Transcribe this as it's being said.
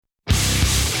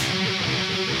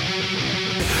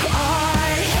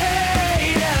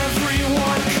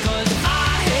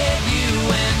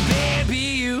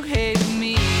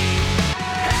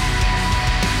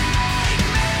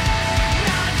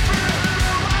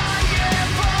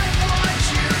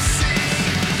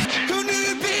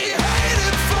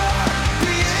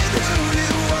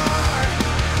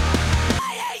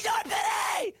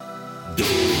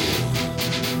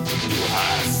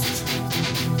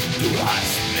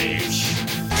speech.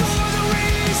 You're the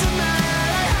reason that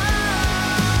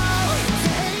I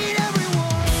hate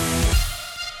everyone.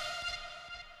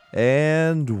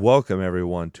 And welcome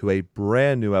everyone to a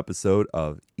brand new episode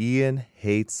of Ian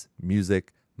Hates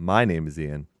Music. My name is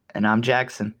Ian. And I'm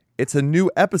Jackson. It's a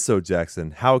new episode, Jackson.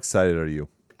 How excited are you?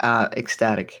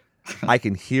 Ecstatic. I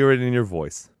can hear it in your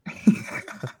voice.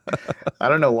 I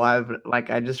don't know why, but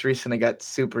I just recently got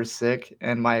super sick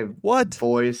and my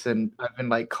voice, and I've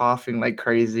been coughing like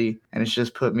crazy, and it's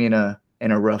just put me in a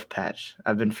rough patch.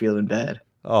 I've been feeling bad.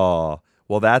 Oh,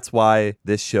 well, that's why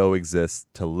this show exists,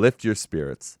 to lift your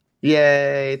spirits.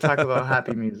 Yay! Talk about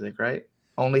happy music, right?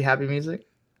 Only happy music?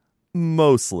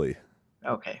 Mostly.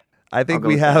 Okay. I think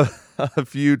we have a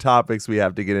few topics we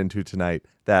have to get into tonight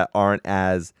that aren't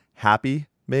as happy,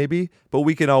 maybe, but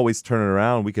we can always turn it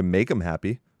around. We can make them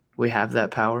happy. We have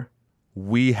that power?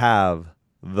 We have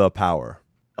the power.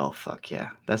 Oh, fuck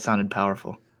yeah. That sounded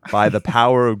powerful. By the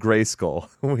power of Grayskull,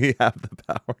 we have the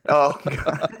power. Oh,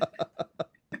 God.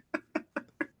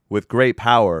 With great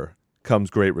power comes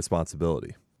great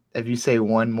responsibility. If you say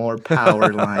one more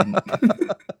power line,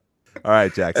 all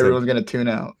right, Jackson. Everyone's going to tune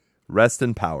out. Rest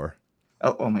in power.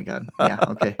 Oh my God. Yeah,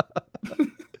 okay.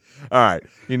 All right.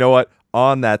 You know what?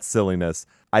 On that silliness,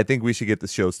 I think we should get the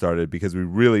show started because we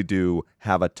really do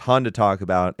have a ton to talk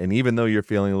about. And even though you're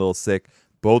feeling a little sick,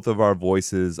 both of our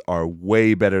voices are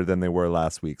way better than they were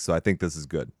last week. So I think this is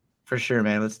good. For sure,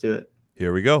 man. Let's do it.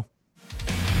 Here we go.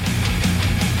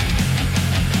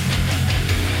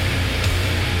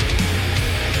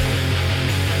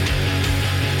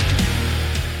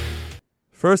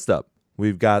 First up,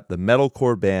 we've got the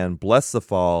metalcore band Bless the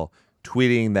Fall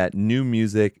tweeting that new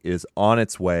music is on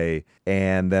its way,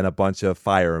 and then a bunch of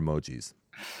fire emojis.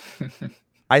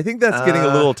 I think that's getting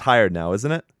a little tired now,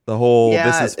 isn't it? The whole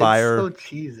this is fire. It's so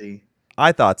cheesy.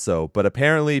 I thought so, but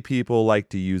apparently people like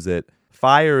to use it.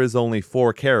 Fire is only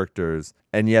 4 characters,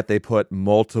 and yet they put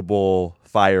multiple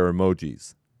fire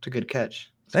emojis. It's a good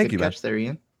catch. Thank you, man. Catch there,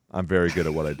 Ian. I'm very good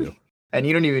at what I do. And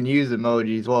you don't even use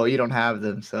emojis. Well, you don't have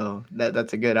them, so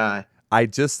that's a good eye. I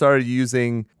just started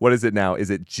using, what is it now? Is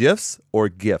it GIFs or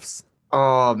GIFs?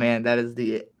 Oh man, that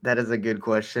is a good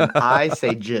question. I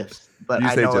say GIFs, but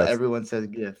I know GIFs. Everyone says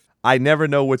GIF. I never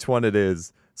know which one it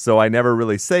is, so I never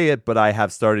really say it, but I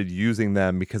have started using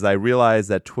them because I realize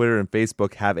that Twitter and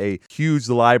Facebook have a huge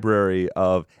library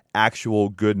of actual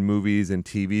good movies and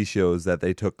TV shows that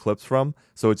they took clips from,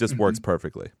 so it just works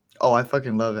perfectly. Oh, I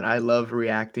fucking love it. I love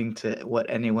reacting to what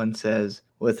anyone says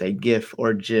with a GIF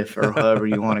or GIF or however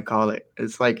you want to call it.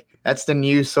 It's that's the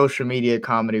new social media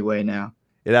comedy way now.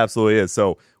 It absolutely is.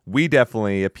 So we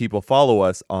definitely, if people follow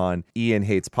us on Ian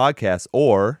Hates Podcast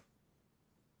or...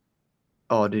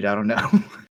 Oh, dude, I don't know.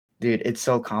 Dude, it's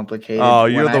so complicated. Oh,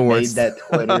 you're the worst. Made that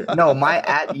Twitter. No, my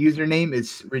 @username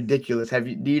is ridiculous.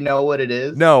 Do you know what it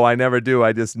is? No, I never do.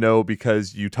 I just know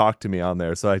because you talked to me on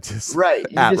there, so I just right.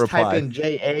 You just reply. Type in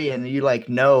JA and you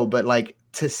know, but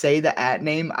to say the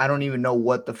 @name, I don't even know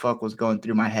what the fuck was going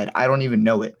through my head. I don't even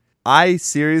know it. I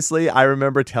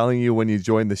remember telling you when you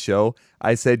joined the show,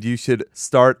 I said you should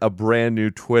start a brand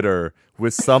new Twitter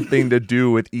with something to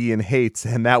do with Ian Hates,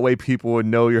 and that way people would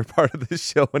know you're part of the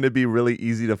show and it'd be really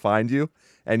easy to find you.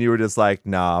 And you were just like,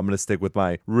 nah, I'm going to stick with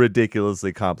my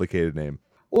ridiculously complicated name.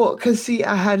 Well, because see,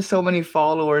 I had so many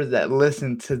followers that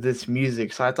listened to this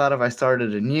music, so I thought if I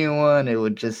started a new one, it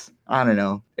would just, I don't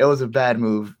know. It was a bad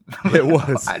move. It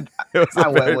was. I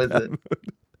went with it.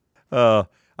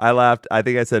 I laughed. I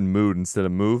think I said mood instead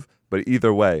of move, but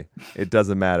either way, it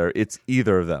doesn't matter. It's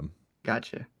either of them.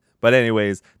 Gotcha. But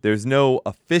anyways, there's no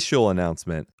official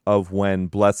announcement of when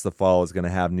Bless the Fall is going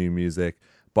to have new music,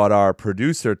 but our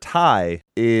producer Ty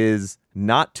is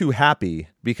not too happy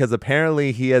because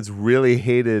apparently he has really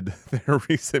hated their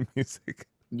recent music.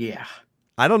 Yeah.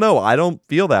 I don't know. I don't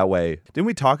feel that way. Didn't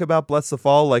we talk about Bless the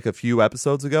Fall a few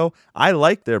episodes ago? I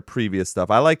like their previous stuff.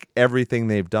 I like everything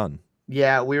they've done.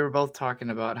 Yeah, we were both talking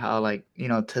about how,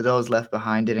 To Those Left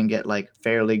Behind didn't get,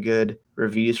 fairly good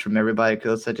reviews from everybody because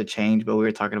it was such a change, but we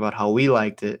were talking about how we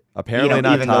liked it. Apparently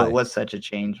not even Ty. Though it was such a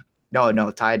change.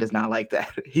 No, Ty does not like that.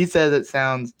 He says it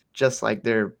sounds just like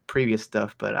their previous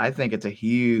stuff, but I think it's a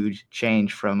huge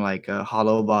change from,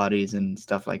 Hollow Bodies and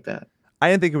stuff like that. I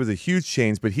didn't think it was a huge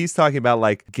change, but he's talking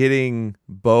about, getting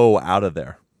Bo out of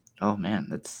there. Oh, man,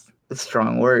 that's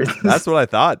strong words. That's what I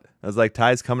thought. I was like,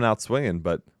 Ty's coming out swinging,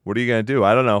 but what are you going to do?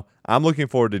 I don't know. I'm looking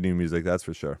forward to new music, that's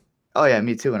for sure. Oh, yeah,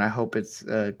 me too. And I hope it's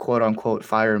quote-unquote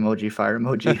fire emoji, fire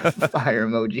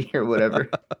emoji, or whatever.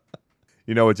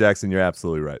 You know what, Jackson? You're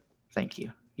absolutely right. Thank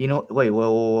you. Wait,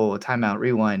 whoa, time out,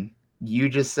 rewind. You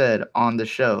just said on the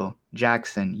show,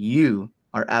 Jackson, you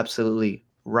are absolutely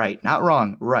right. Not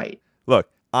wrong, right. Look,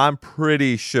 I'm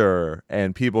pretty sure,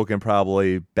 and people can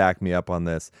probably back me up on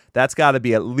this, that's got to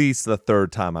be at least the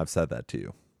third time I've said that to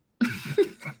you.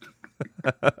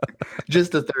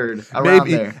 Just the third, around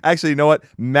Maybe, there. actually, you know what?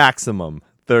 Maximum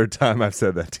third time I've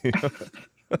said that to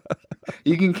you.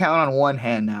 You can count on one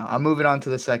hand now. I'm moving on to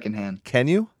the second hand. Can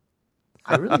you?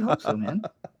 I really hope so, man.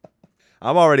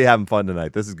 I'm already having fun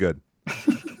tonight. This is good.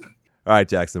 All right,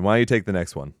 Jackson, why don't you take the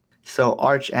next one? So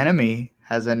Arch Enemy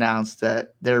has announced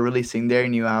that they're releasing their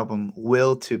new album,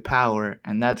 Will to Power,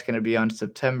 and that's going to be on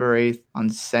September 8th on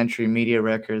Century Media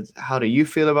Records. How do you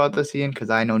feel about this, Ian? Because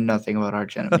I know nothing about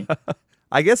Arch Enemy.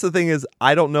 I guess the thing is,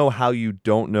 I don't know how you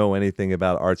don't know anything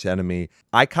about Arch Enemy.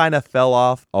 I kind of fell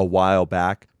off a while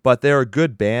back, but they're a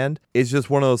good band. It's just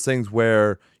one of those things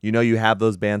where, you know, you have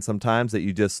those bands sometimes that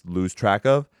you just lose track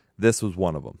of. This was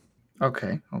one of them.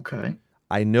 Okay.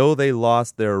 I know they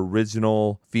lost their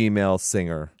original female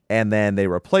singer, and then they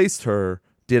replaced her,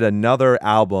 did another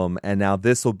album, and now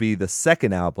this will be the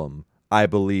second album, I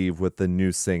believe, with the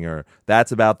new singer.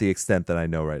 That's about the extent that I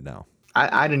know right now.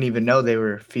 I didn't even know they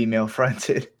were female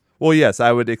fronted. Well, yes,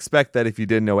 I would expect that if you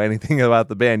didn't know anything about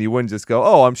the band, you wouldn't just go,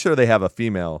 oh, I'm sure they have a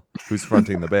female who's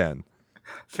fronting the band.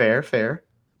 Fair.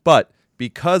 But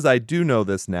because I do know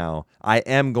this now, I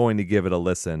am going to give it a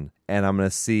listen, and I'm going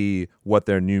to see what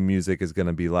their new music is going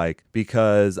to be like,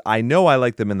 because I know I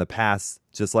liked them in the past.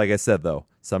 Just like I said, though,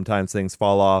 sometimes things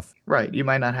fall off. Right. You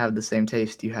might not have the same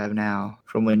taste you have now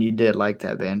from when you did like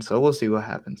that band. So we'll see what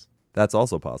happens. That's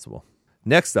also possible.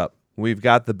 Next up, we've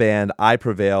got the band I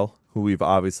Prevail, who we've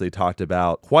obviously talked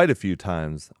about quite a few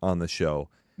times on the show.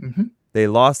 Mm-hmm. They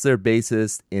lost their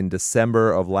bassist in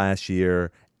December of last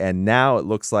year, and now it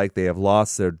looks like they have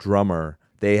lost their drummer.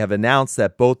 They have announced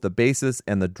that both the bassist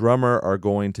and the drummer are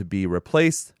going to be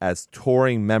replaced as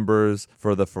touring members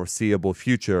for the foreseeable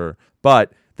future,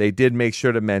 but they did make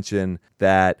sure to mention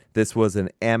that this was an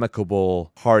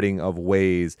amicable parting of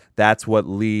ways. That's what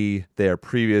Lee, their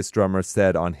previous drummer,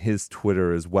 said on his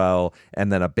Twitter as well,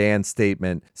 and then a band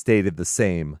statement stated the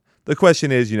same. The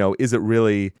question is, is it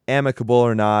really amicable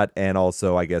or not? And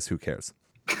also, I guess, who cares?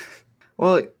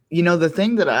 Well, the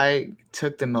thing that I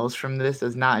took the most from this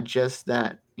is not just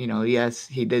that, yes,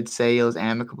 he did say it was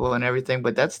amicable and everything,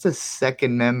 but that's the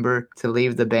second member to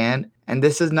leave the band. And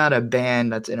this is not a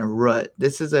band that's in a rut.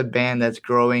 This is a band that's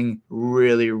growing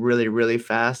really, really, really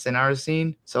fast in our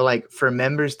scene. So, for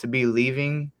members to be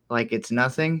leaving, it's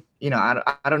nothing.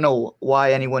 I don't know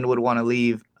why anyone would want to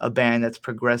leave a band that's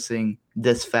progressing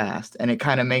this fast. And it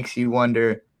kind of makes you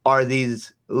wonder, are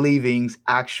these leavings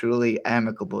actually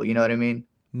amicable? You know what I mean?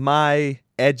 My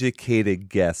educated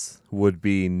guess would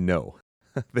be no.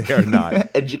 They are not.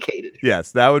 Educated.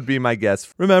 Yes, that would be my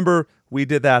guess. Remember, we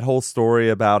did that whole story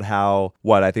about how,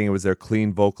 I think it was their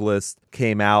clean vocalist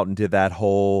came out and did that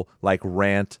whole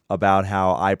rant about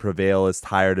how I Prevail is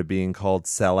tired of being called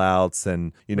sellouts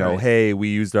and, Right. Hey, we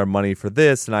used our money for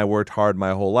this and I worked hard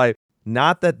my whole life.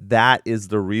 Not that that is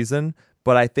the reason,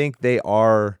 but I think they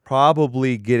are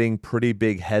probably getting pretty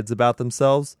big heads about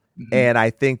themselves. Mm-hmm. And I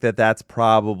think that that's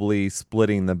probably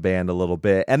splitting the band a little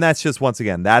bit. And that's just, once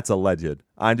again, that's alleged.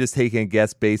 I'm just taking a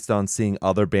guess based on seeing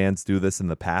other bands do this in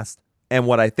the past. And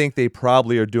what I think they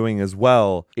probably are doing as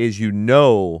well is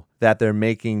that they're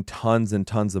making tons and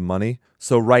tons of money.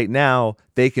 So right now,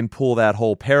 they can pull that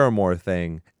whole Paramore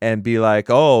thing and be like,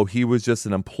 oh, he was just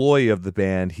an employee of the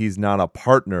band. He's not a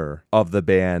partner of the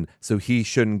band. So he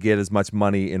shouldn't get as much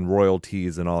money in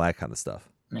royalties and all that kind of stuff.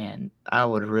 Man, I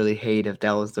would really hate if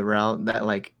that was the route that,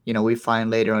 we find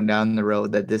later on down the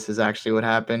road that this is actually what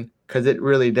happened. Because it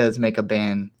really does make a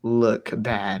band look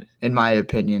bad, in my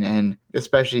opinion. And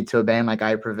especially to a band like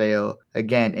I Prevail,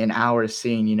 again, in our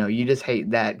scene, you just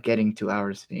hate that getting to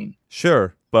our scene.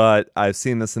 Sure, but I've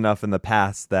seen this enough in the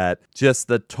past that just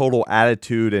the total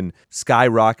attitude and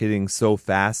skyrocketing so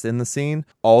fast in the scene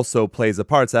also plays a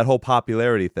part. It's that whole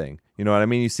popularity thing. You know what I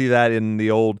mean? You see that in the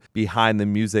old behind the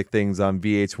music things on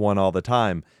VH1 all the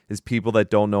time, is people that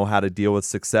don't know how to deal with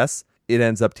success. It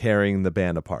ends up tearing the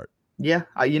band apart. Yeah,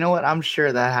 you know what? I'm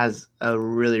sure that has a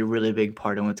really, really big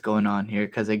part in what's going on here.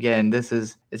 Because again,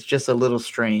 it's just a little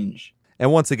strange.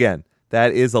 And once again,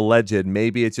 that is alleged.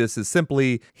 Maybe it just is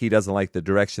simply he doesn't like the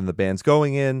direction the band's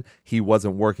going in. He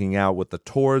wasn't working out with the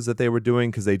tours that they were doing,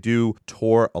 because they do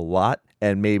tour a lot.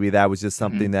 And maybe that was just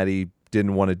something that he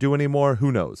didn't want to do anymore.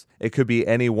 Who knows? It could be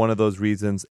any one of those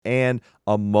reasons and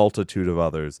a multitude of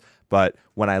others. But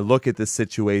when I look at this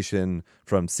situation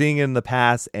from seeing it in the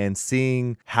past and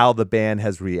seeing how the band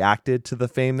has reacted to the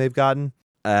fame they've gotten,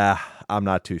 I'm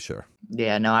not too sure.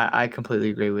 Yeah, no, I completely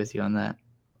agree with you on that.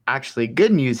 actually,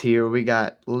 good news here. We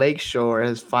got Lakeshore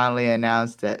has finally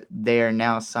announced that they are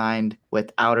now signed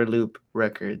with Outer Loop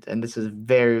Records. And this is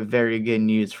very, very good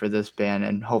news for this band.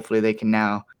 And hopefully they can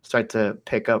now start to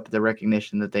pick up the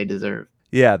recognition that they deserve.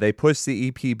 Yeah, they pushed the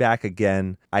EP back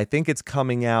again. I think it's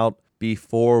coming out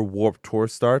before Warped Tour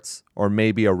starts, or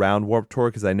maybe around Warped Tour,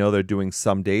 because I know they're doing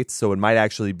some dates. So it might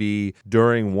actually be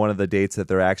during one of the dates that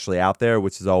they're actually out there,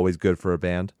 which is always good for a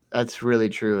band. That's really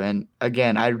true. And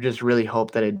again, I just really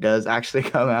hope that it does actually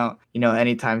come out,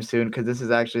 anytime soon, because this is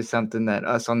actually something that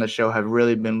us on the show have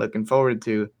really been looking forward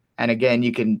to. And again,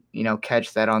 you can,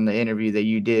 catch that on the interview that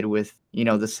you did with,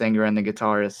 the singer and the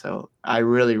guitarist. So I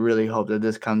really, really hope that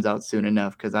this comes out soon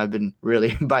enough, because I've been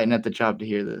really biting at the chop to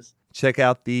hear this. Check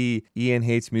out the Ian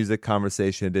Hates Music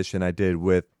Conversation edition I did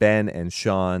with Ben and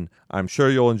Sean. I'm sure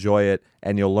you'll enjoy it,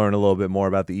 and you'll learn a little bit more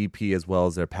about the EP as well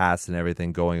as their past and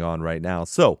everything going on right now.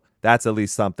 So that's at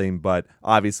least something, but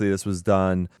obviously this was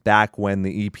done back when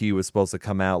the EP was supposed to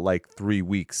come out like 3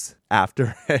 weeks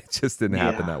after. It just didn't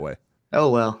happen that way. Oh,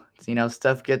 well.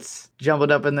 Stuff gets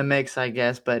jumbled up in the mix, I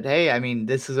guess. But hey, I mean,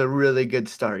 this is a really good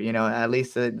start. At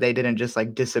least they didn't just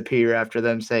like disappear after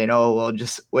them saying, oh, well,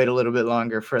 just wait a little bit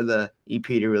longer for the EP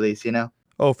to release,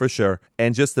 Oh, for sure.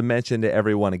 And just to mention to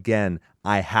everyone again,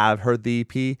 I have heard the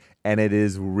EP and it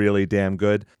is really damn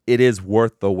good. It is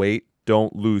worth the wait.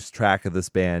 Don't lose track of this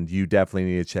band. You definitely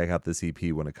need to check out this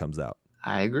EP when it comes out.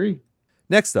 I agree.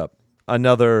 Next up,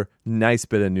 another nice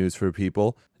bit of news for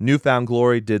people. New Found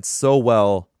Glory did so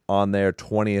well on their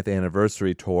 20th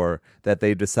anniversary tour that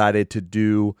they decided to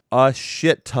do a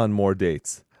shit ton more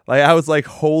dates. Like, I was like,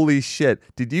 holy shit.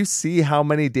 Did you see how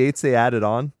many dates they added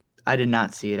on? I did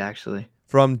not see it, actually.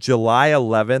 From July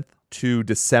 11th to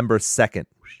December 2nd.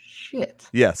 Shit.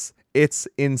 Yes. It's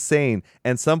insane.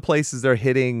 And some places they're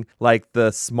hitting like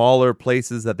the smaller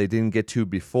places that they didn't get to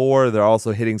before. They're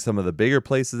also hitting some of the bigger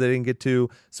places they didn't get to.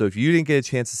 So if you didn't get a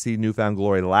chance to see New Found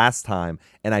Glory last time,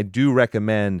 and I do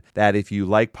recommend that if you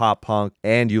like pop punk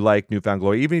and you like New Found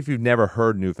Glory, even if you've never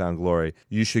heard New Found Glory,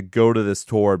 you should go to this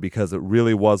tour because it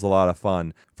really was a lot of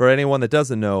fun. For anyone that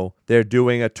doesn't know, they're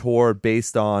doing a tour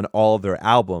based on all of their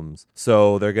albums.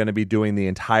 So they're going to be doing the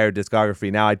entire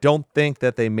discography. Now, I don't think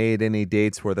that they made any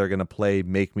dates where they're going to play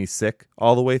Make Me Sick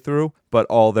all the way through, but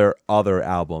all their other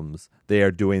albums, they are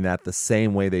doing that the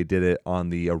same way they did it on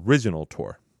the original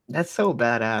tour. That's so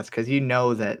badass, because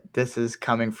that this is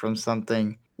coming from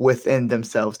something within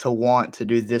themselves to want to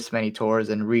do this many tours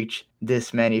and reach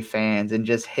this many fans and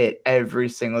just hit every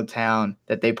single town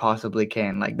that they possibly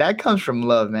can. Like, that comes from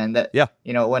love, man.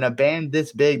 When a band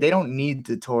this big, they don't need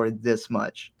to tour this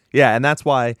much. Yeah, and that's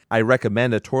why I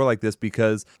recommend a tour like this,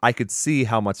 because I could see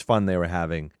how much fun they were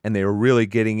having, and they were really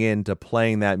getting into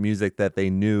playing that music that they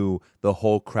knew the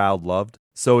whole crowd loved.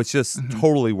 So it's just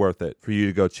totally worth it for you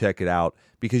to go check it out,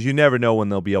 because you never know when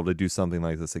they'll be able to do something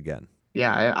like this again.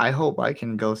 Yeah, I hope I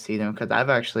can go see them, because I've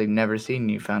actually never seen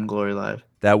New Found Glory live.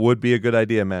 That would be a good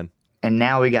idea, man. And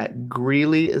now we got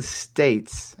Greeley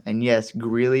Estates. And yes,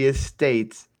 Greeley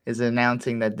Estates is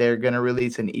announcing that they're going to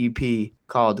release an EP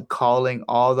called Calling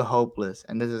All the Hopeless.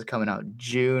 And this is coming out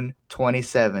June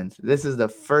 27th. This is the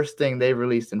first thing they've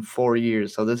released in 4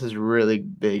 years. So this is really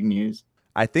big news.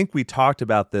 I think we talked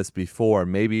about this before,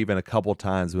 maybe even a couple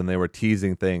times when they were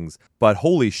teasing things. But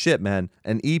holy shit, man,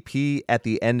 an EP at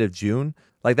the end of June?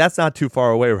 Like, that's not too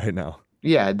far away right now.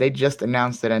 Yeah, they just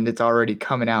announced it and it's already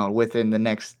coming out within the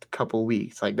next couple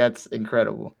weeks. Like, that's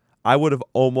incredible. I would have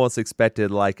almost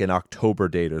expected like an October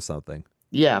date or something.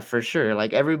 Yeah, for sure.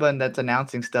 Like, everyone that's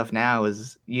announcing stuff now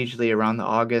is usually around the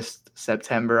August,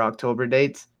 September, October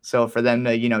dates. So for them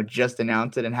to, just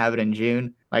announce it and have it in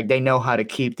June, like, they know how to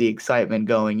keep the excitement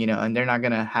going, and they're not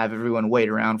going to have everyone wait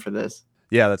around for this.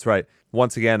 Yeah, that's right.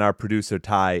 Once again, our producer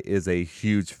Ty is a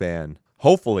huge fan.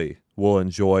 Hopefully we'll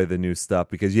enjoy the new stuff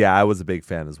because, yeah, I was a big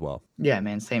fan as well. Yeah,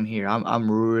 man, same here. I'm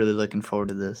really looking forward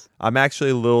to this. I'm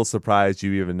actually a little surprised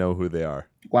you even know who they are.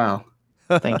 Wow.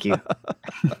 Thank you.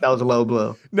 That was a low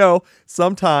blow. No,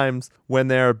 sometimes when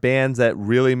there are bands that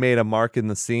really made a mark in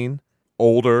the scene,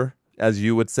 older, as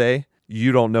you would say,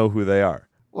 you don't know who they are.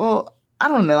 Well, I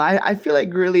don't know. I feel like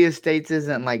Greeley Estates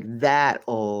isn't like that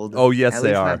old. Oh, yes, At they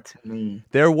least are. Not to me.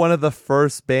 They're one of the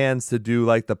first bands to do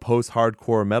like the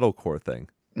post-hardcore metalcore thing.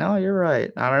 No, you're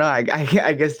right. I don't know.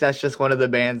 I guess that's just one of the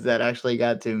bands that actually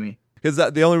got to me. Because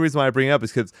the only reason why I bring it up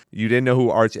is because you didn't know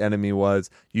who Arch Enemy was.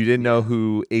 You didn't know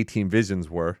who 18 Visions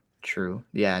were. True.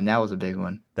 Yeah, and that was a big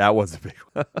one. That was a big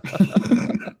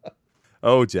one.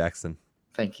 Oh, Jackson.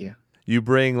 Thank you. You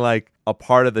bring like a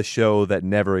part of the show that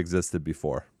never existed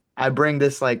before. I bring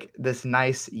this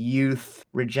nice youth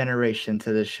regeneration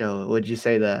to the show. Would you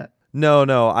say that?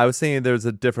 No, I was saying there's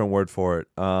a different word for it.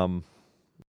 Don't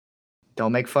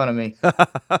make fun of me.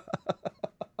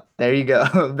 There you go.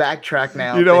 Backtrack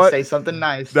now. You know what? Say something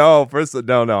nice. No,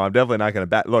 I'm definitely not going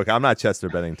to Look, I'm not Chester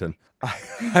Bennington.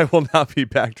 I will not be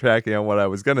backtracking on what I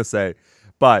was going to say.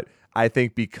 But I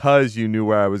think because you knew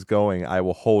where I was going, I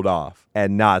will hold off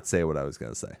and not say what I was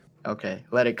going to say. Okay.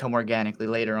 Let it come organically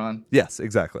later on. Yes,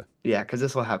 exactly. Yeah, because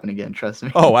this will happen again. Trust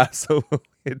me. Oh, absolutely.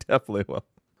 It definitely will.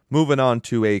 Moving on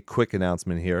to a quick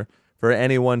announcement here. For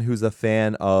anyone who's a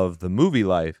fan of the movie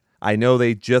Life, I know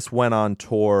they just went on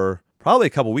tour probably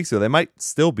a couple weeks ago. They might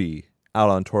still be out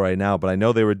on tour right now, but I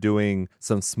know they were doing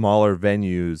some smaller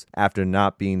venues after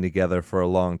not being together for a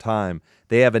long time.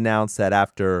 They have announced that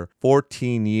after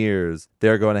 14 years,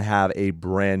 they're going to have a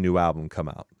brand new album come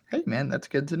out. Hey, man, that's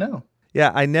good to know.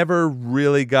 Yeah, I never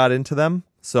really got into them,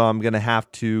 so I'm going to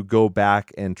have to go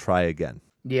back and try again.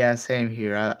 Yeah, same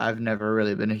here. I've never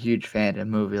really been a huge fan of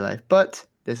Movie Life, but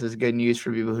this is good news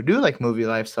for people who do like Movie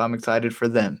Life, so I'm excited for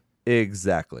them.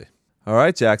 Exactly. All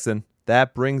right, Jackson.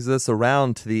 That brings us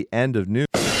around to the end of news.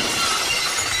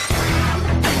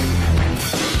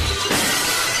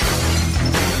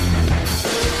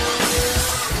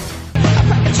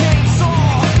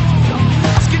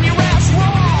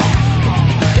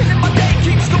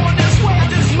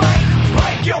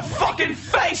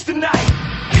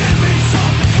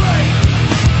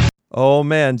 Oh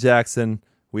man, Jackson,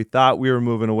 we thought we were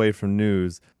moving away from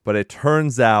news, but it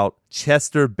turns out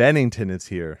Chester Bennington is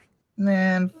here.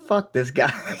 Man, fuck this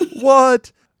guy.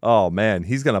 What? Oh man,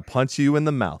 he's gonna punch you in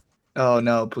the mouth. Oh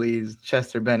no, please.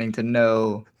 Chester Bennington,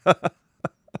 no.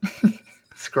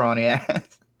 Scrawny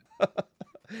ass.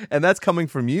 And that's coming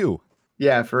from you.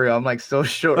 Yeah, for real. I'm like so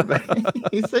short, but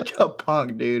he's such a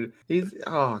punk, dude.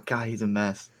 Oh god, he's a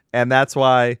mess. And that's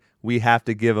why we have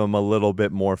to give him a little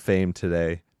bit more fame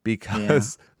today.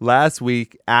 Because last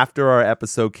week, after our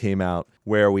episode came out,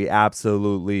 where we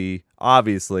absolutely,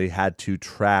 obviously had to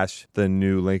trash the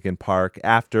new Linkin Park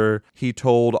after he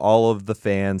told all of the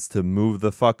fans to move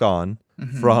the fuck on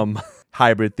from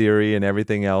Hybrid Theory and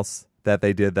everything else that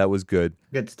they did that was good.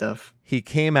 Good stuff. He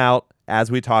came out,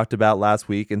 as we talked about last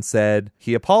week, and said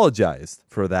he apologized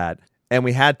for that. And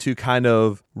we had to kind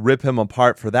of rip him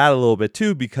apart for that a little bit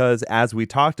too, because as we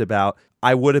talked about,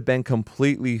 I would have been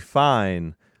completely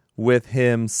fine with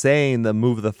him saying the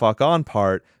move the fuck on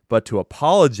part, but to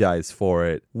apologize for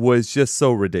it was just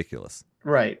so ridiculous.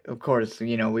 Right. Of course,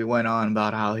 we went on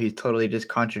about how he's totally just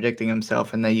contradicting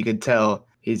himself, and then you could tell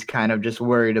he's kind of just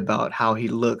worried about how he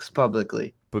looks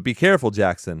publicly. But be careful,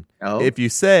 Jackson. Oh? If you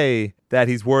say that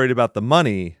he's worried about the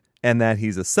money and that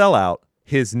he's a sellout,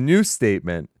 his new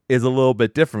statement is a little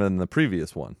bit different than the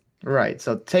previous one. Right.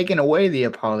 So taking away the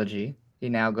apology, he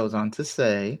now goes on to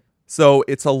say... So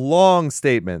it's a long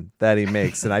statement that he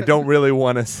makes, and I don't really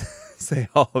want to say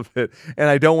all of it. And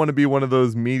I don't want to be one of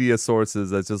those media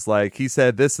sources that's just like, he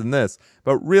said this and this.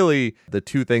 But really, the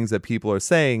two things that people are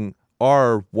saying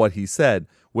are what he said,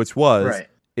 which was, Right.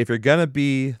 If you're going to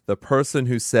be the person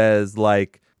who says,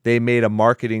 like, they made a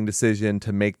marketing decision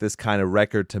to make this kind of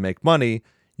record to make money,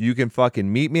 you can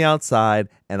fucking meet me outside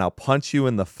and I'll punch you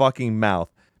in the fucking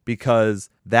mouth, because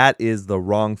that is the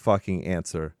wrong fucking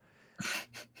answer.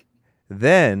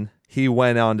 Then he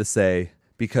went on to say,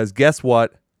 because guess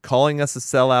what? Calling us a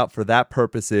sellout for that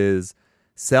purpose is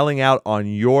selling out on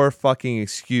your fucking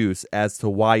excuse as to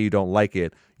why you don't like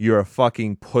it. You're a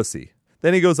fucking pussy.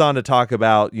 Then he goes on to talk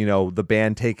about, the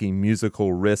band taking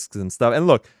musical risks and stuff. And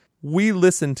look, we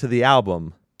listened to the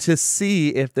album to see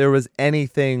if there was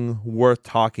anything worth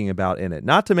talking about in it.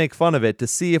 Not to make fun of it, to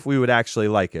see if we would actually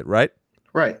like it, right?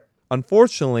 Right.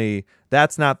 Unfortunately,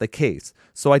 that's not the case.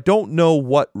 So I don't know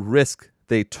what risk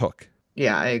they took.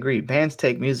 Yeah, I agree. Bands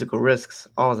take musical risks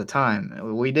all the time.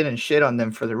 We didn't shit on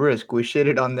them for the risk. We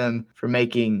shitted on them for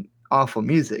making awful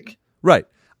music. Right.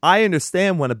 I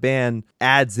understand when a band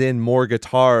adds in more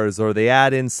guitars, or they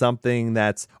add in something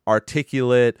that's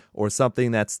articulate or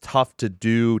something that's tough to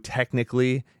do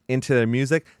technically into their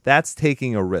music. That's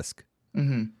taking a risk.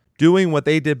 Mm-hmm. Doing what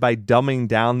they did by dumbing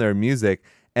down their music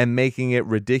and making it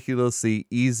ridiculously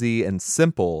easy and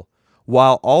simple,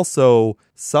 while also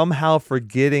somehow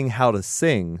forgetting how to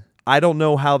sing. I don't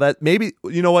know how that... Maybe,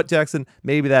 you know what, Jackson?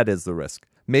 Maybe that is the risk.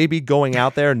 Maybe going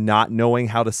out there not knowing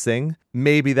how to sing,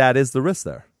 maybe that is the risk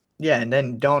there. Yeah, and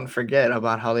then don't forget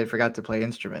about how they forgot to play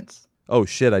instruments. Oh,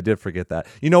 shit, I did forget that.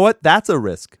 You know what? That's a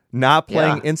risk. Not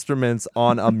playing Yeah. instruments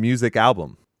on a music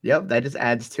album. Yep, that just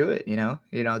adds to it,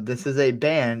 this is a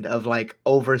band of like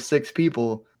over 6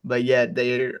 people, but yet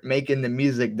they're making the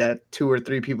music that 2 or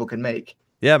 3 people can make.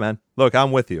 Yeah, man. Look,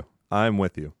 I'm with you. I'm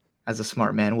with you. As a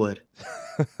smart man would.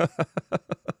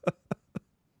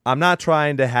 I'm not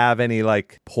trying to have any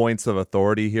like points of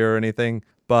authority here or anything,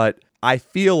 but I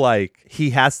feel like he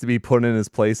has to be put in his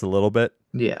place a little bit.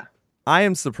 Yeah. I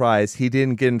am surprised he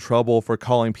didn't get in trouble for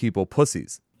calling people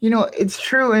pussies. You know, it's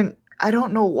true, and I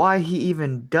don't know why he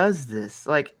even does this.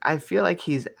 Like, I feel like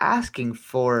he's asking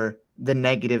for the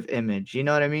negative image. You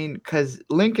know what I mean? Because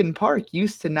Linkin Park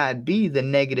used to not be the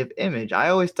negative image. I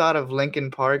always thought of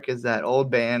Linkin Park as that old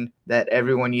band that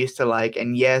everyone used to like.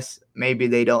 And yes, maybe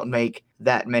they don't make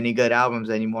that many good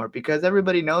albums anymore because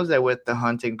everybody knows that with the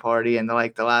Hunting Party and the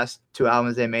last 2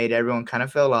 albums they made, everyone kind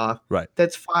of fell off. Right.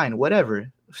 That's fine.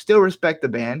 Whatever. Still respect the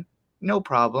band. No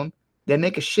problem. They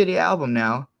make a shitty album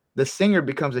now. The singer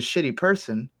becomes a shitty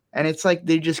person. And it's like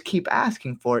they just keep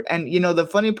asking for it. And, you know, the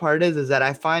funny part is that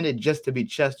I find it just to be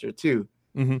Chester, too.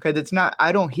 Because it's not,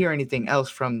 I don't hear anything else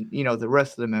from, you know, the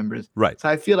rest of the members. Right. So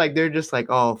I feel like they're just like,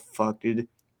 oh, fuck, dude.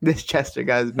 This Chester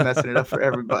guy's messing it up for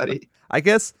everybody. I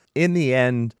guess in the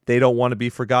end, they don't want to be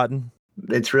forgotten.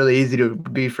 It's really easy to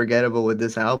be forgettable with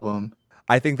this album.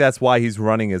 I think that's why he's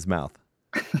running his mouth.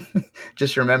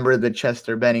 Just remember the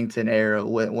Chester Bennington era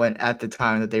when at the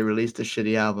time that they released a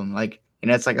shitty album. Like, you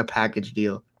know, it's like a package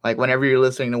deal. Like, whenever you're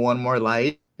listening to One More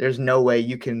Light, there's no way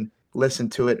you can listen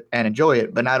to it and enjoy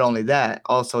it. But not only that,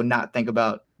 also not think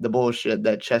about the bullshit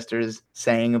that Chester's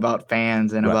saying about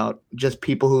fans and about just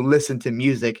people who listen to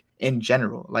music in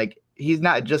general. Like, he's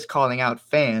not just calling out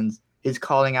fans. He's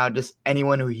calling out just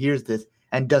anyone who hears this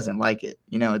and doesn't like it.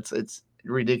 You know, it's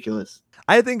ridiculous.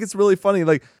 I think it's really funny.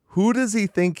 Like, who does he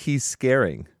think he's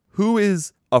scaring? Who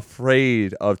is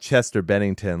afraid of Chester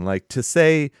Bennington? Like, to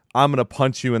say, I'm going to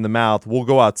punch you in the mouth, we'll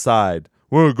go outside.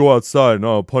 We're going to go outside and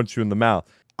I'll punch you in the mouth.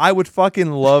 I would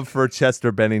fucking love for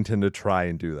Chester Bennington to try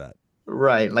and do that.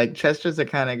 Right. Like, Chester's the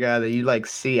kind of guy that you, like,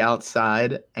 see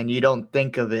outside and you don't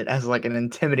think of it as, like, an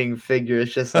intimidating figure.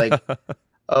 It's just like,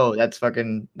 oh,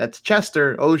 that's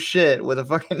Chester. Oh, shit. With a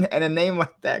fucking, and a name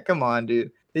like that. Come on,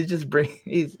 dude.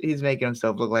 He's making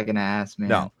himself look like an ass, man.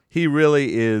 No, he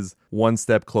really is one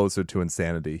step closer to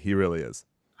insanity. He really is.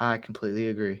 I completely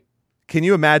agree. Can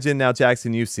you imagine now,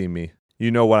 Jackson, you've seen me.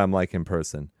 You know what I'm like in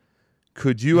person.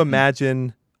 Could you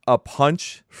imagine a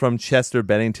punch from Chester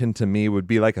Bennington to me would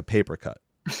be like a paper cut?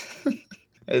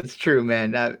 It's true,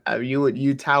 man.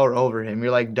 You tower over him.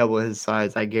 You're like double his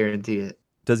size. I guarantee it.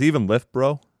 Does he even lift,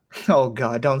 bro? Oh,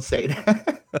 God, don't say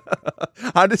that.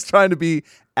 I'm just trying to be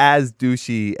as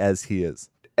douchey as he is.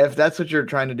 If that's what you're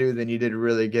trying to do, then you did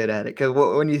really good at it. Because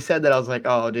when you said that, I was like,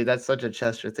 oh, dude, that's such a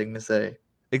Chester thing to say.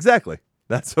 Exactly.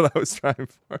 That's what I was trying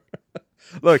for.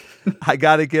 Look, I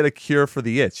got to get a cure for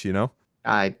the itch, you know?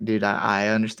 I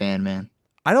understand, man.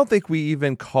 I don't think we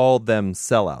even called them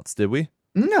sellouts, did we?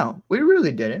 No, we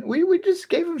really didn't. We just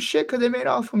gave them shit because they made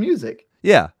awful music.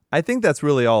 Yeah, I think that's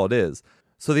really all it is.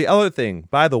 So the other thing,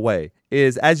 by the way,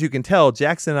 is as you can tell,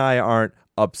 Jackson and I aren't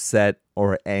upset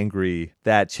or angry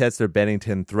that Chester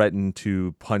Bennington threatened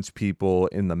to punch people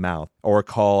in the mouth or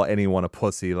call anyone a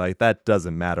pussy. Like, that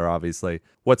doesn't matter, obviously.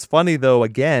 What's funny, though,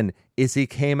 again, is he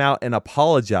came out and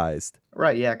apologized.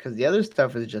 Right, yeah, because the other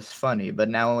stuff is just funny. But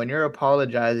now when you're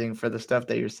apologizing for the stuff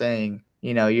that you're saying,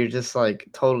 you know, you're just like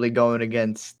totally going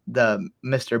against the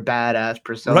Mr. Badass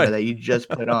persona that you just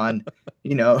put on,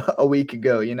 you know, a week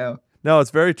ago, you know? No,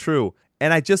 it's very true.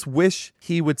 And I just wish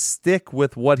he would stick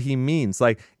with what he means.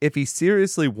 Like, if he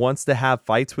seriously wants to have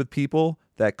fights with people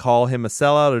that call him a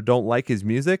sellout or don't like his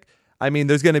music, I mean,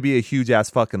 there's going to be a huge ass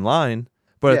fucking line.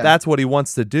 But if that's what he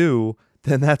wants to do,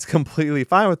 then that's completely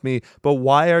fine with me. But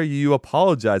why are you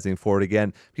apologizing for it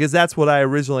again? Because that's what I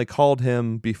originally called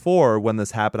him before when this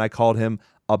happened. I called him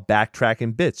a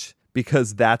backtracking bitch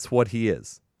because that's what he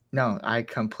is. No, I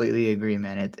completely agree,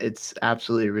 man. It's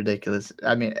absolutely ridiculous.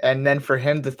 I mean, and then for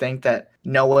him to think that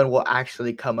no one will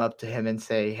actually come up to him and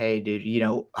say, hey, dude, you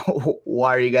know,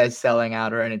 why are you guys selling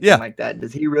out or anything like that?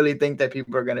 Does he really think that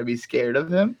people are going to be scared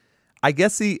of him? I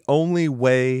guess the only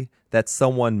way that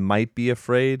someone might be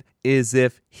afraid is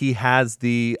if he has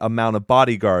the amount of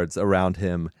bodyguards around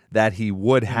him that he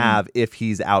would have if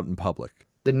he's out in public.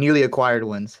 The newly acquired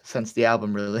ones since the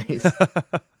album release.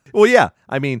 Well, yeah.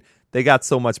 I mean, they got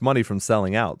so much money from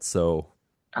selling out, so...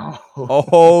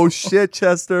 Oh, shit,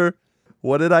 Chester.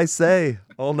 What did I say?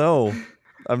 Oh, no.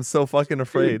 I'm so fucking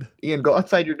afraid. Ian, go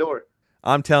outside your door.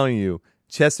 I'm telling you,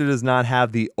 Chester does not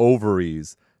have the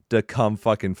ovaries to come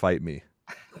fucking fight me.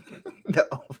 The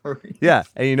ovaries. Yeah,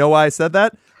 and you know why I said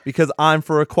that? Because I'm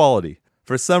for equality.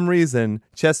 For some reason,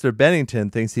 Chester Bennington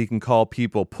thinks he can call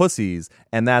people pussies,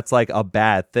 and that's like a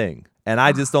bad thing. And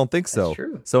I just don't think so. That's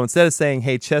true. So instead of saying,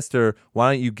 hey, Chester,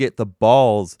 why don't you get the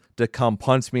balls to come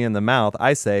punch me in the mouth?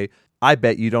 I say, I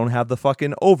bet you don't have the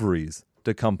fucking ovaries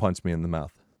to come punch me in the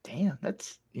mouth. Damn,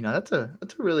 that's a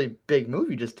really big move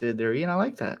you just did there, Ian. I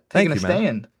like that. Thank Taking you, a man.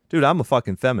 stand. Dude, I'm a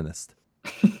fucking feminist.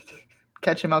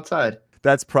 Catch him outside.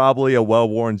 That's probably a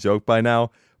well-worn joke by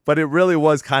now, but it really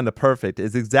was kind of perfect.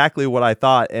 It's exactly what I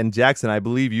thought. And Jackson, I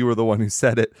believe you were the one who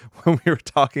said it when we were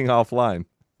talking offline.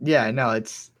 Yeah, I know.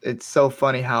 It's so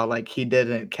funny how like he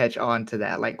didn't catch on to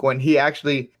that. Like when he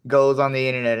actually goes on the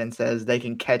internet and says they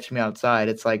can catch me outside,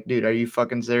 it's like, dude, are you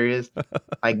fucking serious?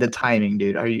 Like the timing,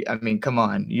 dude. I mean, come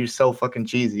on. You're so fucking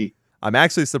cheesy. I'm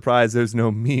actually surprised there's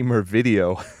no meme or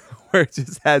video where it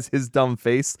just has his dumb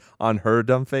face on her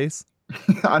dumb face.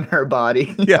 On her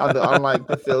body. Yeah. on like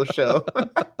the Phil show.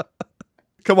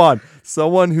 Come on,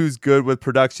 someone who's good with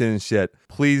production and shit,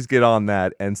 please get on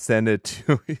that and send it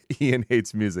to Ian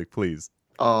Hates Music, please.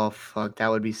 Oh fuck, that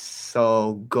would be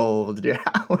so gold, dude.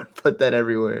 I would put that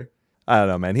everywhere. I don't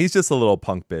know, man. He's just a little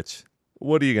punk bitch.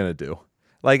 What are you gonna do?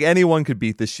 Like anyone could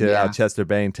beat the shit out of Chester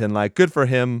Bennington. Like good for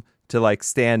him to like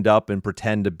stand up and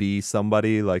pretend to be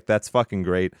somebody. Like that's fucking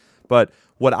great. But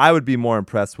what I would be more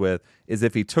impressed with is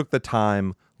if he took the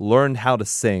time, learned how to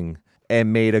sing,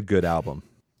 and made a good album.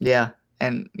 Yeah.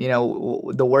 And, you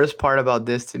know, the worst part about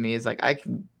this to me is like I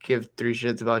can give three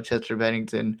shits about Chester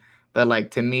Bennington, but like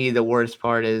to me, the worst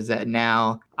part is that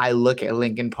now I look at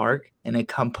Linkin Park in a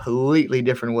completely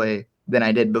different way than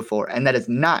I did before. And that is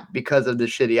not because of the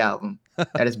shitty album.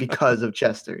 That is because of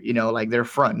Chester, you know, like their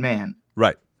front man.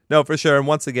 Right. No, for sure. And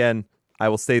once again, I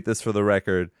will state this for the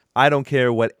record. I don't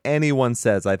care what anyone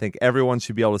says. I think everyone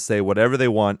should be able to say whatever they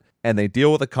want and they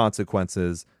deal with the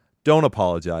consequences. Don't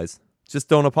apologize. Just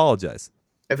don't apologize.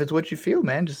 If it's what you feel,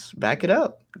 man, just back it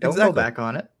up. Don't go back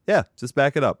on it. Yeah, just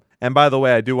back it up. And by the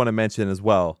way, I do want to mention as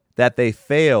well that they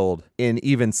failed in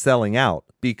even selling out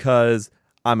because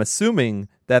I'm assuming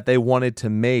that they wanted to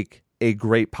make a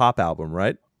great pop album,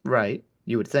 right? Right.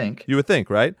 You would think. You would think,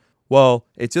 right? Well,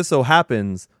 it just so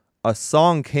happens a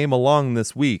song came along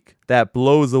this week that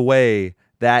blows away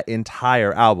that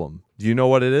entire album. Do you know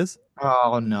what it is?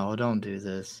 Oh, no, don't do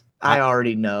this. I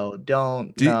already know.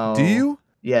 Don't. No. Do you?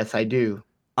 Yes, I do.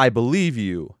 I believe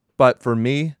you. But for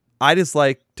me, I just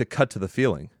like to cut to the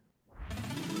feeling.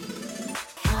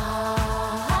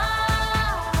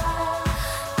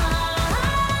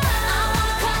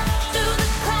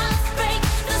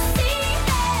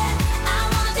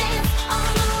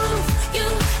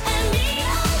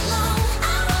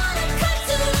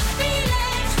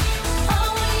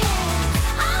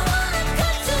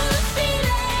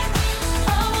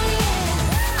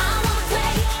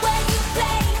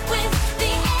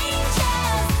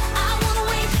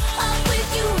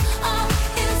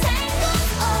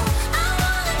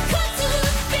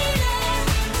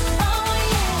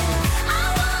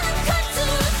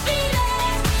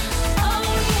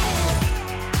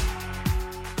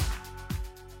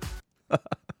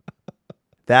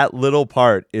 That little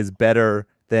part is better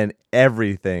than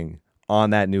everything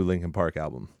on that new Linkin Park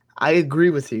album. I agree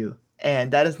with you.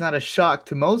 And that is not a shock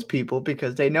to most people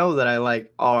because they know that I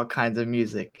like all kinds of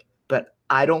music. But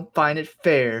I don't find it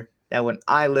fair that when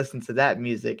I listen to that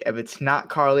music, if it's not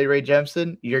Carly Rae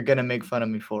Jepsen, you're going to make fun of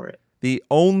me for it. The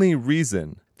only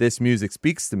reason this music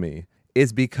speaks to me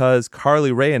is because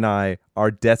Carly Rae and I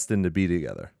are destined to be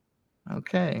together.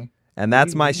 Okay. And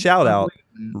that's my shout out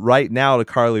right now to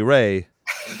Carly Rae.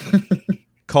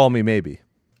 Call me maybe.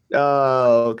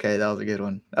 Oh, okay. That was a good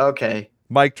one. Okay.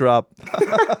 Mic drop.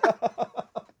 That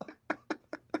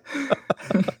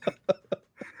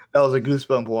was a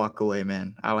goosebump walk away,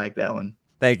 man. I like that one.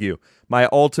 Thank you. My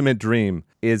ultimate dream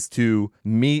is to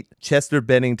meet Chester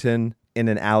Bennington in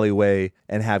an alleyway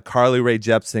and have Carly Rae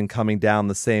Jepsen coming down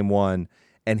the same one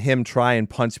and him try and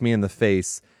punch me in the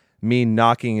face, me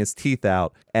knocking his teeth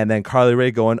out, and then Carly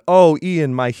Rae going, "Oh,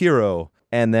 Ian, my hero."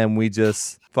 And then we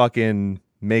just fucking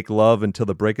make love until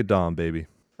the break of dawn, baby.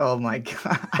 Oh my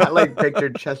God. I like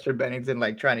pictured Chester Bennington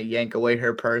like trying to yank away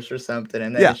her purse or something.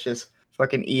 And then it's just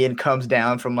fucking Ian comes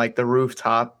down from like the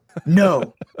rooftop.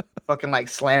 No. Fucking like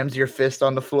slams your fist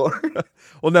on the floor.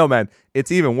 Well, no, man.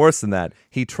 It's even worse than that.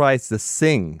 He tries to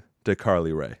sing to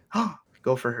Carly Rae.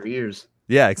 Go for her ears.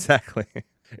 Yeah, exactly.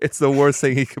 It's the worst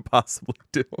thing he could possibly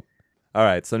do. All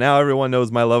right. So now everyone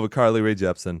knows my love of Carly Rae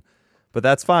Jepsen. But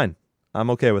that's fine. I'm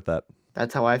okay with that.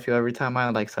 That's how I feel every time I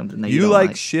like something that you don't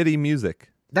like shitty music.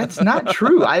 That's not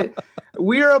true.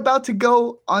 We are about to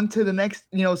go on to the next,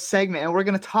 segment, and we're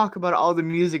gonna talk about all the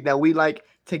music that we like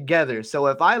together. So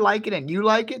if I like it and you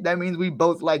like it, that means we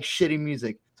both like shitty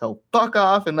music. So fuck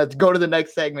off and let's go to the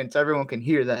next segment so everyone can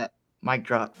hear that. Mic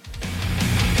drop.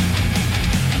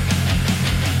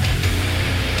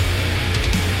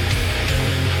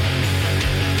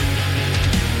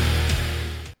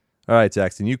 All right,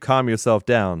 Jackson, you calm yourself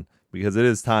down because it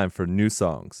is time for new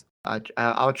songs.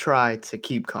 I'll try to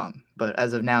keep calm, but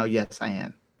as of now, yes, I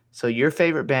am. So your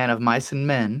favorite band of Mice and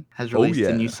Men has released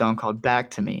a new song called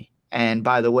Back to Me. And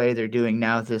by the way, they're doing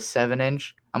now this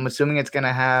 7-inch. I'm assuming it's going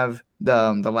to have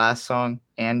the last song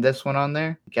and this one on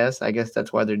there. I guess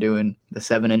that's why they're doing the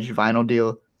 7-inch vinyl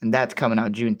deal. And that's coming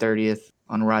out June 30th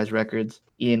on Rise Records.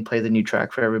 Ian, play the new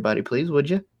track for everybody, please, would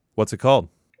you? What's it called?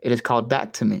 It is called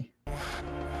Back to Me.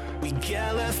 We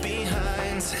get left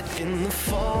behind in the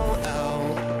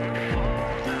fallout.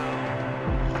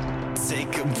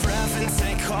 Take a breath and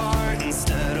take heart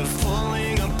instead of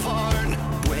falling apart.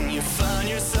 When you find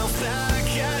yourself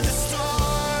back at the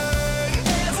start,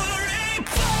 every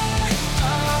part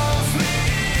of me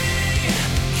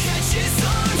catches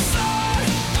on fire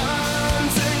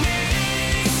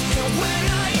underneath. And when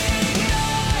I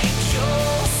ignite,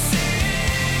 you'll see.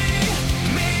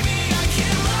 Maybe I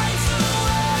can light the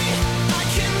way. I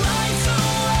can light the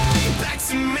way back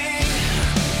to me.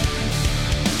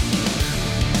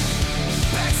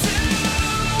 Back to me.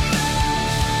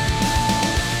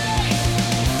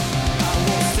 I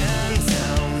won't stand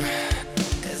down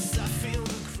as I feel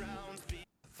the ground beat.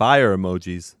 Fire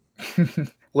emojis.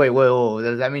 Wait.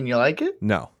 Does that mean you like it?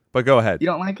 No, but go ahead. You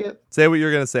don't like it? Say what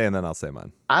you're going to say, and then I'll say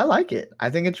mine. I like it. I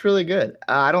think it's really good.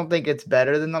 I don't think it's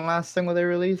better than the last single they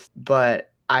released,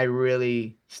 but I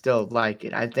really still like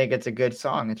it. I think it's a good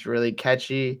song. It's really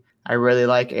catchy. I really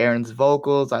like Aaron's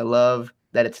vocals. I love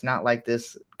that it's not like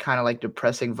this kind of like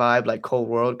depressing vibe like Cold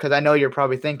World, because I know you're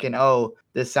probably thinking, oh,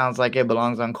 this sounds like it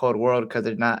belongs on Cold World because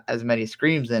there's not as many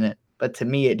screams in it. But to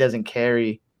me, it doesn't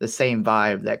carry the same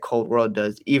vibe that Cold World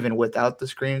does, even without the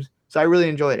screams. So I really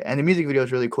enjoyed it. And the music video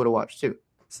is really cool to watch too.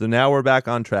 So now we're back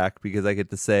on track because I get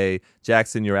to say,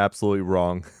 Jackson, you're absolutely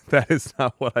wrong. That is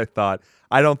not what I thought.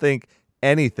 I don't think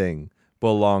anything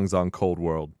belongs on Cold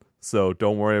World. So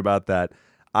don't worry about that.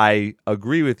 I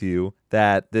agree with you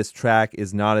that this track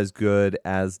is not as good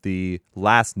as the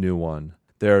last new one.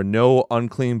 There are no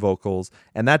unclean vocals,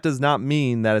 and that does not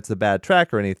mean that it's a bad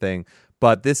track or anything,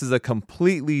 but this is a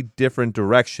completely different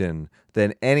direction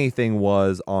than anything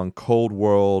was on Cold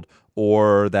World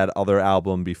or that other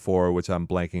album before, which I'm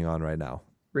blanking on right now.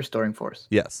 Restoring Force.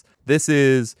 Yes. This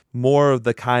is more of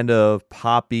the kind of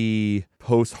poppy,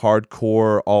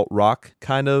 post-hardcore, alt-rock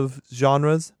kind of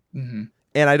genres. Mm-hmm.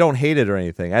 And I don't hate it or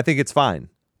anything. I think it's fine.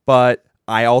 But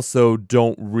I also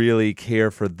don't really care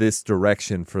for this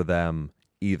direction for them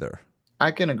either.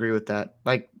 I can agree with that.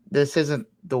 Like, this isn't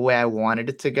the way I wanted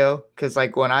it to go. Because,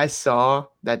 like, when I saw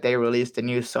that they released a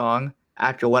new song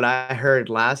after what I heard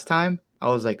last time, I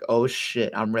was like, oh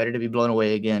shit, I'm ready to be blown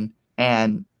away again.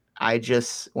 And I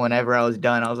just, whenever I was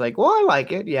done, I was like, well, I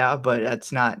like it, yeah, but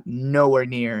that's not nowhere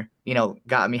near,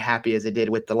 got me happy as it did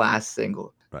with the last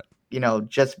single. Right.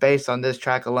 Just based on this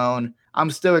track alone, I'm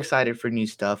still excited for new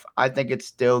stuff. I think it's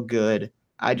still good.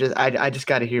 I just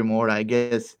got to hear more, I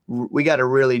guess. We got to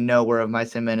really know where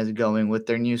Mice and Men is going with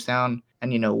their new sound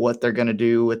and, what they're going to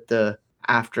do with the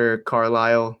after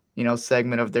Carlisle,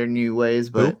 segment of their new ways,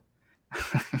 but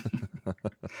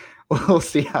we'll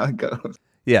see how it goes.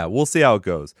 Yeah, we'll see how it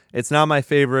goes. It's not my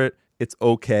favorite. It's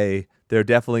okay. They're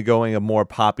definitely going a more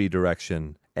poppy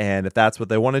direction. And if that's what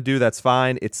they want to do, that's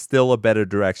fine. It's still a better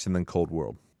direction than Cold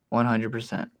World.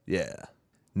 100%. Yeah.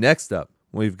 Next up,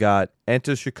 we've got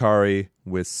Enter Shikari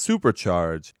with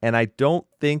Supercharge. And I don't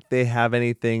think they have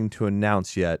anything to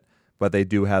announce yet, but they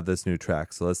do have this new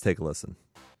track. So let's take a listen.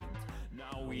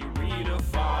 Now we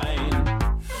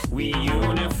redefine, we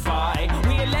unify,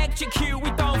 we electrocute,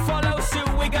 we don't follow suit,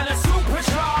 we're gonna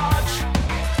supercharge.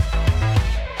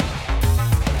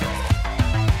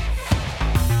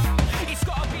 It's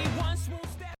gotta be one small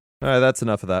step. All right, that's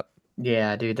enough of that.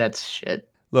 Yeah, dude, that's shit.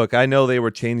 Look, I know they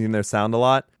were changing their sound a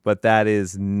lot, but that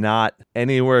is not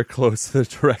anywhere close to the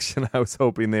direction I was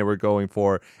hoping they were going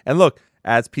for. And look,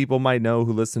 as people might know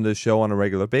who listen to the show on a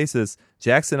regular basis,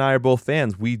 Jackson and I are both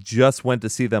fans. We just went to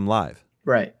see them live.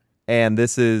 Right. And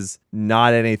this is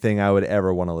not anything I would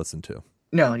ever want to listen to.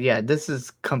 No, yeah, this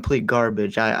is complete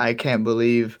garbage. I can't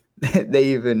believe they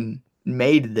even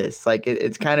made this. Like,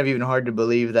 it's kind of even hard to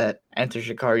believe that Enter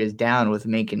Shikari is down with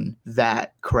making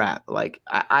that crap. Like,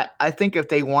 I think if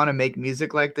they want to make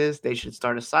music like this, they should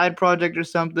start a side project or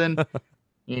something.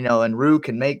 And Rue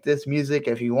can make this music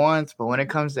if he wants. But when it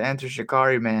comes to Enter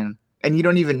Shikari, man, and you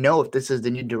don't even know if this is the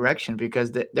new direction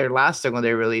because their last single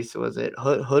they released, was it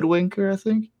Hoodwinker, I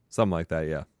think? Something like that,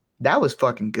 yeah. That was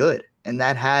fucking good. And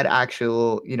that had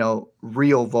actual,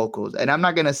 real vocals. And I'm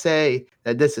not going to say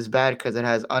that this is bad because it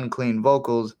has unclean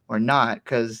vocals or not,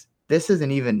 because this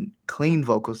isn't even clean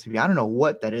vocals to me. I don't know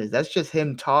what that is. That's just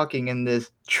him talking in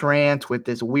this trance with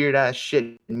this weird ass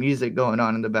shit music going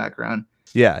on in the background.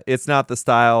 Yeah, it's not the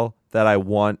style that I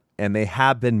want, and they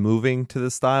have been moving to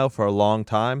the style for a long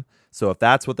time. So if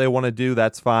that's what they want to do,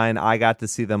 that's fine. I got to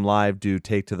see them live do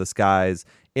Take to the Skies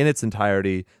in its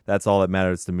entirety. That's all that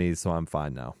matters to me, so I'm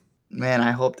fine now. Man,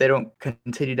 I hope they don't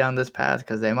continue down this path,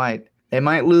 because they might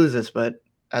lose us. But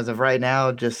as of right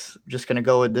now, just gonna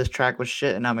go with this track with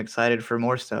shit, and I'm excited for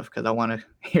more stuff because I want to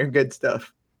hear good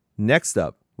stuff. Next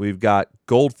up, we've got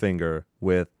Goldfinger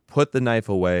with Put the Knife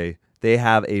Away. They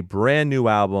have a brand new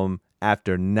album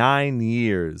after 9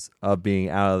 years of being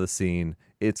out of the scene.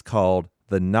 It's called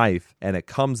The Knife, and it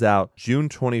comes out June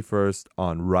 21st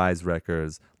on Rise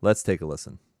Records. Let's take a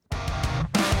listen.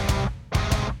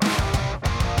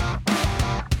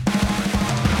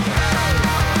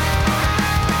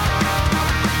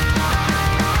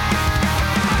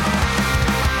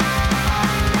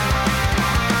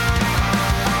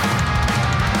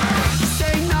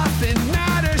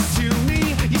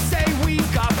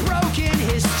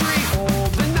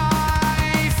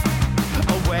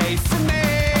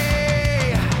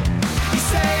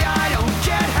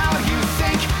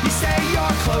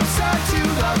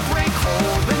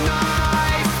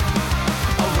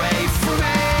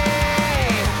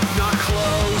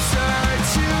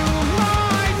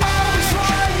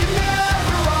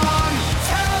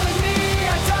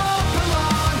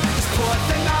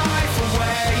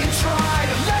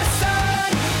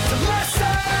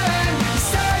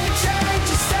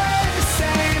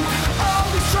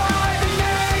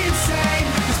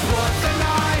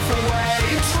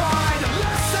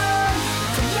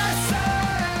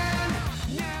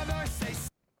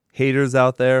 Haters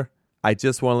out there, I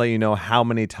just want to let you know how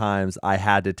many times I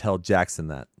had to tell Jackson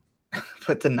that.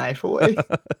 Put the knife away?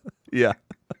 Yeah.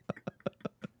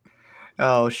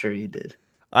 Oh, sure you did.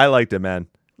 I liked it, man.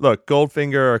 Look,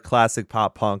 Goldfinger are classic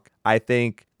pop punk. I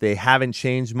think they haven't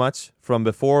changed much from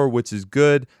before, which is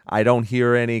good. I don't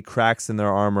hear any cracks in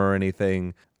their armor or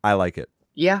anything. I like it.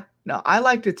 Yeah. No, I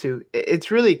liked it too.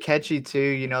 It's really catchy too.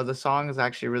 You know, the song is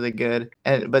actually really good.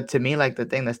 But to me, like, the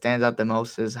thing that stands out the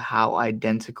most is how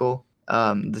identical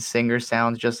the singer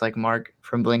sounds, just like Mark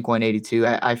from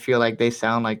Blink-182. I feel like they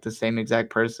sound like the same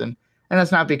exact person. And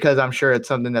that's not because I'm sure it's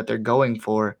something that they're going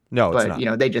for. No, it's but, not. you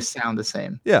know, they just sound the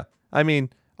same. Yeah. I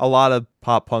mean, a lot of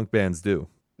pop punk bands do.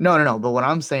 No. But what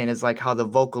I'm saying is like how the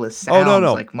vocalist sounds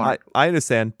like Mark. I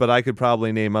understand, but I could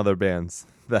probably name other bands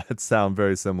that sound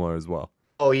very similar as well.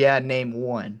 Oh, yeah, name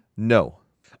one. No.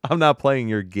 I'm not playing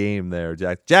your game there,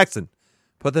 Jackson,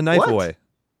 put the knife away.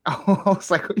 I was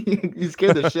like, you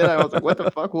scared the shit out of me. I was like, what the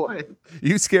fuck, what?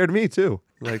 You scared me too.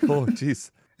 Like, oh,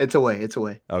 jeez. It's away.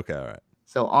 Okay, all right.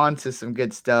 So on to some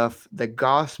good stuff. The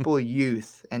Gospel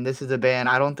Youth. And this is a band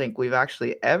I don't think we've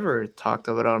actually ever talked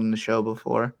about on the show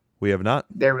before. We have not.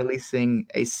 They're releasing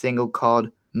a single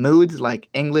called Moods Like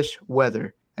English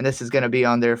Weather. And this is going to be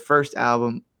on their first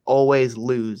album, Always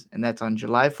Lose. And that's on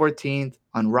July 14th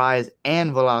on Rise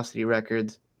and Velocity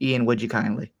Records. Ian, would you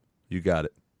kindly? You got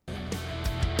it.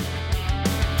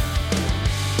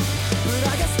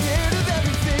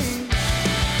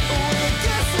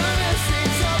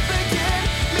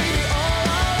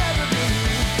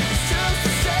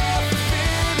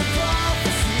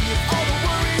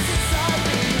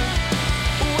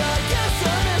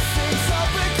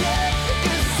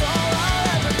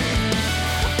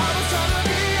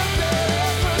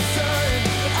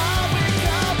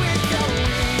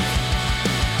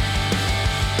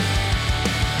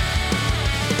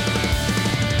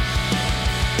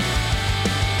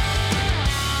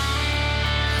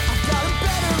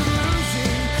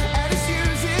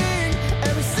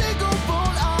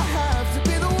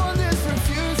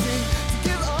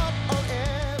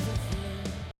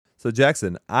 So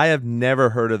Jackson, I have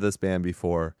never heard of this band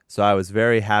before, so I was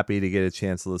very happy to get a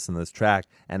chance to listen to this track.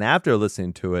 And after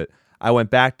listening to it, I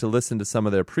went back to listen to some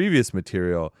of their previous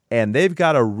material, and they've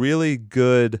got a really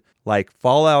good, like,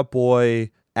 Fall Out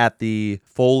Boy at the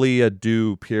Folie à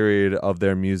Deux period of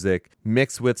their music,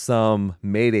 mixed with some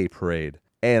Mayday Parade.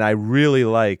 And I really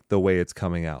like the way it's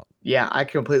coming out. Yeah, I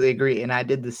completely agree. And I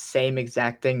did the same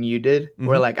exact thing you did,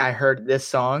 where like I heard this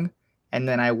song and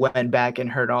then I went back and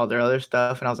heard all their other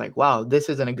stuff. And I was like, wow, this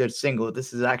isn't a good single.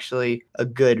 This is actually a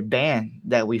good band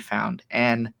that we found.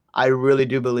 And I really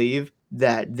do believe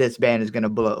that this band is going to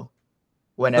blow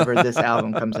whenever this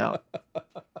album comes out.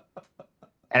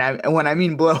 And when I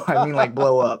mean blow, I mean like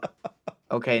blow up.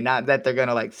 Okay, not that they're going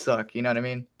to like suck. You know what I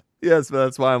mean? Yes, but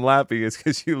that's why I'm laughing, is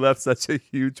because you left such a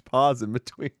huge pause in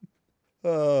between.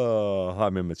 Oh,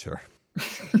 I'm immature.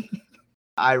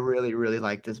 I really, really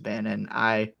like this band, and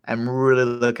I am really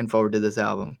looking forward to this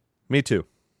album. Me too.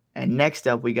 And next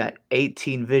up, we got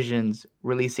 18 Visions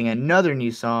releasing another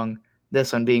new song,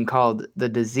 this one being called The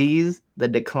Disease, The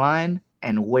Decline,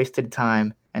 and Wasted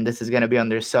Time. And this is going to be on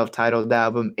their self-titled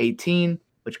album 18,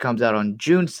 which comes out on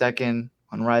June 2nd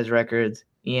on Rise Records.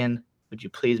 Ian, would you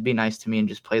please be nice to me and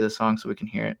just play the song so we can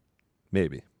hear it?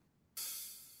 Maybe.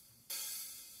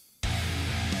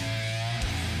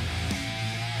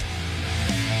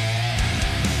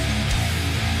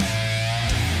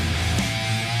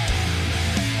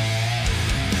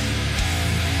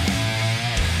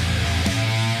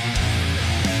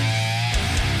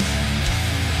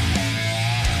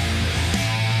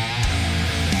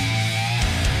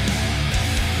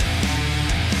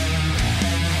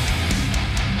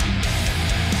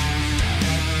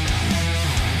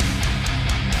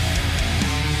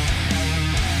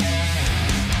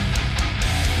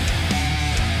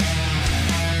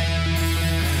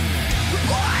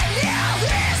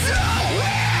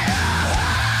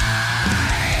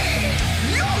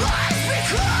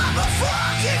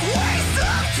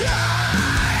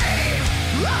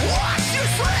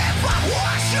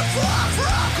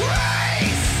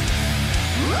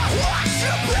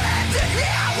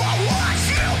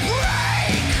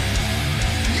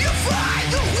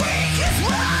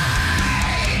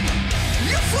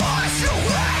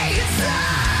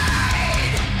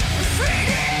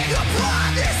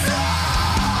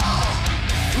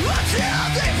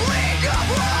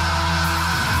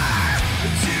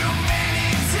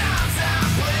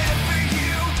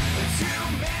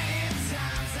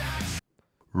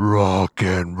 Rock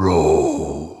and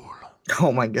roll.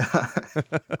 Oh my God.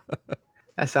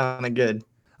 That sounded good.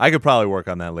 I could probably work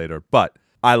on that later, but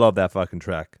I love that fucking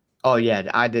track. Oh yeah,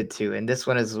 I did too. And this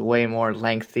one is way more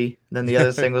lengthy than the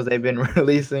other singles they've been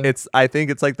releasing. I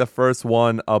think it's like the first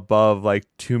one above like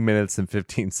 2 minutes and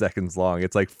 15 seconds long.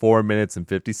 It's like 4 minutes and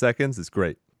 50 seconds. It's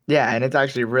great. Yeah, and it's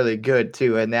actually really good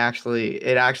too. And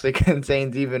it actually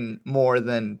contains even more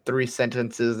than 3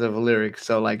 sentences of lyrics.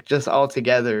 So like just all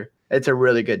together, it's a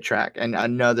really good track and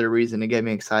another reason to get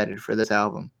me excited for this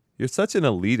album. You're such an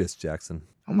elitist, Jackson.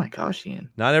 Oh my gosh, Ian.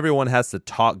 Not everyone has to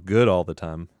talk good all the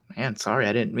time. Man, sorry,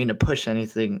 I didn't mean to push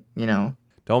anything,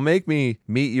 Don't make me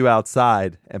meet you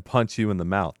outside and punch you in the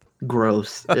mouth.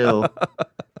 Gross. Ew.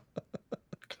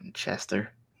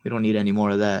 Chester. We don't need any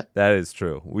more of that. That is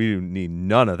true. We need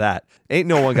none of that. Ain't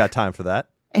no one got time for that.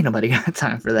 Ain't nobody got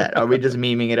time for that. Are we just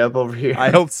memeing it up over here? I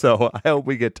hope so. I hope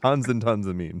we get tons and tons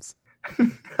of memes.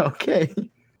 Okay.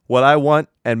 What I want,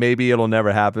 and maybe it'll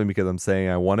never happen because I'm saying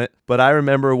I want it, but I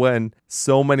remember when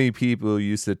so many people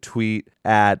used to tweet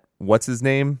at, what's his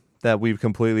name that we've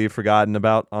completely forgotten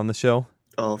about on the show?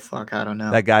 Oh, fuck, I don't know.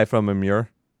 That guy from Amur?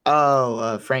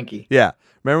 Oh, Frankie. Yeah.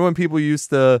 Remember when people used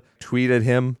to tweet at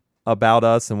him about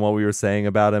us and what we were saying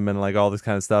about him and like all this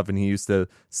kind of stuff, and he used to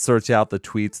search out the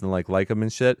tweets and like them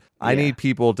and shit? Yeah. I need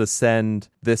people to send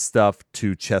this stuff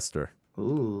to Chester.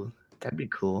 Ooh, that'd be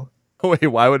cool. Wait,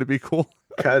 why would it be cool?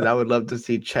 Because I would love to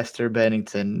see Chester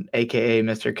Bennington, a.k.a.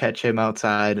 Mr. Catch Him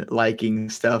Outside, liking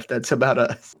stuff that's about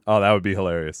us. Oh, that would be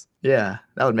hilarious. Yeah,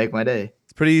 that would make my day.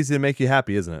 It's pretty easy to make you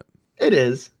happy, isn't it? It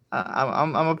is.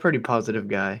 I'm a pretty positive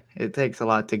guy. It takes a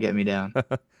lot to get me down.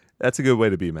 That's a good way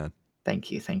to be, man.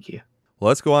 Thank you. Well,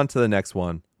 let's go on to the next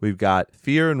one. We've got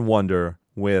Fear and Wonder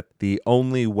with The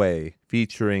Only Way,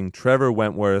 featuring Trevor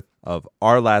Wentworth of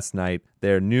Our Last Night.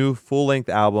 Their new full-length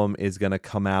album is going to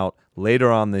come out later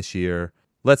on this year.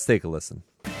 Let's take a listen.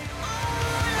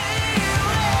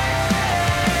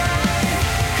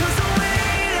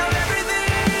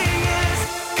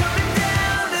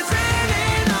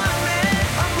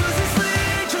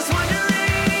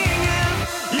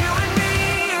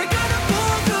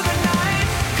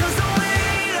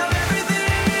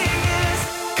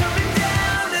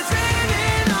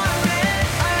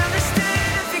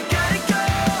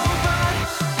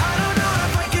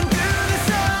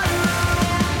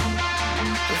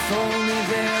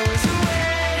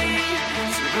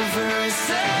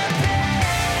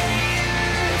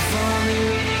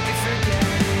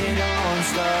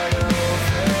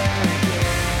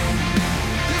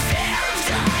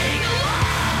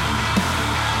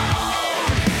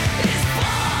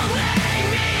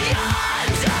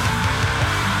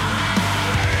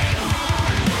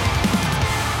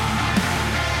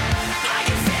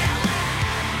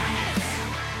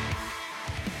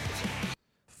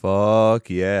 Fuck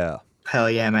yeah. Hell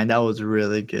yeah, man. That was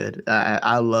really good.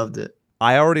 I loved it.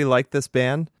 I already like this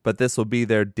band, but this will be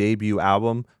their debut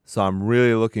album, so I'm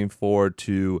really looking forward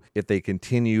to if they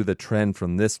continue the trend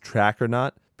from this track or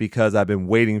not, because I've been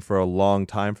waiting for a long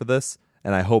time for this,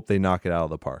 and I hope they knock it out of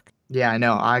the park. Yeah, I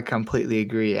know. I completely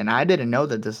agree. And I didn't know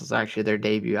that this was actually their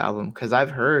debut album because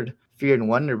I've heard Fear and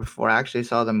Wonder before. I actually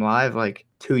saw them live like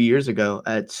 2 years ago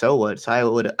at So What.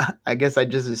 So I guess I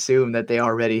just assumed that they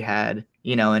already had,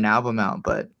 an album out.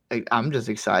 But I'm just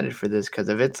excited for this because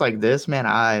if it's like this, man,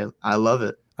 I love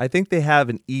it. I think they have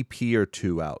an EP or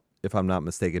two out, if I'm not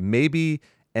mistaken. Maybe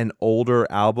an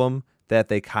older album that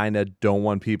they kind of don't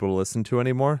want people to listen to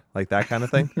anymore, like that kind of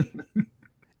thing.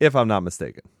 If I'm not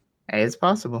mistaken. Hey, it's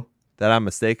possible. That I'm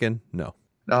mistaken? No.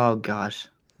 Oh, gosh.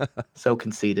 So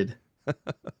conceited.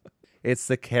 It's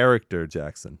the character,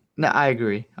 Jackson. No, I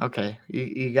agree. Okay.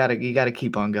 You gotta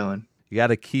keep on going. You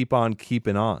gotta keep on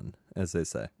keeping on, as they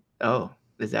say. Oh,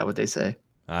 is that what they say?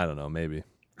 I don't know, maybe.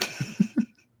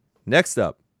 Next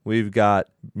up, we've got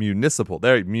Municipal.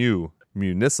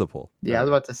 Municipal. Yeah, I was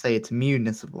about to say it's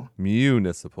Municipal.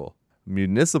 Municipal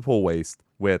Waste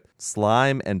with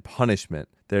Slime and Punishment.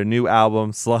 Their new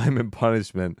album, Slime and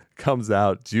Punishment, comes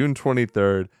out June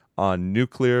 23rd on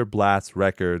Nuclear Blast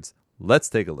Records. Let's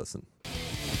take a listen.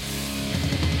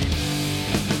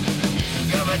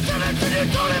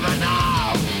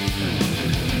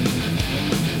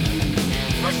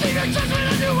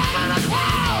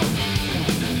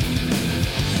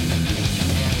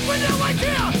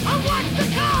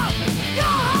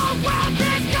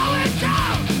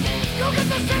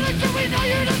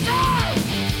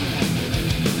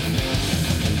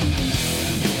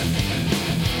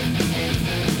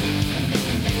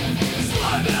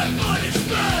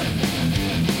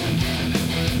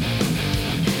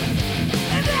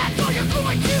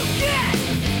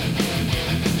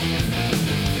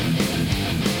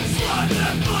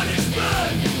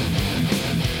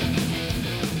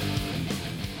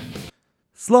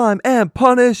 Slime and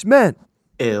Punishment.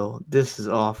 Ew, this is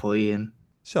awful, Ian.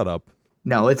 Shut up.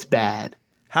 No, it's bad.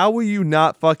 How were you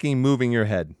not fucking moving your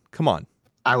head? Come on.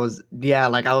 I was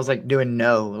doing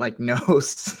no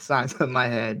signs with my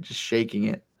head, just shaking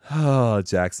it. Oh,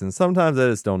 Jackson, sometimes I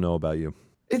just don't know about you.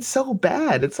 It's so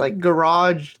bad. It's like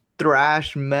garage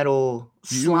thrash metal.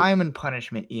 Slime and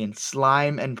Punishment, Ian.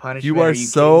 Slime and Punishment. You are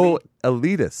so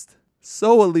elitist.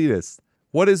 So elitist.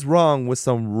 What is wrong with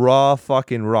some raw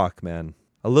fucking rock, man?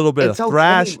 A little bit of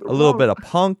thrash, a little bit of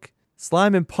punk.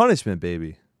 Slime and Punishment,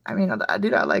 baby. I mean,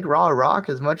 I like raw rock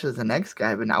as much as the next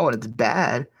guy, but not when it's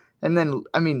bad. And then,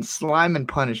 Slime and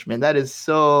Punishment. That is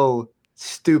so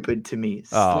stupid to me.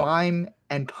 Slime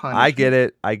and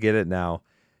Punishment. I get it now.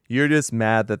 You're just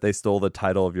mad that they stole the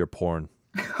title of your porn.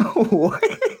 What?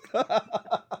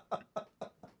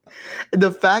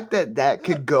 The fact that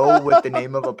could go with the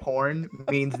name of a porn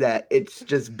means that it's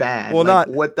just bad. Well,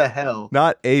 what the hell?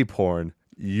 Not a porn,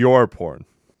 your porn.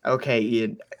 Okay,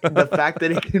 Ian. The fact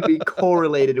that it can be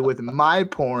correlated with my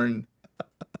porn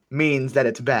means that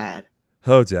it's bad.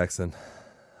 Oh, Jackson.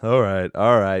 All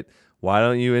right. Why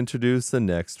don't you introduce the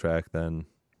next track then?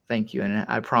 Thank you, and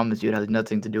I promise you it has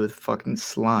nothing to do with fucking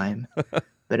slime.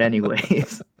 But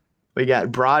anyways, we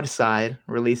got Broadside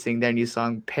releasing their new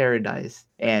song Paradise.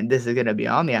 And this is going to be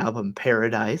on the album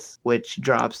Paradise, which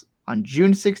drops on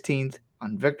June 16th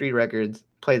on Victory Records.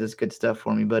 Play this good stuff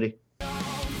for me, buddy.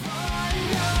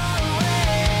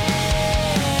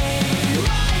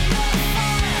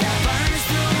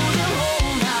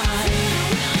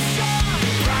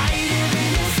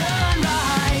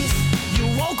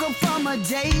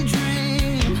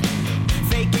 Daydream,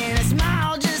 faking a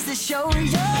smile just to show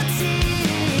your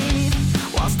teeth,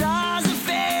 while stars are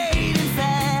fading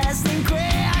fast and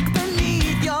crack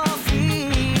beneath your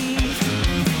feet.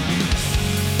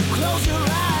 Close your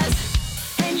eyes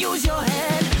and use your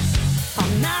head.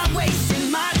 I'm not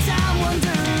wasting my time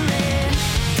wondering.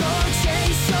 Go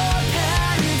chase your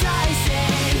paradise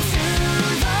into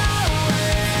the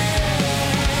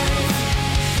waves.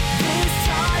 This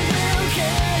time will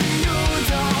carry you.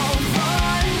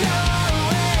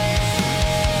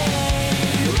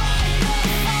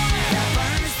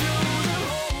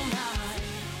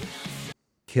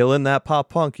 Killing that pop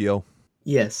punk, yo.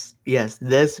 Yes.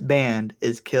 This band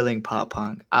is killing pop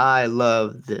punk. I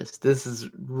love this. This is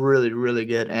really, really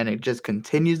good. And it just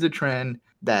continues the trend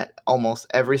that almost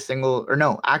every single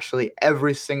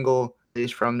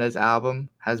release from this album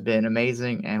has been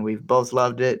amazing. And we've both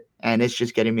loved it. And it's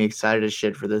just getting me excited as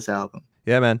shit for this album.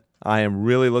 Yeah, man. I am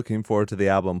really looking forward to the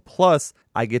album. Plus,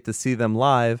 I get to see them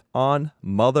live on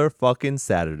motherfucking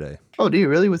Saturday. Oh, do you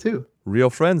really? With who? Real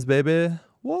Friends, baby.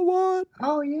 What?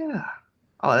 Oh, yeah.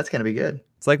 Oh, that's going to be good.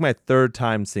 It's like my third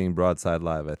time seeing Broadside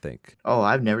live, I think. Oh,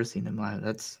 I've never seen them live.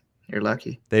 You're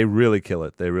lucky. They really kill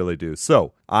it. They really do.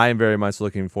 So, I am very much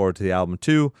looking forward to the album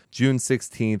too. June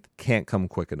 16th can't come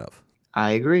quick enough. I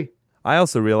agree. I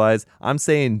also realize I'm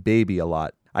saying baby a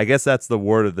lot. I guess that's the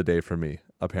word of the day for me,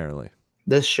 apparently.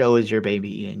 This show is your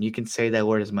baby, Ian. You can say that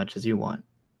word as much as you want.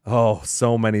 Oh,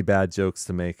 so many bad jokes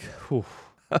to make.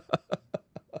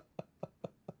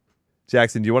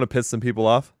 Jackson, do you want to piss some people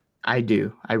off? I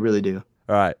do. I really do.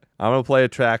 All right. I'm going to play a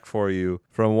track for you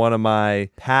from one of my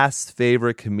past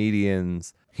favorite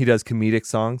comedians. He does comedic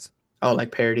songs. Oh,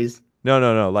 like parodies?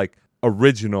 No. Like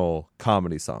original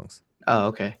comedy songs. Oh,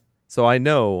 okay. So I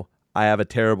know I have a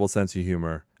terrible sense of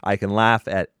humor. I can laugh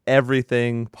at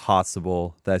everything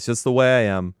possible. That's just the way I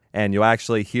am. And you'll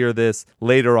actually hear this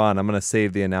later on. I'm going to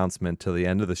save the announcement till the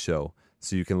end of the show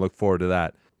so you can look forward to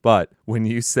that. But when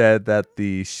you said that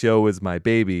the show is my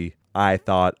baby, I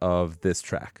thought of this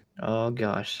track. Oh,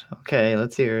 gosh. Okay,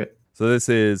 let's hear it. So this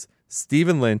is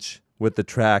Stephen Lynch with the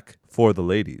track For the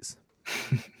Ladies.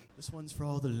 This one's for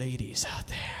all the ladies out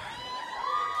there.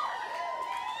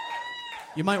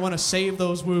 You might want to save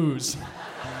those woos.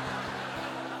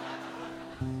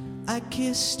 I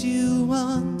kissed you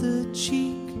on the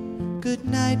cheek. Good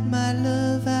night, my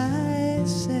love, I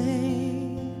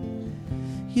say.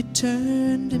 You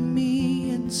turned to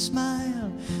me and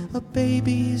smiled. A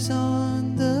baby's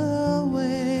on the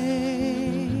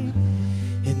way.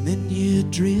 And then you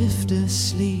drift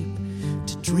asleep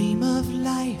to dream of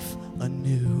life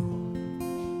anew.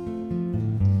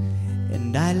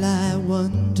 And I lie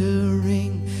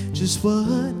wondering just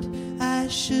what I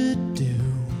should do.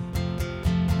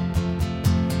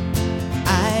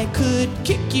 I could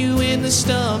kick you in the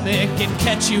stomach and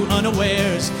catch you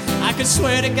unawares. I could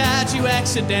swear to God you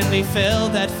accidentally fell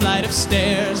that flight of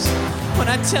stairs. When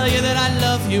I tell you that I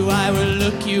love you, I will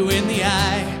look you in the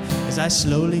eye as I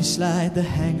slowly slide the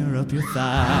hanger up your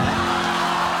thigh.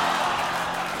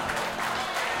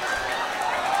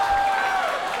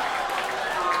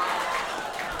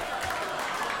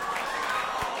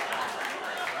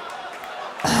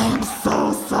 I'm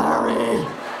so sorry.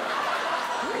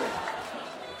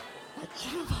 I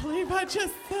can't believe I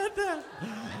just said that.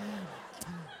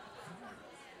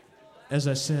 As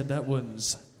I said, that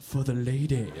one's for the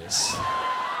ladies.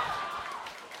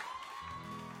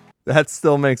 That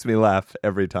still makes me laugh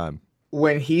every time.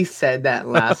 When he said that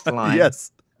last line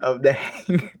Yes. of the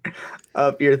hang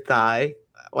up your thigh,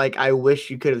 like I wish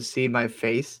you could have seen my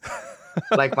face.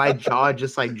 Like my jaw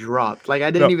just like dropped. Like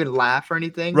I didn't even laugh or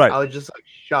anything. Right. I was just like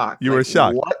shocked. You like, were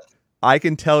shocked. What? I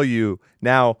can tell you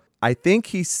now, I think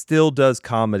he still does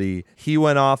comedy. He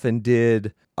went off and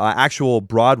did actual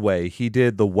Broadway. He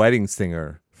did The Wedding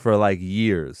Singer for like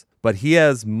years. But he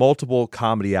has multiple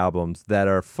comedy albums that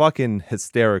are fucking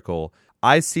hysterical.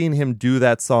 I've seen him do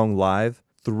that song live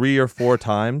 3 or 4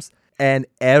 times. And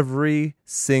every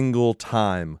single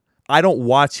time, I don't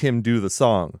watch him do the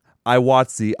song. I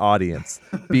watch the audience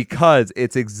because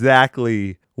it's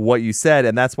exactly what you said.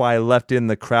 And that's why I left in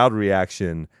the crowd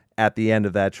reaction at the end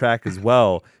of that track as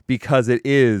well, because it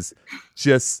is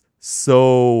just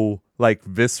so like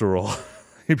visceral.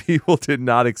 People did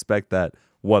not expect that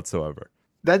whatsoever.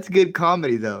 That's good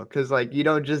comedy though, because like you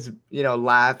don't just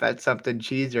laugh at something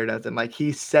cheesy or nothing. Like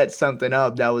he set something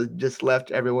up that was just left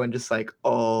everyone just like,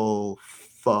 oh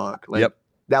fuck. Like Yep.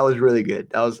 that was really good.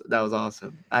 That was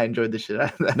awesome. I enjoyed the shit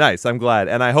out of that. Nice. I'm glad.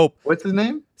 And I hope What's his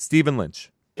name? Stephen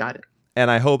Lynch. Got it. And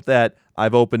I hope that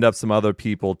I've opened up some other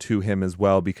people to him as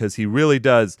well, because he really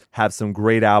does have some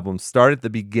great albums. Start at the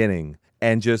beginning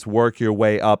and just work your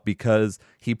way up, because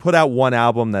he put out one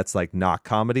album that's like not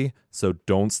comedy. So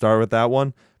don't start with that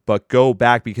one, but go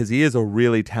back, because he is a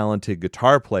really talented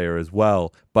guitar player as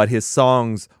well. But his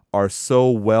songs are so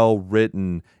well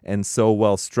written and so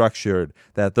well structured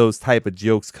that those type of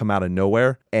jokes come out of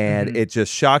nowhere, and it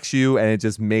just shocks you, and it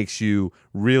just makes you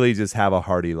really just have a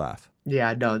hearty laugh.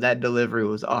 Yeah, no, that delivery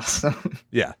was awesome.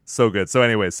 Yeah, so good. So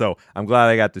anyway, so I'm glad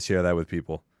I got to share that with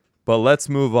people. But let's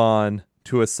move on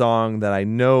to a song that I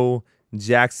know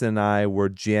Jackson and I were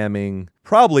jamming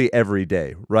probably every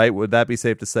day, right? Would that be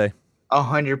safe to say?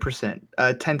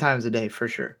 100%. 10 times a day for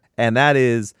sure. And that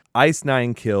is Ice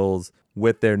Nine Kills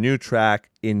with their new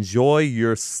track, Enjoy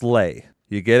Your Slay.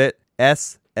 You get it?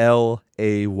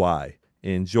 SLAY.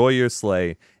 Enjoy Your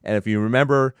Slay. And if you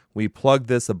remember, we plugged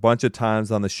this a bunch of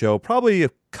times on the show, probably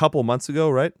a couple months ago,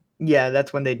 right? Yeah,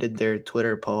 that's when they did their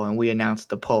Twitter poll and we announced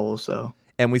the poll. So,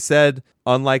 and we said,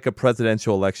 unlike a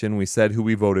presidential election, we said who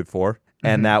we voted for.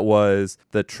 And that was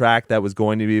the track that was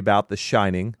going to be about The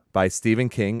Shining by Stephen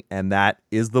King. And that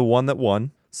is the one that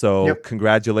won. So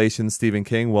Congratulations, Stephen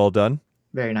King. Well done.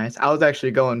 Very nice. I was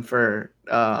actually going for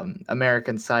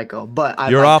American Psycho, but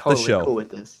I'm You're off totally the show. Cool with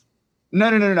this.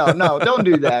 No, don't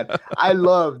do that. I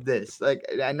love this. Like,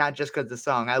 and not just because the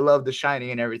song. I love The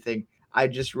Shining and everything. I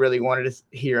just really wanted to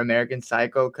hear American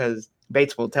Psycho because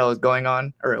Bates Motel is going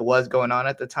on, or it was going on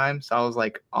at the time. So I was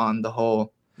like on the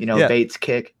whole, Yeah. Bates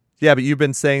kick. Yeah, but you've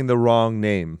been saying the wrong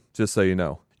name, just so you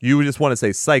know. You just want to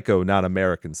say Psycho, not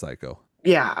American Psycho.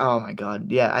 Yeah. Oh my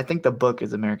God. Yeah. I think the book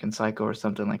is American Psycho or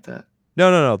something like that.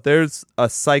 No. There's a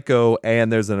Psycho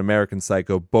and there's an American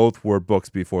Psycho. Both were books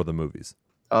before the movies.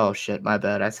 Oh shit, my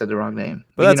bad. I said the wrong name.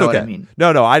 But that's okay. What I mean.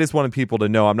 No. I just wanted people to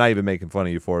know. I'm not even making fun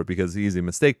of you for it because it's an easy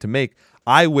mistake to make.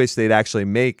 I wish they'd actually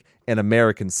make an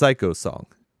American Psycho song.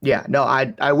 Yeah, no,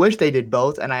 I wish they did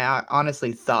both, and I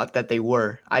honestly thought that they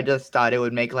were. I just thought it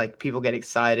would make like people get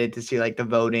excited to see like the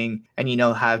voting and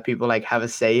have people like have a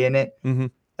say in it. Mm-hmm.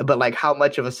 But like, how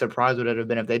much of a surprise would it have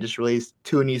been if they just released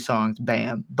 2 new songs,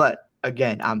 bam? But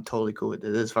again, I'm totally cool with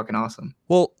it. This is fucking awesome.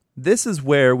 Well, this is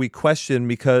where we question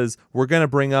because we're going to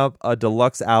bring up a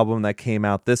deluxe album that came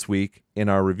out this week in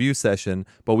our review session,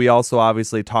 but we also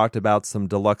obviously talked about some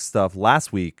deluxe stuff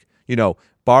last week,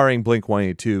 barring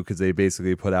Blink-182 because they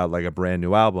basically put out like a brand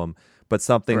new album, but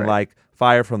something Right. like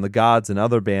Fire from the Gods and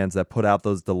other bands that put out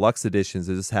those deluxe editions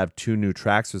that just have 2 new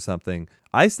tracks or something.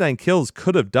 Ice Nine Kills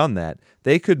could have done that.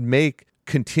 They could make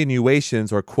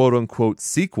continuations or quote-unquote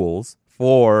sequels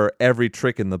for every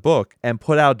trick in the book and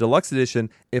put out deluxe edition.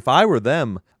 If I were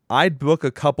them, I'd book a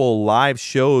couple live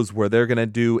shows where they're going to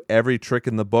do every trick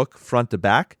in the book front to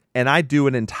back, and I'd do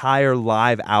an entire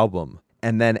live album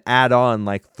and then add on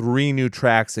like 3 new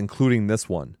tracks, including this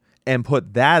one, and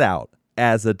put that out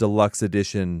as a deluxe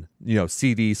edition,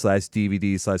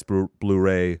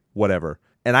 CD/DVD/Blu-ray, whatever.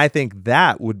 And I think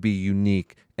that would be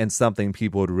unique and something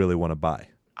people would really want to buy.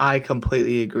 I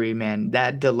completely agree, man.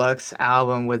 That deluxe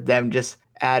album with them just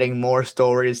adding more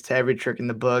stories to every trick in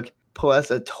the book,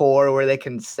 plus a tour where they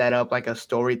can set up like a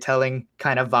storytelling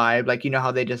kind of vibe. Like,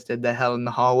 how they just did the Hell in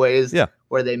the Hallways, Yeah.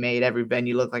 where they made every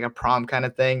venue look like a prom kind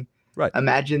of thing. Right.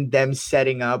 Imagine them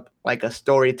setting up like a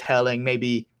storytelling,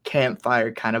 maybe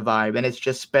campfire kind of vibe. And it's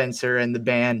just Spencer and the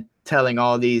band telling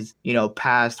all these,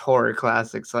 past horror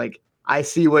classics. Like, I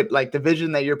see what like the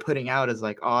vision that you're putting out is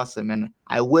like awesome. And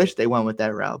I wish they went with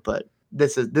that route, but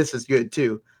this is good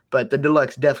too. But the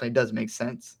deluxe definitely does make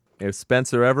sense. If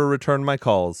Spencer ever returned my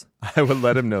calls, I would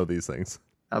let him know these things.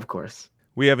 Of course.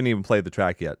 We haven't even played the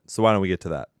track yet, so why don't we get to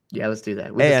that? Yeah, let's do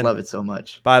that. We just love it so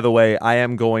much. By the way, I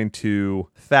am going to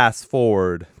fast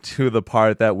forward to the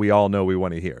part that we all know we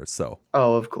want to hear. So,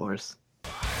 Oh, of course.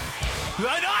 An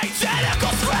identical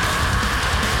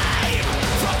flame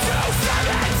from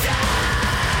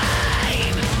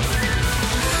 217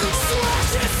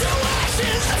 slashes to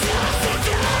ashes, dust to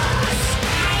dust.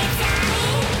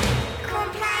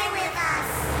 Comply with us.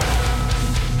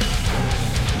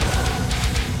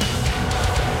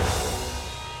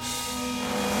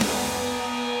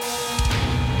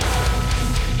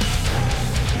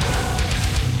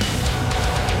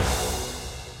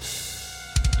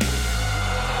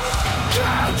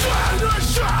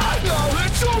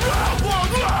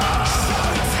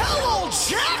 Tell old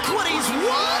Jack what he's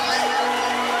won.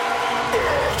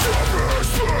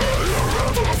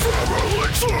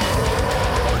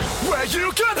 Where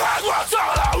you can hang what's all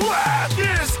I left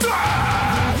is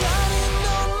done. Writing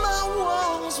on my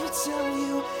walls will tell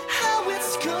you how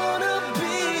it's gonna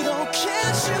be. Oh,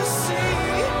 can't you see?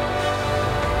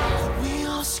 We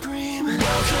all scream.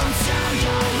 Welcome to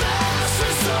your last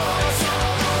resort.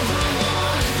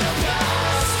 Overlook the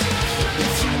past.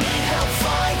 If you need help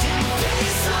finding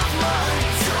peace of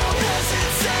mind, don't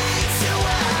hesitate to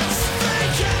ask. They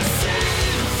can see.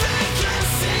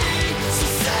 So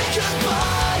say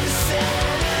goodbye to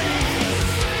sanity.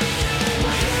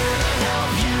 We're here to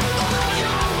help you on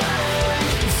your way.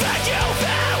 Thank you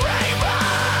very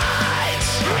much.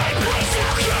 In case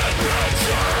you can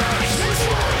return, this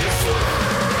way is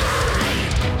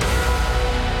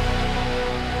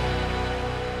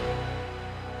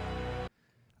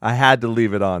I had to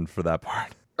leave it on for that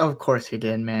part. Of course you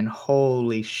did, man.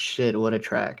 Holy shit, what a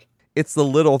track. It's the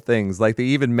little things, like they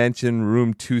even mention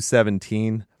Room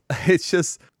 217. It's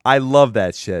just, I love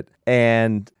that shit.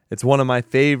 And it's one of my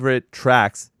favorite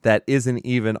tracks that isn't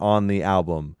even on the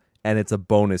album. And it's a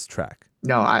bonus track.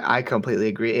 No, I completely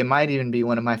agree. It might even be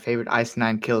one of my favorite Ice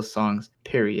Nine Kills songs,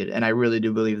 period. And I really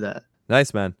do believe that.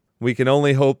 Nice, man. We can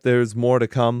only hope there's more to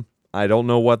come. I don't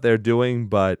know what they're doing,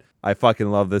 but I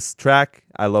fucking love this track.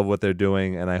 I love what they're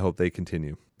doing, and I hope they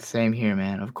continue. Same here,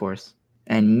 man, of course.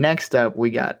 And next up, we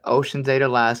got Ocean's 8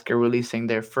 Alaska releasing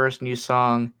their first new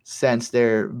song since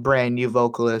their brand new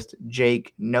vocalist,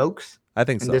 Jake Noakes. I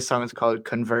think And so. this song is called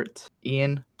Convert.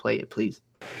 Ian, play it, please.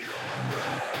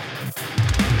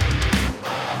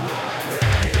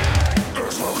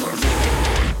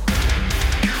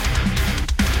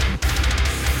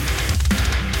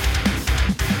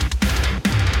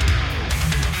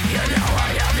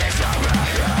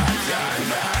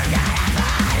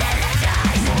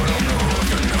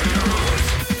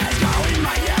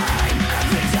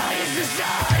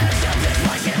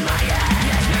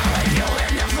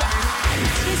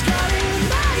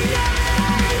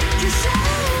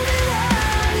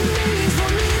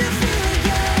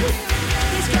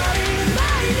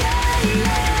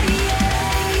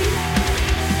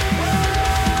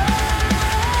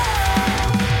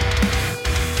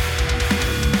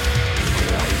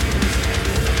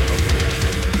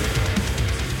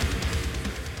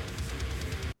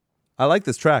 I like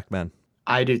this track, man.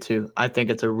 I do too. I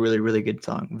think it's a really, really good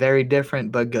song. Very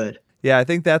different, but good. Yeah, I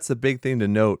think that's the big thing to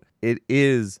note. It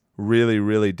is really,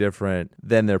 really different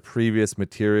than their previous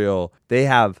material. They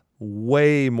have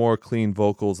way more clean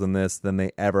vocals in this than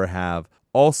they ever have.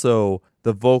 Also,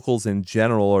 the vocals in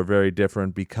general are very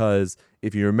different because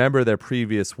if you remember their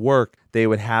previous work, they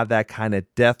would have that kind of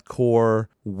deathcore,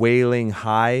 wailing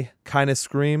high kind of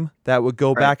scream that would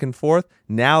go back and forth.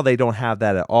 Now they don't have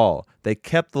that at all. They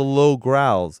kept the low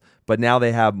growls, but now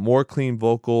they have more clean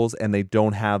vocals and they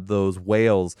don't have those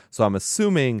wails. So I'm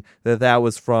assuming that that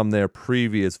was from their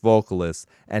previous vocalist,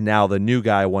 and now the new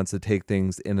guy wants to take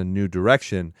things in a new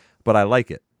direction, but I like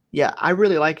it. Yeah, I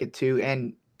really like it too.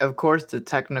 And of course, the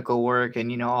technical work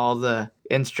and, all the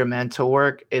instrumental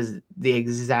work is the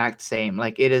exact same.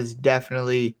 Like, it is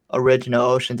definitely original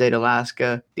Ocean's 8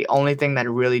 Alaska. The only thing that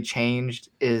really changed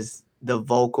is the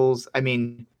vocals. I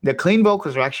mean, the clean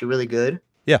vocals are actually really good.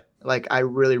 Yeah. Like, I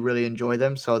really, really enjoy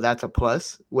them. So that's a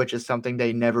plus, which is something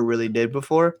they never really did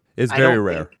before. It's very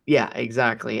rare. Yeah,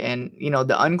 exactly. And,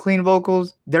 the unclean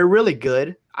vocals, they're really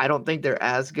good. I don't think they're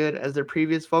as good as their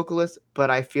previous vocalists, but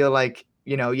I feel like,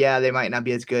 they might not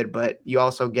be as good, but you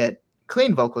also get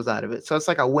clean vocals out of it. So it's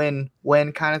like a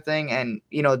win-win kind of thing. And,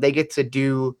 they get to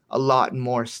do a lot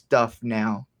more stuff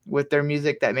now with their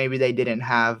music that maybe they didn't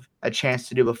have a chance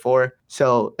to do before.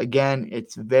 So again,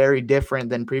 it's very different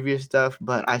than previous stuff,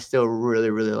 but I still really,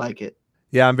 really like it.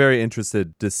 Yeah, I'm very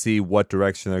interested to see what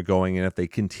direction they're going and if they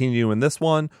continue in this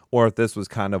one or if this was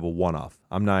kind of a one-off.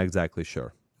 I'm not exactly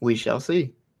sure. We shall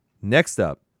see. Next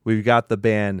up, we've got the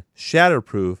band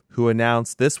Shatterproof, who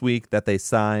announced this week that they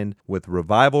signed with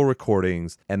Revival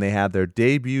Recordings and they have their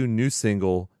debut new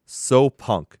single, So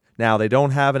Punk. Now, they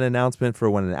don't have an announcement for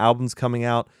when an album's coming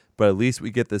out, but at least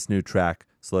we get this new track,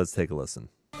 so let's take a listen.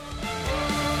 I'm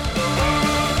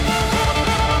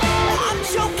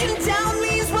choking down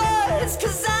these words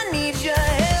 'cause I need your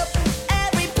help.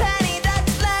 Every penny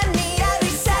that's lent me, every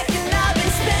second I've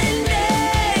been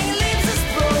spending leaves us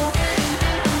broke.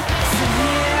 So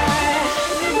here,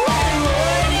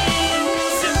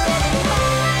 warnings above my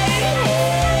head.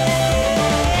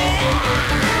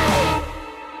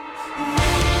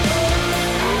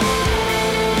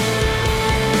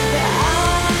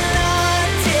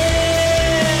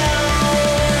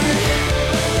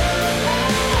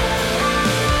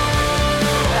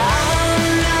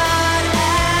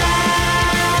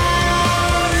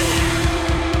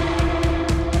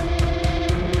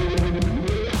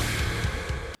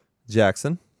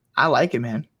 Jackson? I like it,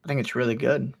 man. I think it's really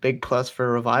good. Big plus for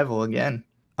Revival again.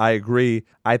 I agree.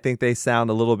 I think they sound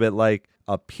a little bit like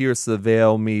a Pierce the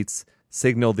Veil meets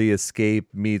Signal the Escape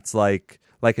meets like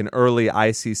an early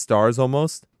Icy Stars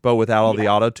almost, but without all the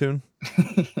auto-tune.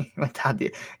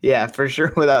 Yeah, for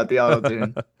sure without the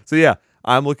auto-tune. So yeah,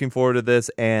 I'm looking forward to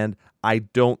this, and I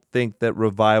don't think that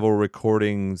Revival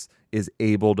Recordings is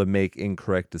able to make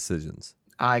incorrect decisions.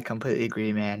 I completely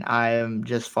agree, man. I am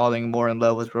just falling more in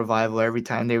love with Revival every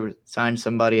time they sign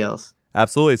somebody else.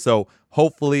 Absolutely. So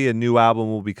hopefully a new album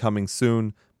will be coming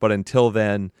soon, but until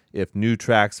then, if new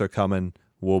tracks are coming,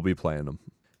 we'll be playing them.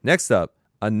 Next up,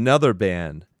 another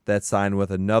band that signed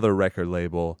with another record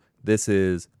label. This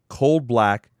is Cold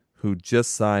Black, who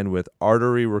just signed with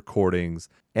Artery Recordings,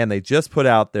 and they just put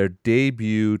out their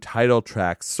debut title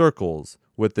track, Circles,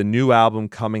 with the new album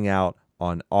coming out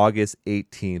on August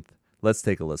 18th. Let's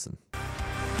take a listen.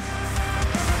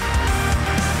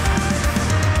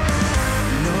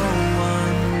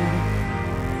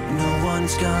 No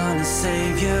one's gonna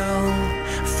save you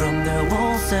from the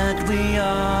wolves that we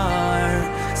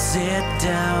are. Sit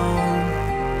down,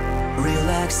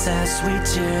 relax as we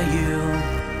tear you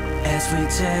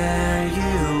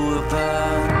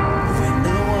apart. When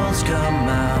the walls come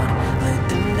out, let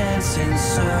them dance in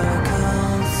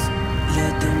circles.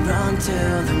 Let them run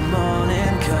till the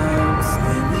morning comes.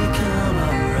 When we come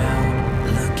around,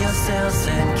 lock yourselves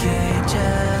in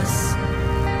cages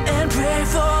and pray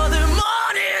for the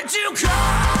morning to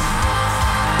come.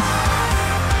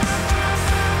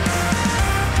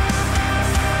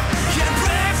 And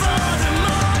pray for the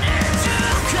morning to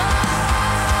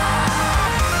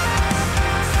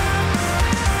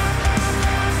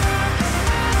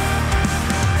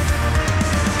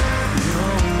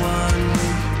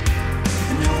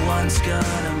No one's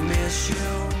gonna miss you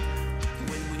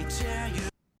when we tear you.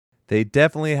 They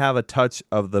definitely have a touch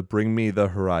of the Bring Me the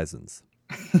Horizons.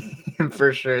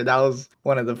 For sure. That was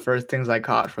one of the first things I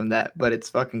caught from that, but it's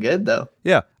fucking good though.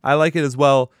 Yeah, I like it as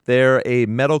well. They're a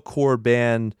metalcore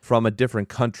band from a different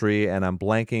country, and I'm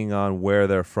blanking on where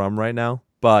they're from right now.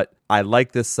 But I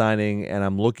like this signing, and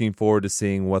I'm looking forward to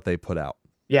seeing what they put out.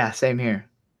 Yeah, same here.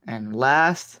 And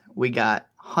last, we got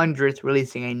 100th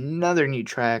releasing another new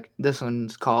track. This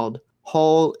one's called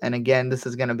Whole, and again, this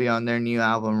is going to be on their new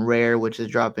album Rare, which is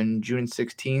dropping June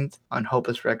 16th on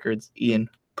Hopeless Records. Ian,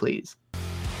 please.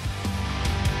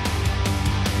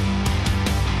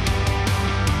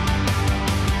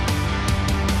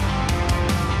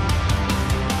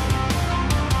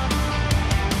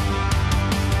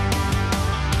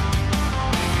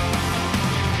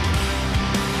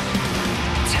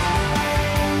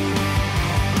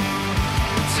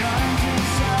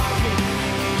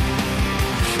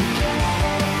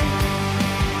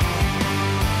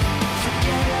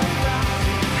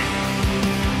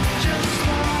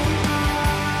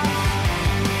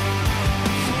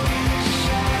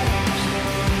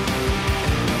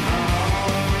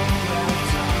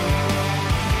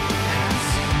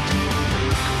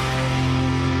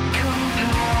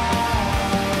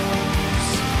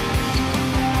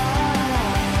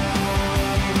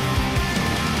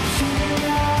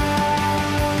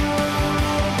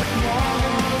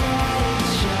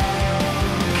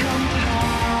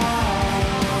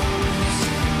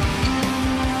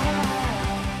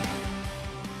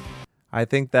 I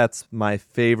think that's my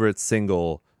favorite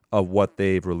single of what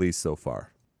they've released so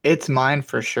far. It's mine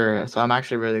for sure. So I'm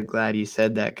actually really glad you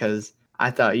said that, because I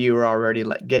thought you were already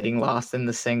like getting lost in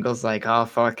the singles, like, oh,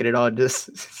 fuck it all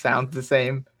just sounds the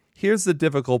same. Here's the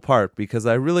difficult part, because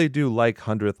I really do like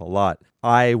 100th a lot.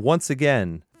 I, once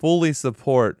again, fully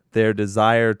support their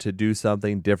desire to do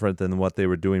something different than what they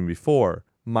were doing before.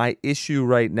 My issue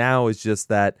right now is just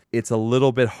that it's a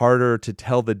little bit harder to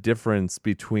tell the difference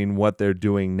between what they're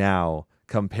doing now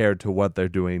compared to what they're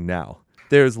doing now.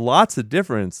 There's lots of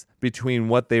difference between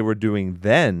what they were doing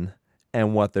then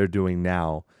and what they're doing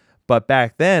now. But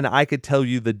back then, I could tell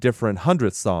you the different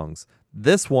 100th songs.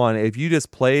 This one, if you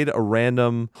just played a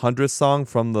random 100th song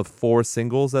from the 4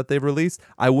 singles that they've released,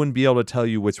 I wouldn't be able to tell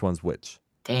you which one's which.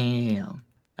 Damn,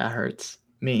 that hurts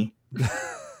me.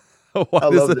 Why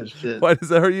does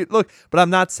it hurt you? Look, but I'm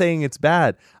not saying it's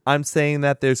bad. I'm saying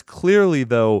that there's clearly,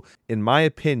 though, in my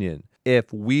opinion,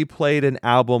 if we played an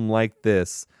album like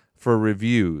this for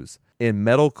reviews in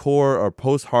metalcore or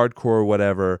post-hardcore or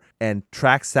whatever, and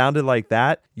tracks sounded like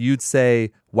that, you'd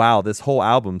say, wow, this whole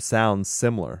album sounds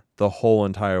similar the whole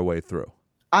entire way through.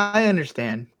 I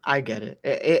understand. I get it.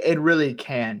 It really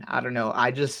can. I don't know. I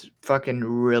just fucking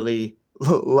really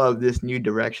love this new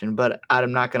direction, but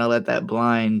I'm not going to let that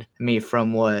blind me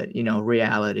from what,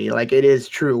 reality. Like, it is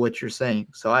true what you're saying.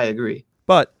 So I agree.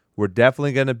 But we're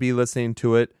definitely going to be listening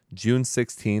to it June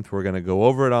 16th. We're going to go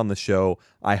over it on the show.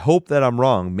 I hope that I'm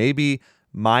wrong. Maybe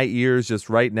my ears just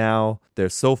right now, they're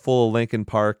so full of Linkin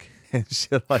Park and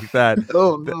shit like that.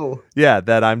 Oh, no. Yeah,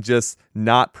 that I'm just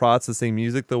not processing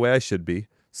music the way I should be.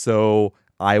 So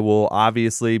I will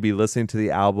obviously be listening to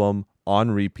the album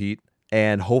on repeat.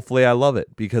 And hopefully I love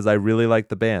it, because I really like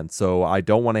the band. So I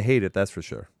don't want to hate it, that's for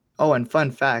sure. Oh, and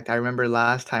fun fact, I remember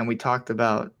last time we talked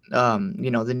about,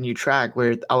 the new track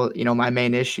where, my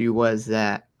main issue was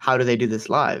that how do they do this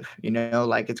live?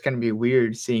 Like, it's going to be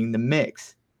weird seeing the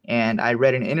mix. And I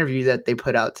read an interview that they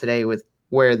put out today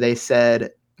where they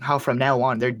said how from now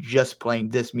on, they're just playing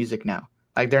this music now.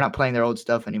 Like, they're not playing their old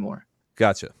stuff anymore.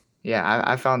 Gotcha. Yeah,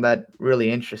 I found that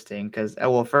really interesting because,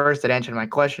 well, first it answered my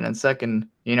question, and second,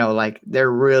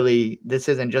 this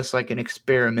isn't just like an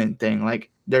experiment thing. Like,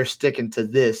 they're sticking to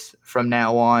this from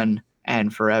now on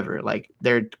and forever. Like,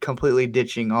 they're completely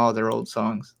ditching all their old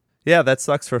songs. Yeah, that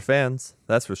sucks for fans.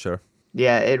 That's for sure.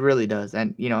 Yeah, it really does.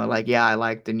 And, I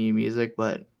like the new music,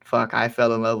 but fuck, I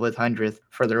fell in love with 100th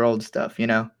for their old stuff,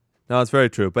 No, it's very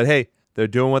true. But hey, they're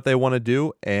doing what they want to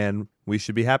do, and we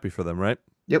should be happy for them, right?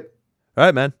 Yep. All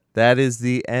right, man. That is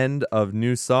the end of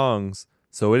new songs.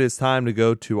 So it is time to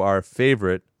go to our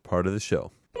favorite part of the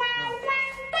show.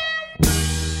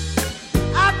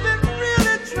 I've been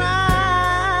really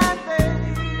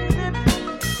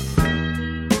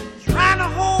trying to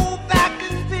hold back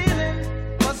this feeling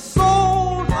for so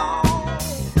long.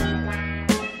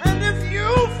 And if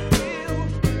you feel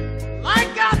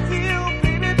like I feel,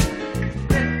 baby,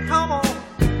 then come on.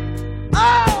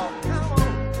 Oh, come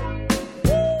on.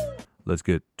 Woo. Let's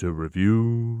get to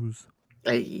reviews.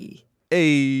 Hey.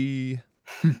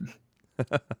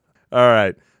 All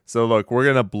right. So look, we're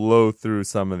going to blow through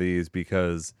some of these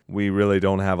because we really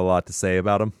don't have a lot to say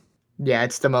about them. Yeah,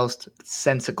 it's the most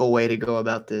sensical way to go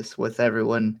about this, with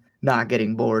everyone not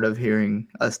getting bored of hearing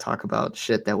us talk about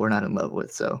shit that we're not in love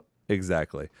with. So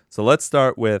exactly. So let's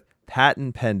start with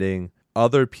patent pending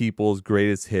Other People's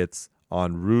Greatest Hits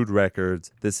on Rude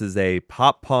Records. This is a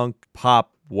pop punk,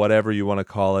 pop, whatever you want to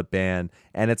call it, band,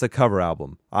 and it's a cover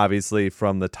album. Obviously,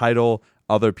 from the title,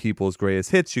 Other People's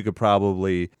Greatest Hits, you could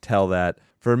probably tell that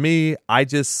For me,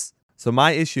 so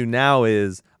my issue now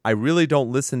is I really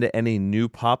don't listen to any new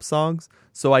pop songs,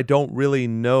 so I don't really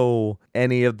know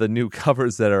any of the new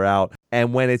covers that are out.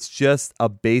 And when it's just a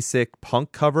basic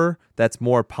punk cover that's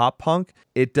more pop punk,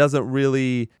 it doesn't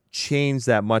really change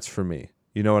that much for me.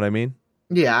 You know what I mean?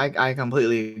 Yeah, I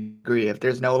completely agree. If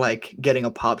there's no like getting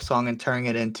a pop song and turning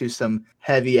it into some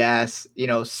heavy ass,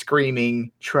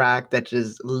 screaming track that's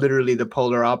just literally the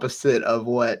polar opposite of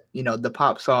what, the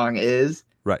pop song is.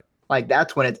 Right. Like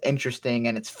that's when it's interesting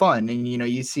and it's fun and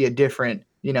you see a different,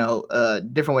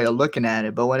 different way of looking at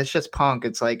it. But when it's just punk,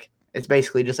 it's like it's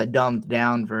basically just a dumbed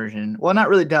down version. Well, not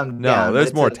really dumbed down. No,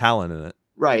 there's more talent in it.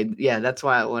 Right. Yeah, that's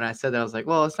why when I said that I was like,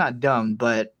 well, it's not dumb,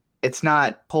 but it's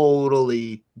not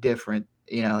totally different.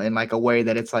 In like a way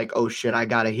that it's like, oh shit, I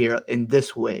gotta hear it in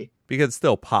this way. Because it's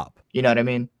still pop. You know what I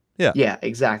mean? Yeah. Yeah,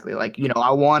 exactly. Like,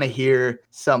 I want to hear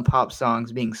some pop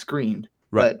songs being screamed.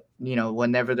 Right. But,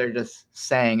 whenever they're just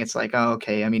saying, it's like, oh,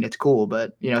 okay, I mean, it's cool,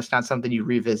 but, it's not something you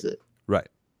revisit. Right.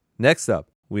 Next up,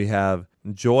 we have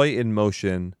Joy in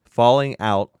Motion, Falling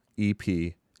Out EP,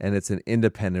 and it's an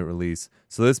independent release.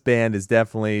 So this band is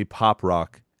definitely pop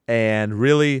rock. And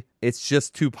really, it's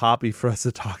just too poppy for us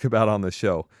to talk about on the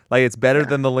show. Like, it's better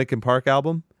than the Linkin Park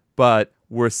album, but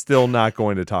we're still not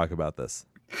going to talk about this.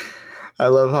 I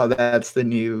love how that's the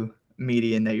new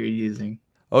medium that you're using.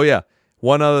 Oh, yeah.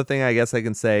 One other thing I guess I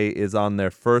can say is on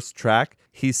their first track,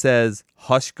 he says,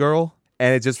 Hush Girl,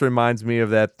 and it just reminds me of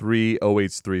that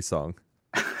 3OH3 song.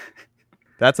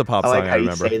 That's a pop song I remember. I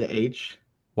like how you say the H.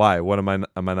 Why? What am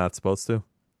I not supposed to?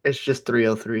 It's just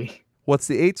 303. What's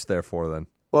the H there for then?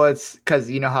 Well, it's because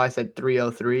you know how I said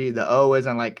 303? The O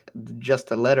isn't like just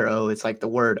the letter O. It's like the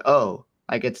word O.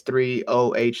 Like it's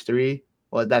 3OH3.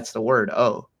 Well, that's the word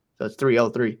O. So it's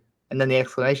 303. And then the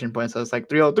exclamation point. So it's like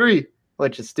 303,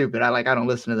 which is stupid. I don't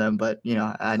listen to them, but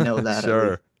I know that.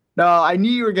 Sure. No, I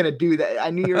knew you were going to do that. I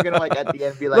knew you were going to like at the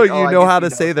end be like, look, you know how to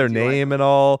say their name and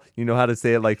all. You know how to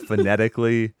say it like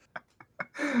phonetically.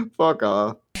 Fuck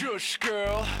off. Shush,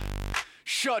 girl.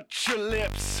 Shut your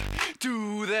lips.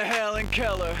 Do the Helen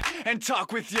Keller and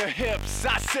talk with your hips.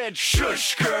 I said,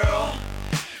 shush, girl.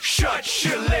 Shut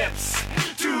your lips.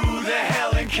 Do the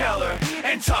Helen Keller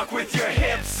and talk with your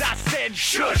hips. I said,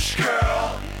 shush,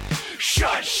 girl.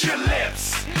 Shut your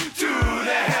lips. Do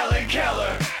the Helen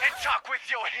Keller and talk with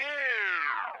your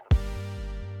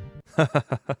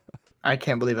hips. I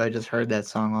can't believe I just heard that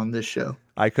song on this show.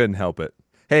 I couldn't help it.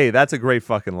 Hey, that's a great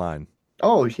fucking line.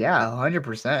 Oh, yeah,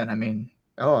 100%. I mean,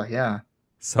 oh, yeah.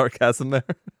 Sarcasm there?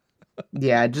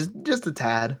 Yeah, just a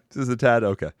tad. Just a tad?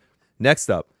 Okay. Next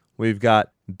up, we've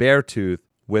got Beartooth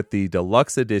with the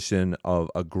deluxe edition of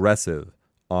Aggressive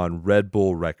on Red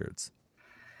Bull Records.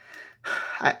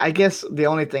 I guess the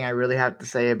only thing I really have to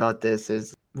say about this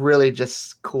is really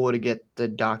just cool to get the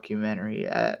documentary.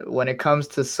 When it comes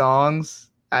to songs,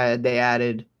 they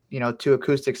added, 2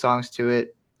 acoustic songs to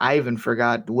it. I even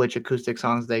forgot which acoustic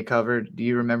songs they covered. Do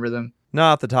you remember them?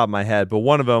 Not off the top of my head, but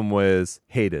one of them was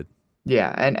Hated.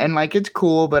 Yeah, and like it's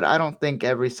cool, but I don't think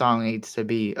every song needs to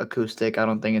be acoustic. I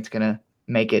don't think it's going to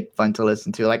make it fun to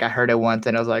listen to. Like I heard it once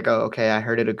and I was like, oh, okay, I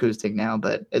heard it acoustic now,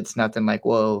 but it's nothing like,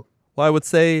 whoa. Well, I would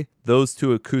say those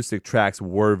 2 acoustic tracks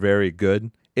were very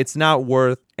good. It's not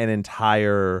worth an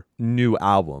entire new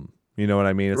album. You know what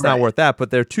I mean? It's not worth that, but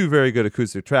they're 2 very good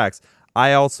acoustic tracks.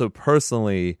 I also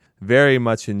personally very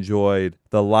much enjoyed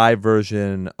the live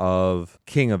version of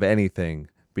King of Anything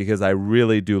because I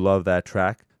really do love that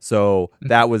track. So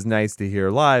that was nice to hear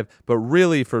live. But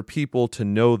really, for people to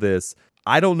know this,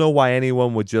 I don't know why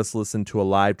anyone would just listen to a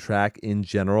live track in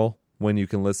general when you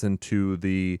can listen to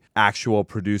the actual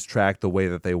produced track the way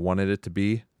that they wanted it to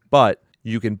be. But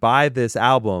you can buy this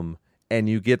album and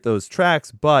you get those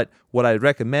tracks. But what I'd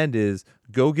recommend is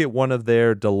go get one of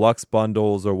their deluxe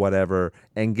bundles or whatever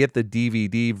and get the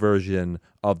DVD version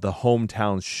of the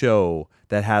Hometown Show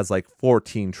that has like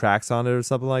 14 tracks on it or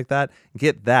something like that.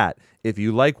 Get that. If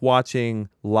you like watching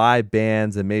live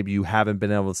bands and maybe you haven't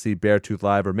been able to see Beartooth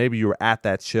live or maybe you were at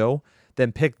that show,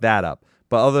 then pick that up.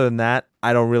 But other than that,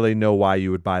 I don't really know why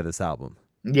you would buy this album.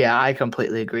 Yeah, I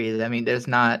completely agree. I mean, there's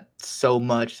not so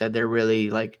much that they're really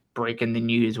like breaking the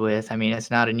news with. I mean,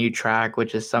 it's not a new track,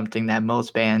 which is something that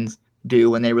most bands do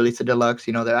when they release a deluxe.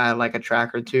 They add like a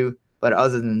track or 2. But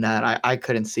other than that, I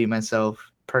couldn't see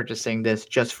myself purchasing this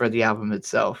just for the album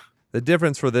itself. The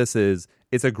difference for this is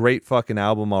it's a great fucking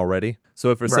album already.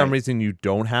 So if for some reason you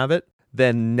don't have it,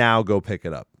 then now go pick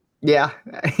it up. Yeah,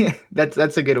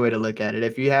 that's a good way to look at it.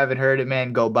 If you haven't heard it,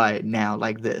 man, go buy it now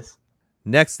like this.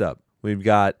 Next up, we've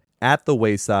got At the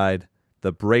Wayside,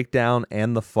 The Breakdown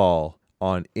and the Fall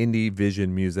on Indie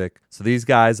Vision Music. So these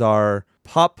guys are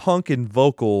pop punk and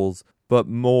vocals, but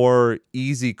more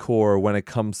easy core when it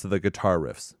comes to the guitar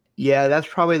riffs. Yeah, that's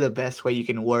probably the best way you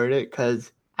can word it,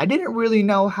 because I didn't really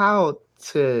know how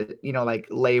to, like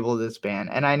label this band.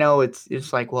 And I know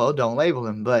it's like, well, don't label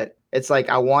them, but it's like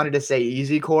I wanted to say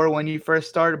easy core when you first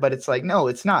started, but it's like, no,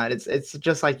 it's not. It's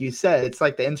just like you said. It's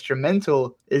like the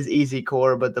instrumental is easy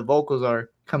core, but the vocals are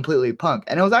completely punk.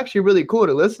 And it was actually really cool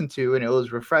to listen to, and it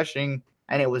was refreshing,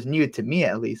 and it was new to me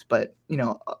at least. But,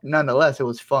 nonetheless, it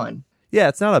was fun. Yeah,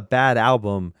 it's not a bad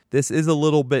album. This is a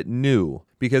little bit new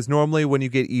because normally when you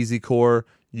get easy core,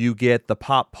 you get the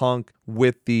pop punk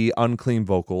with the unclean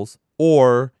vocals,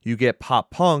 or you get pop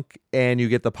punk and you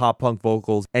get the pop punk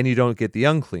vocals and you don't get the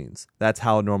uncleans. That's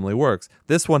how it normally works.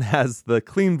 This one has the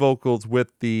clean vocals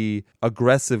with the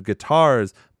aggressive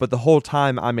guitars, but the whole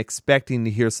time I'm expecting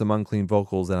to hear some unclean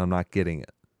vocals and I'm not getting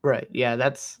it. Right. Yeah,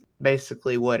 that's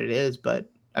basically what it is. But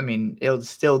I mean, it was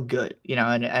still good,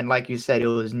 and like you said, it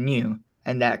was new.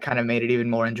 And that kind of made it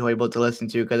even more enjoyable to listen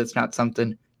to because it's not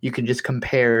something you can just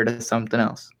compare to something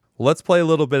else. Well, let's play a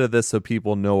little bit of this so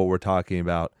people know what we're talking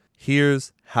about.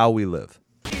 Here's How We Live.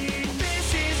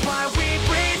 This is why we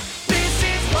breathe. This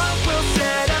is what will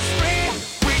set us free.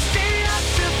 We stay up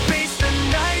to face the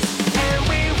night, and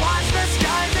we watch the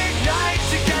skies ignite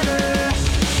together.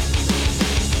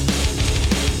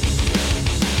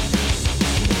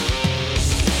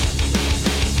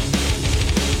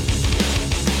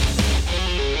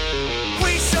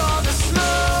 We saw the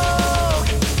smoke.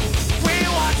 We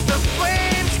watched the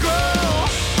flames grow.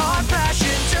 Our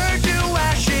passion turned to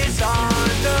ashes on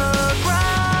the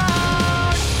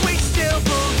ground. We still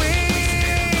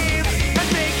believe that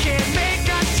they can make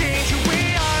us change who we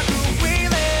are, who we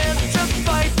live, to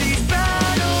fight these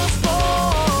battles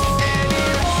for. And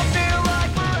it won't feel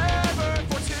like forever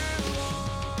for too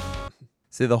long.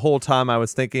 See, the whole time I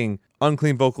was thinking,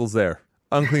 unclean vocals there,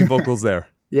 unclean vocals there.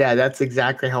 Yeah, that's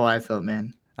exactly how I felt,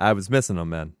 man. I was missing them,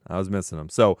 man. I was missing them.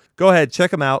 So go ahead,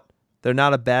 check them out. They're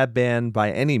not a bad band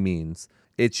by any means.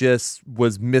 It just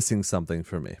was missing something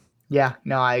for me. Yeah,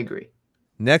 no, I agree.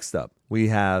 Next up, we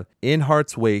have In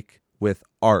Heart's Wake with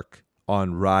Arc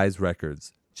on Rise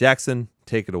Records. Jackson,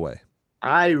 take it away.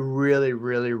 I really,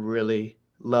 really, really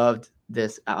loved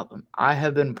this album. I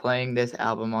have been playing this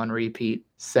album on repeat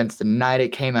since the night it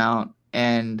came out,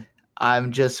 and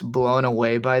I'm just blown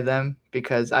away by them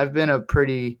because I've been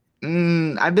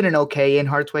I've been an okay In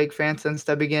Heart's Wake fan since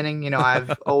the beginning.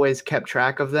 I've always kept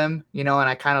track of them, and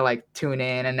I kind of like tune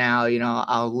in, and now,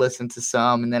 I'll listen to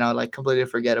some and then I'll like completely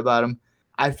forget about them.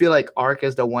 I feel like Arc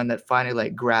is the one that finally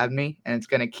like grabbed me, and it's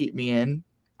going to keep me in.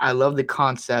 I love the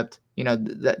concept.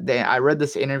 I read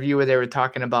this interview where they were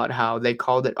talking about how they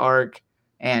called it Arc,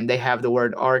 and they have the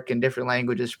word Arc in different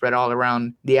languages spread all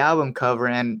around the album cover.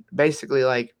 And basically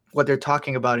like what they're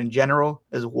talking about in general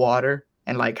is water,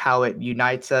 and like how it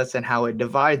unites us and how it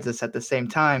divides us at the same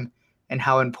time, and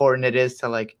how important it is to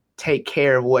like take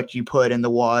care of what you put in the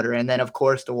water, and then of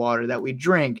course the water that we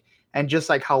drink, and just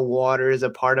like how water is a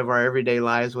part of our everyday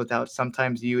lives without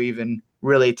sometimes you even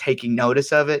really taking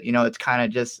notice of it. It's kind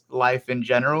of just life in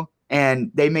general.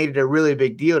 And they made it a really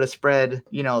big deal to spread,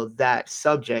 that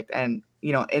subject. And,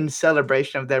 in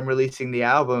celebration of them releasing the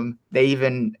album, they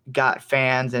even got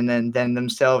fans and then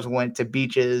themselves went to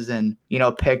beaches and,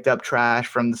 picked up trash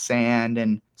from the sand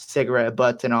and cigarette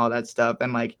butts and all that stuff.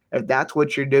 And like, if that's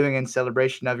what you're doing in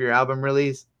celebration of your album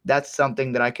release, that's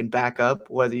something that I can back up,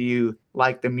 whether you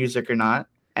like the music or not.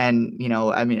 And,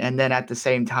 and then at the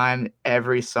same time,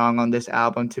 every song on this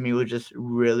album to me was just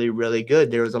really, really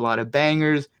good. There was a lot of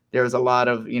bangers. There was a lot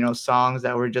of, songs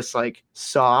that were just like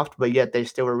soft, but yet they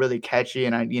still were really catchy.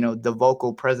 And the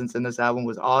vocal presence in this album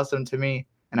was awesome to me.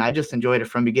 And I just enjoyed it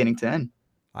from beginning to end.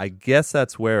 I guess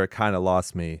that's where it kind of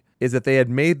lost me, is if they had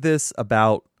made this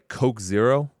about Coke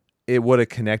Zero, it would have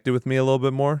connected with me a little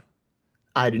bit more.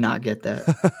 I did not get that.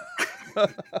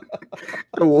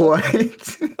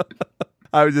 What?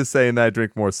 I was just saying that I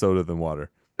drink more soda than water.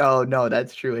 Oh, no,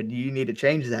 that's true. And you need to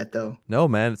change that, though. No,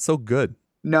 man, it's so good.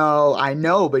 No, I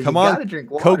know, but come you on, gotta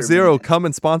drink water. Coke Zero, man. come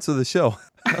and sponsor the show.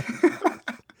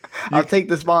 I'll take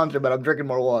the sponsor, but I'm drinking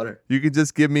more water. You could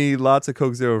just give me lots of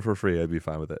Coke Zero for free. I'd be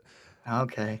fine with it.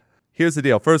 Okay. Here's the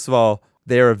deal. First of all,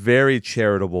 they're a very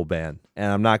charitable band,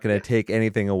 and I'm not going to take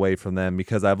anything away from them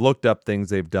because I've looked up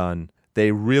things they've done.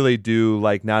 They really do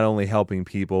like not only helping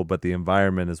people, but the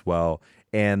environment as well.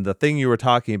 And the thing you were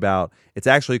talking about, it's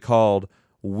actually called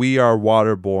We Are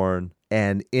Waterborne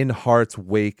and In Heart's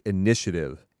Wake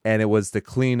Initiative. And it was to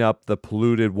clean up the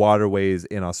polluted waterways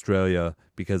in Australia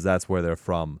because that's where they're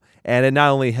from. And it not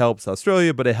only helps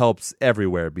Australia, but it helps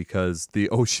everywhere because the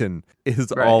ocean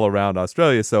is all around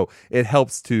Australia. So it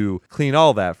helps to clean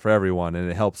all that for everyone, and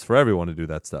it helps for everyone to do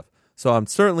that stuff. So I'm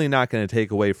certainly not going to take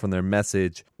away from their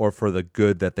message or for the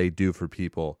good that they do for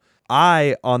people.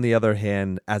 I, on the other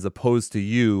hand, as opposed to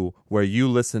you, where you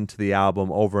listened to the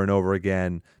album over and over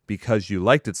again because you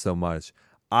liked it so much,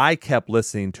 I kept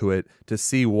listening to it to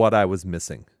see what I was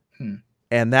missing.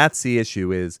 And that's the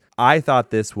issue is I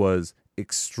thought this was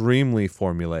extremely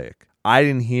formulaic. I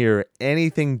didn't hear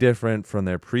anything different from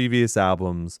their previous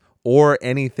albums or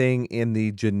anything in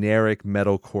the generic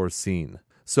metalcore scene.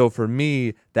 So for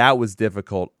me, that was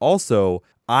difficult. Also,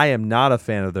 I am not a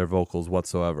fan of their vocals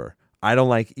whatsoever. I don't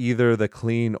like either the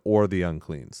clean or the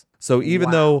uncleans. So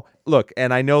even though, look,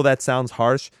 and I know that sounds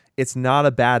harsh, it's not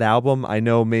a bad album. I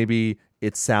know maybe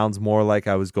it sounds more like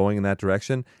I was going in that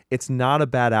direction. It's not a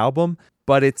bad album,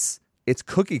 but it's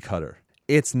cookie cutter.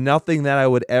 It's nothing that I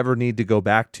would ever need to go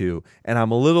back to. And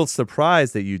I'm a little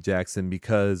surprised at you, Jackson,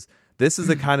 because this is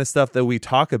the kind of stuff that we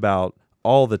talk about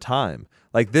all the time.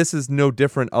 Like, this is no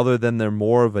different other than they're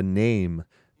more of a name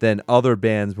than other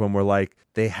bands when we're like,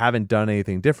 they haven't done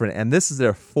anything different. And this is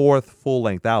their 4th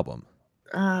full-length album.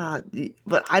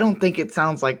 But I don't think it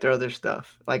sounds like their other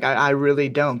stuff. Like, I really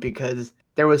don't, because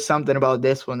there was something about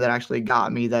this one that actually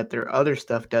got me that their other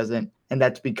stuff doesn't. And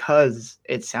that's because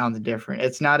it sounds different.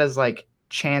 It's not as, like,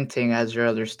 chanting as your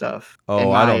other stuff.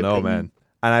 Oh, I don't know, man.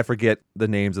 And I forget the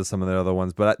names of some of the other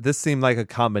ones, but this seemed like a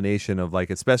combination of, like,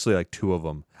 especially like 2 of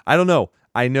them. I don't know.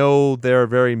 I know there are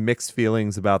very mixed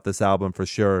feelings about this album for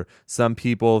sure. Some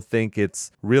people think it's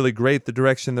really great the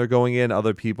direction they're going in.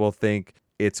 Other people think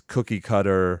it's cookie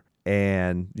cutter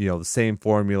and, you know, the same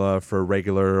formula for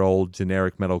regular old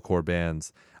generic metalcore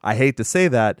bands. I hate to say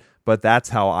that, but that's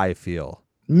how I feel.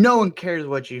 No one cares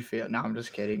what you feel. No, I'm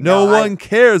just kidding. No one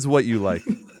cares what you like.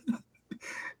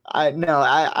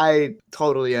 I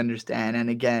totally understand. And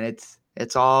again,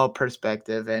 it's all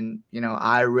perspective. And, you know,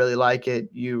 I really like it.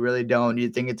 You really don't. You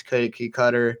think it's cookie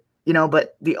cutter. You know,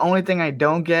 but the only thing I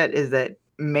don't get is that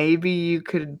maybe you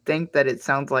could think that it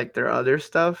sounds like their other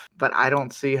stuff, but I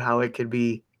don't see how it could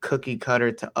be cookie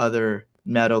cutter to other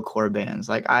metalcore bands.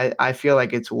 Like, I feel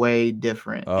like it's way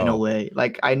different in a way.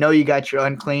 Like, I know you got your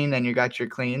unclean and you got your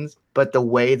cleans, but the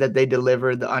way that they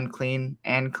deliver the unclean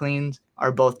and cleans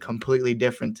are both completely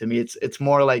different to me. It's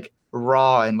more like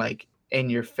raw and like in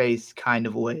your face kind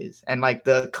of ways. And like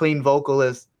the clean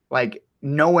vocalist, like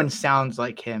no one sounds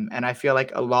like him. And I feel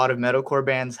like a lot of metalcore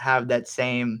bands have that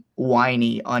same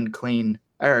whiny, unclean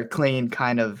or clean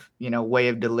kind of, you know, way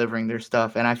of delivering their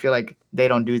stuff. And I feel like they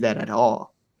don't do that at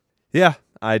all. Yeah,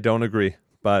 I don't agree,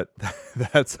 but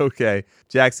that's okay.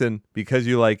 Jackson, because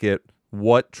you like it,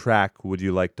 what track would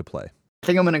you like to play? I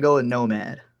think I'm going to go with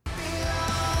Nomad.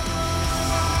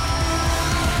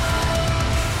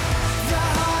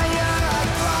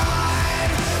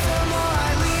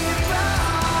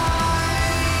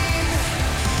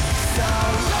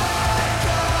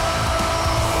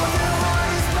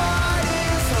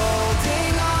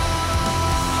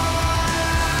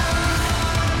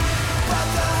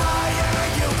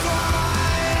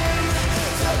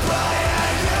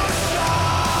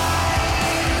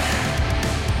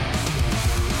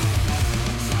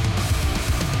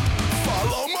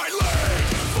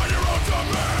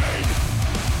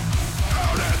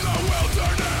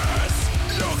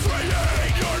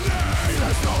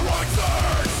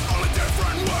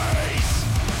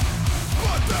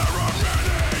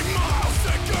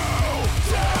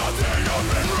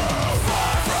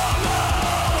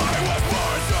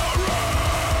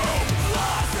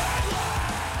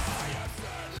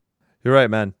 You're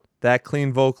right, man. That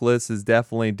clean vocalist is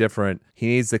definitely different. He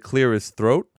needs to clear his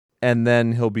throat, and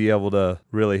then he'll be able to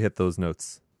really hit those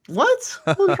notes. What?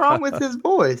 What's wrong with his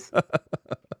voice?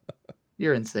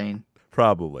 You're insane.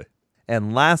 Probably.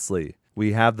 And lastly,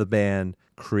 we have the band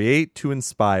Create to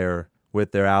Inspire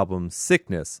with their album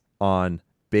Sickness on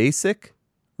Basic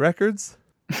Records.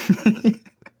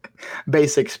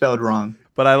 Basic spelled wrong.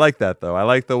 But I like that, though. I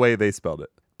like the way they spelled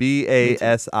it. Basick.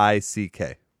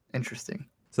 Interesting.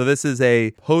 So this is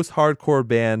a post-hardcore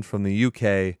band from the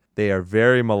UK. They are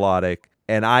very melodic,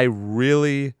 and I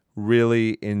really,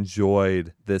 really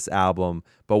enjoyed this album.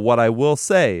 But what I will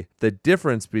say, the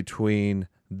difference between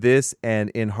this and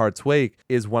In Heart's Wake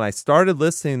is when I started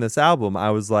listening to this album,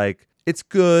 I was like, it's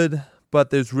good, but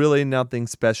there's really nothing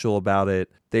special about it.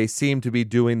 They seem to be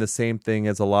doing the same thing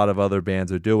as a lot of other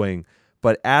bands are doing.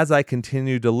 But as I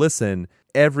continued to listen,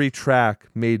 every track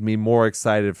made me more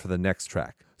excited for the next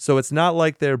track. So it's not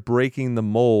like they're breaking the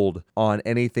mold on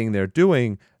anything they're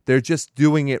doing. They're just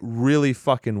doing it really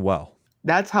fucking well.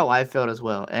 That's how I felt as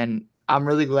well. And I'm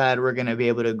really glad we're going to be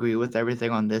able to agree with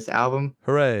everything on this album.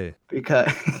 Hooray.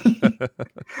 Because...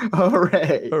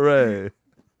 Hooray. Hooray.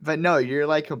 But no, you're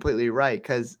like completely right,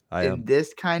 because am.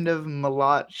 this kind of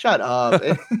shut up.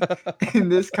 In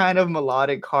this kind of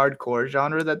melodic hardcore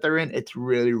genre that they're in, it's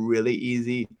really, really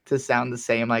easy to sound the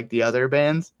same like the other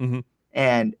bands. Mhm.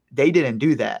 And they didn't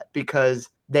do that because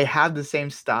they have the same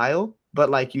style,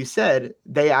 but like you said,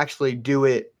 they actually do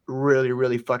it really,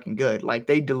 really fucking good. Like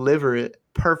they deliver it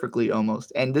perfectly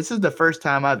almost. And this is the first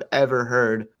time I've ever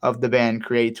heard of the band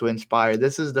Create to Inspire.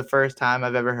 This is the first time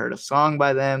I've ever heard a song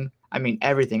by them. I mean,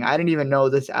 everything. I didn't even know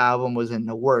this album was in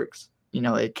the works.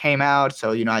 It came out,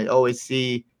 so I always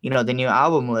see the new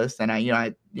album list, and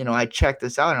I checked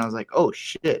this out, and I was like, oh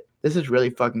shit, this is really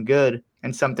fucking good,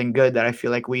 and something good that I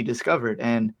feel like we discovered,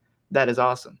 and that is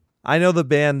awesome. I know the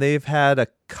band, they've had a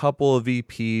couple of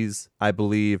EPs, I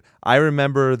believe. I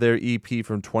remember their EP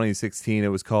from 2016. It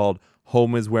was called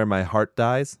Home Is Where My Heart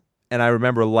Dies, and I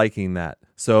remember liking that.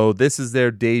 So this is their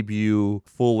debut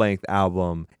full-length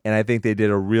album, and I think they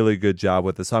did a really good job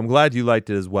with it. So I'm glad you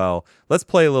liked it as well. Let's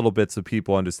play a little bit so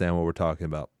people understand what we're talking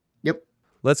about. Yep.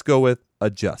 Let's go with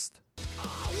Adjust.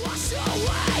 Wash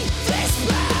away this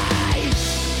pain.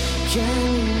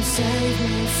 Can you save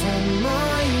me from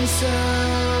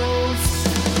myself?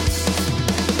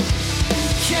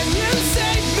 Can you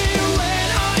save me when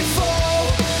I fall?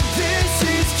 This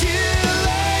is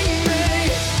killing me.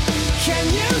 Can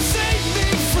you save me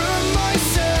from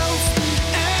myself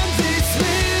and this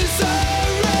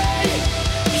misery?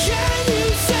 Can you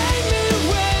save me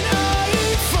when I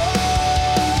fall?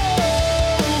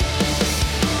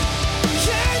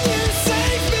 Can you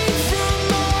save me from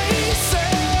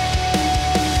myself?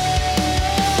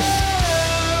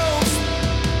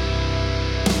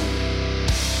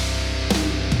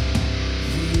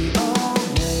 We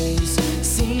always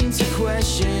seem to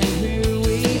question who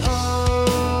we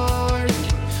are.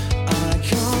 I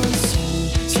can't seem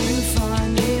to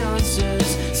find the answers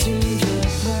to the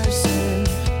person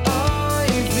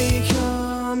I've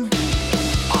become.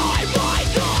 I might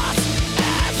not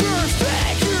ever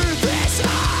figure this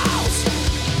out.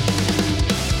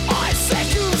 I'm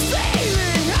sick of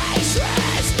feeling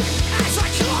hatred as I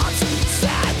can't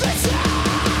stand this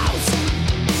out.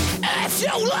 If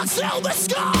you look to the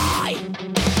sky, you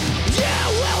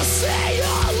will see a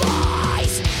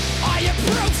light. I am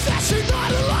proof that you're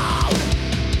not alone.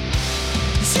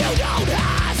 You don't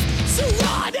have to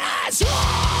run and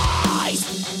hide.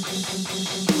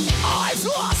 I've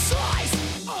lost sight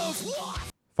of what.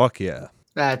 Fuck yeah.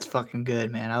 That's fucking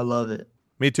good, man. I love it.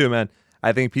 Me too, man.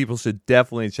 I think people should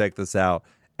definitely check this out,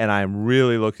 and I'm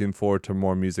really looking forward to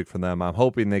more music from them. I'm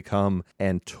hoping they come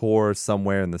and tour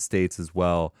somewhere in the States as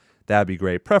well. That'd be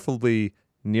great, preferably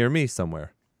near me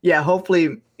somewhere. Yeah,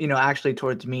 hopefully, actually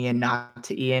towards me and not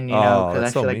to Ian, Oh, because I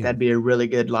that's feel so like mean. that'd be a really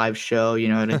good live show,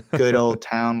 in a good old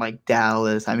town like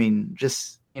Dallas. I mean,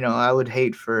 just, I would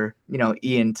hate for,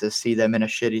 Ian to see them in a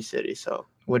shitty city. So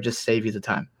we'll just save you the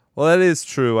time. Well, that is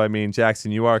true. I mean,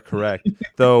 Jackson, you are correct.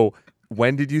 Though,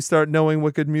 when did you start knowing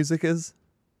what good music is?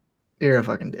 You're a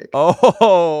fucking dick.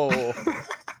 Oh,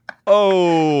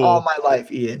 All my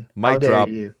life, Ian. How Mic dare drop.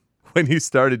 you? When you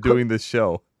started doing this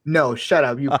show. No, shut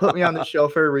up. You put me on the show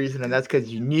for a reason, and that's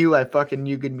because you knew I fucking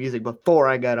knew good music before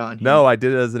I got on here. No, I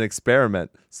did it as an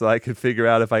experiment so I could figure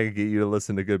out if I could get you to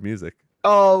listen to good music.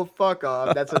 Oh, fuck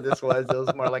off. That's what this was. It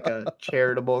was more like a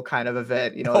charitable kind of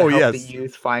event, to Oh, help yes. the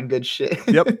youth find good shit.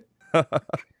 Yep.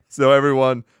 So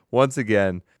everyone, once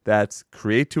again, that's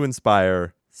Create to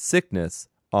Inspire Sickness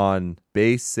on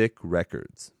Basic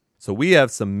Records. So we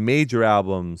have some major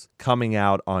albums coming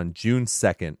out on June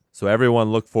 2nd. So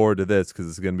everyone look forward to this because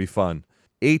it's going to be fun.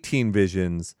 18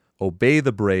 Visions, Obey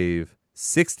the Brave,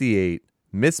 68,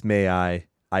 Miss May I,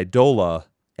 Idola,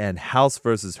 and House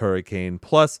vs. Hurricane,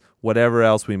 plus whatever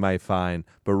else we might find.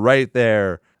 But right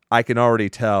there, I can already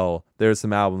tell there's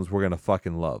some albums we're going to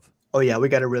fucking love. Oh, yeah, we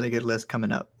got a really good list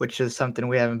coming up, which is something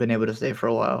we haven't been able to say for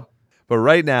a while. But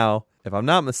right now, if I'm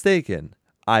not mistaken,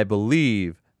 I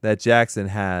believe that Jackson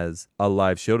has a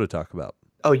live show to talk about.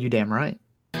 Oh, you damn right.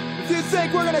 If you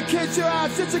think we're gonna kiss your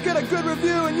ass since you get a good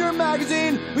review in your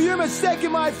magazine, well, you're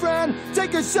mistaken, my friend.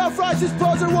 Take your self-righteous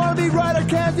poser wannabe writer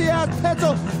candy ass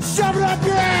pencil, shove it up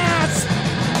your ass!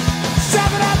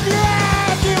 Shove it up your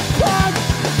ass, you punk!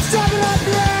 Shove it up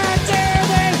your ass,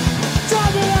 Jeremy!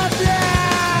 Shove it up your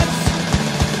ass!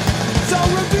 So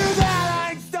review that,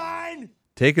 Einstein!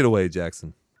 Take it away,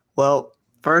 Jackson. Well,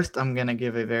 first, I'm going to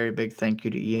give a very big thank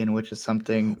you to Ian, which is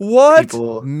something What?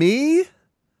 people... Me?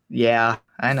 Yeah,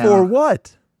 I know. For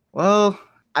what? Well,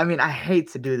 I mean, I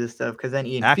hate to do this stuff because then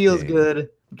Ian Acting. feels good,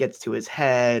 gets to his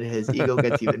head, his ego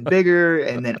gets even bigger,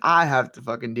 and then I have to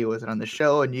fucking deal with it on the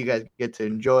show, and you guys get to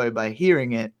enjoy by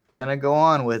hearing it. And I go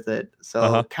on with it.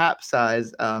 So,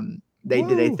 Capsize, they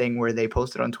did a thing where they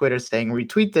posted on Twitter saying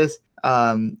retweet this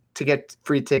to get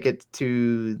free tickets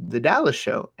to the Dallas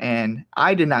show. And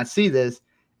I did not see this.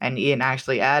 And Ian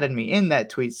actually added me in that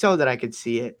tweet so that I could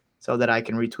see it, so that I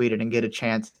can retweet it and get a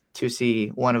chance to see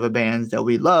one of the bands that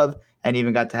we love and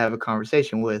even got to have a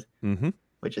conversation with,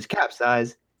 which is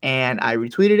Capsize. And I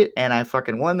retweeted it and I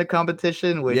fucking won the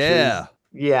competition, which is,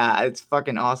 it's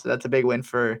fucking awesome. That's a big win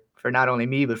for not only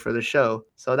me, but for the show.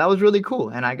 So that was really cool.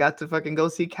 And I got to fucking go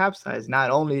see Capsize, not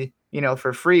only,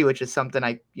 for free, which is something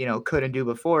I, couldn't do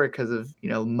before because of,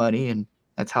 money, and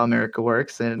that's how America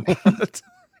works. And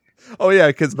oh yeah,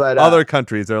 because other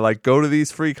countries are like, go to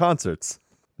these free concerts.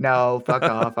 No, fuck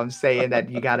off. I'm saying that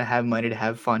you got to have money to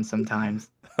have fun sometimes.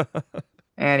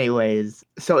 Anyways,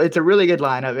 so it's a really good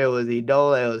lineup. It was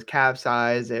Idola, it was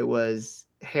Capsize, it was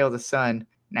Hail the Sun.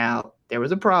 Now, there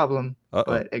was a problem,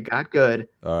 but it got good.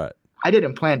 All right. I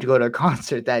didn't plan to go to a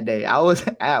concert that day. I was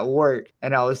at work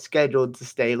and I was scheduled to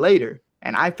stay later.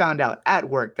 And I found out at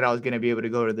work that I was going to be able to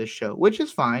go to this show, which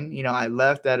is fine. I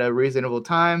left at a reasonable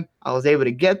time. I was able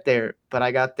to get there, but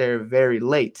I got there very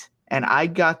late. And I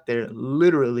got there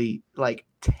literally like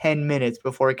 10 minutes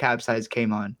before Capsize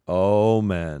came on. Oh,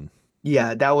 man.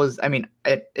 Yeah, that was,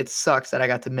 it sucks that I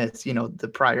got to miss,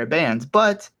 the prior bands.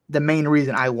 But the main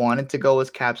reason I wanted to go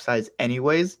was Capsize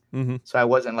anyways. So I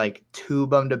wasn't like too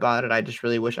bummed about it. I just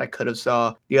really wish I could have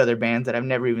saw the other bands that I've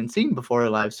never even seen before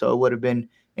live. So it would have been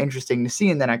interesting to see.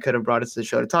 And then I could have brought us to the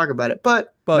show to talk about it.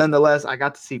 But nonetheless, I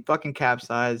got to see fucking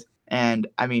Capsize. And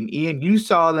Ian, you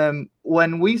saw them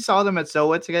when we saw them at So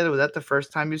What together. Was that the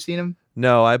first time you've seen them?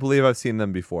 No, I believe I've seen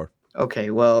them before. Okay,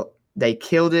 well, they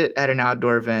killed it at an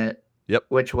outdoor event. Yep.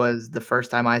 Which was the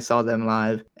first time I saw them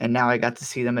live. And now I got to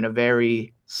see them in a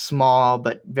very small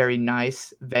but very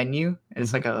nice venue. And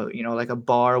it's like a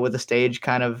bar with a stage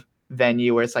kind of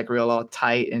venue where it's like real all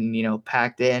tight and,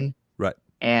 packed in. Right.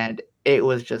 And it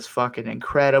was just fucking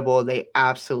incredible. They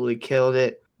absolutely killed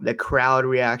it. The crowd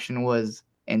reaction was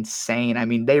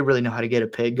insane. They really know how to get a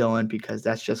pig going because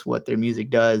that's just what their music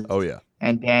does. Oh, yeah.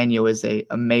 And Daniel is a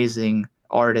amazing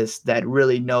artist that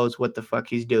really knows what the fuck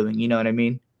he's doing. You know what I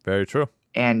mean? Very true.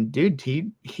 And dude,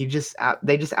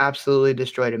 they just absolutely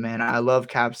destroyed it, man. I love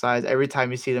Capsize. Every time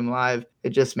you see them live,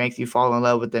 it just makes you fall in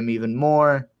love with them even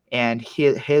more. And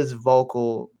his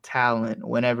vocal talent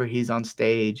whenever he's on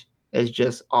stage is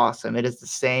just awesome. It is the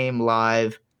same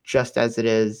live just as it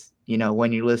is,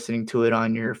 when you're listening to it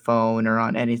on your phone or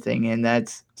on anything. And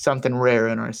that's something rare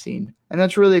in our scene. And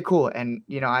that's really cool. And,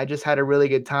 I just had a really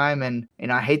good time. And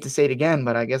I hate to say it again,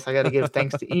 but I guess I got to give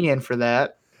thanks to Ian for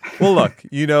that. Well, look,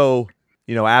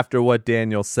 after what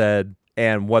Daniel said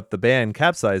and what the band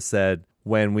Capsize said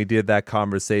when we did that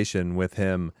conversation with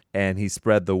him and he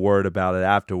spread the word about it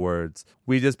afterwards,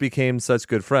 we just became such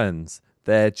good friends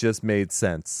that it just made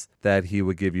sense that he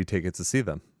would give you tickets to see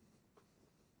them.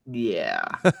 Yeah.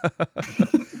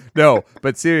 No,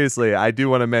 but seriously, I do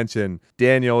want to mention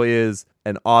Daniel is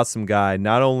an awesome guy.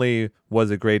 Not only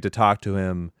was it great to talk to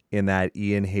him in that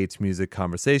Ian Hates Music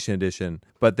Conversation edition,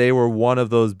 but they were one of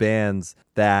those bands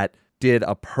that did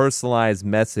a personalized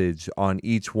message on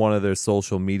each one of their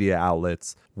social media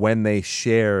outlets when they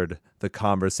shared the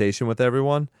conversation with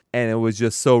everyone. And it was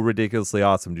just so ridiculously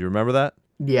awesome. Do you remember that?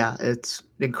 Yeah, it's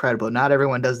incredible. Not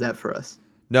everyone does that for us.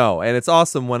 No, and it's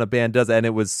awesome when a band does that, and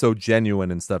it was so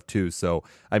genuine and stuff too. So,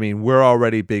 we're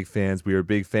already big fans. We were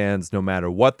big fans no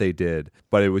matter what they did,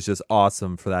 but it was just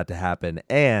awesome for that to happen.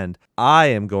 And I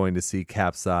am going to see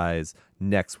Capsize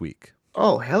next week.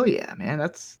 Oh, hell yeah, man.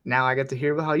 Now I get to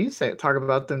hear about how you talk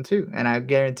about them too. And I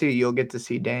guarantee you'll get to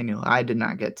see Daniel. I did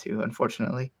not get to,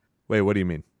 unfortunately. Wait, what do you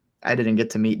mean? I didn't get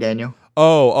to meet Daniel.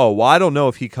 Oh, well, I don't know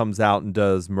if he comes out and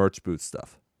does merch booth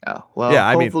stuff. Oh, well,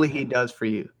 yeah, hopefully he does for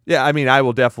you. Yeah, I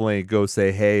will definitely go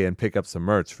say hey and pick up some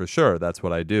merch for sure. That's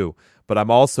what I do. But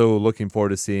I'm also looking forward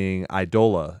to seeing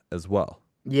Idola as well.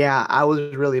 Yeah, I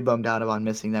was really bummed out about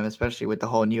missing them, especially with the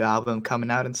whole new album coming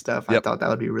out and stuff. Yep. I thought that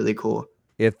would be really cool.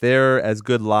 If they're as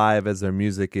good live as their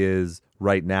music is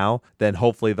right now, then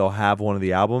hopefully they'll have one of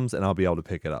the albums and I'll be able to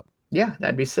pick it up. Yeah,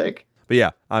 that'd be sick. But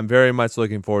yeah, I'm very much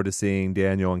looking forward to seeing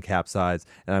Daniel and Capsize,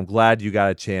 and I'm glad you got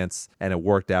a chance and it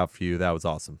worked out for you. That was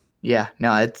awesome. Yeah,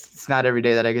 no, it's not every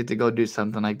day that I get to go do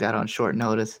something like that on short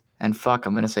notice. And fuck,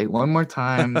 I'm going to say one more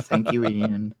time, thank you,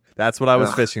 Ian. That's what I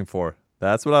was fishing for.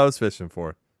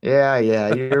 Yeah,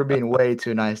 you're being way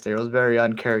too nice there. It was very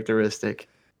uncharacteristic.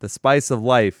 The spice of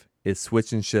life is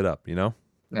switching shit up, you know?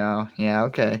 No, yeah,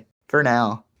 okay. For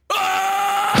now.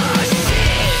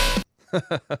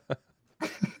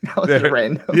 That was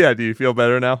random. Yeah, do you feel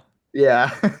better now?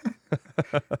 Yeah.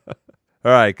 All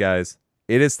right, guys.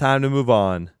 It is time to move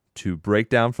on to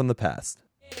Breakdown from the Past.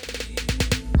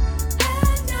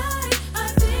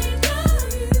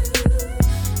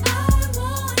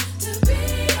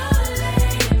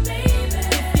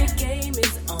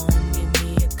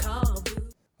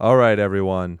 All right,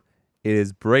 everyone. It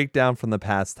is Breakdown from the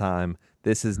Past time.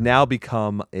 This has now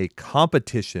become a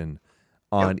competition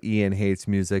on Ian Hates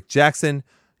Music. Jackson,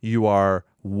 you are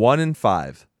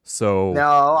 1-5. So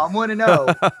No, I'm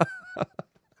 1-0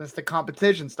 since the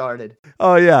competition started.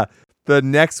 Oh, yeah. The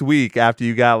next week after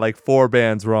you got like 4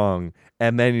 bands wrong,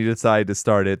 and then you decided to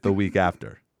start it the week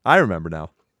after. I remember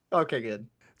now. Okay, good.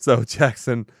 So,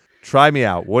 Jackson, try me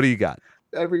out. What do you got?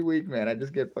 Every week, man, I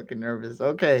just get fucking nervous.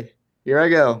 Okay, here I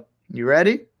go. You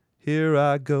ready? Here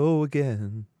I go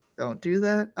again. Don't do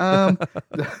that.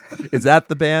 Is that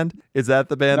the band? Is that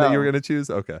the band that you were No. going to choose?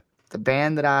 Okay. The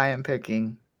band that I am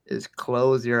picking is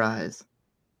Close Your Eyes.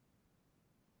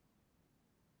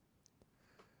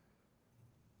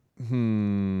 Hold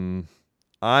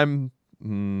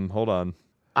on.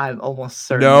 I'm almost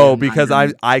certain. No, that because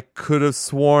mine- I could have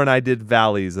sworn I did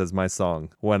Valleys as my song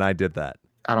when I did that.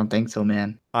 I don't think so,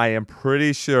 man. I am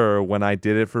pretty sure when I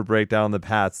did it for Breakdown in the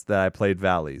Past that I played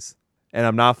Valleys. And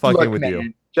I'm not fucking Look, with man,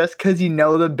 you. just because you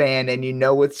know the band and you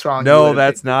know what song. No, you would've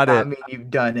that's picked not does it. mean you've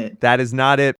done it, That is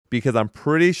not it, because I'm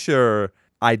pretty sure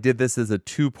I did this as a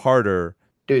 2-parter.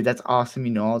 dude. That's awesome.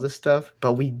 You know all this stuff,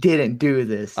 but we didn't do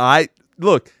this.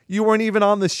 Look, you weren't even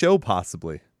on the show,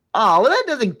 possibly. Oh, well, that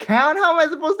doesn't count. How am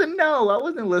I supposed to know? I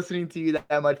wasn't listening to you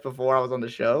that much before I was on the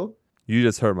show. You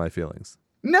just hurt my feelings.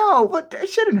 No, but it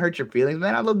shouldn't hurt your feelings,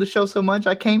 man. I love the show so much.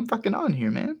 I came fucking on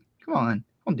here, man. Come on.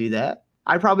 Don't do that.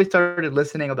 I probably started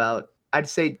listening about, I'd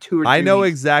say 2 or 3 I know weeks.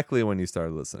 exactly when you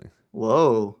started listening.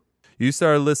 Whoa. You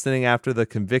started listening after the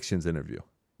Convictions interview.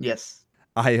 Yes.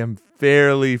 I am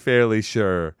fairly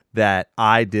sure that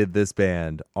I did this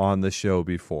band on the show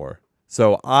before.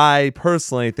 So I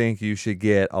personally think you should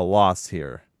get a loss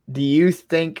here. Do you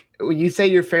think, when you say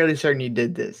you're fairly certain you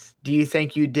did this, do you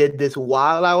think you did this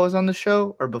while I was on the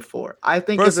show or before? I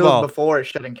think First if of it was all- before, it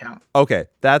shouldn't count. Okay,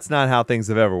 that's not how things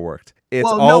have ever worked. It's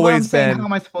well, no, but I'm always saying, been how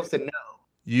am I supposed to know?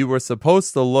 you were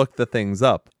supposed to look the things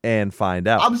up and find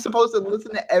out. I'm supposed to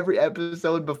listen to every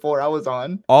episode before I was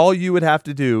on. All you would have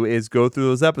to do is go through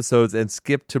those episodes and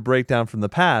skip to Breakdown from the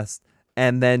Past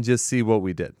and then just see what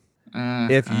we did.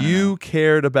 If you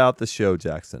cared about the show,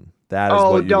 Jackson, that is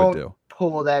what you don't would do.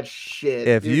 pull that shit.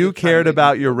 If You're you just trying to cared make me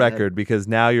about your feel bad. record, because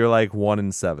now you're like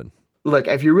 1-7. Look,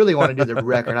 if you really want to do the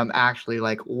record, I'm actually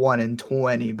like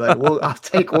 1-20, but I'll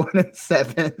take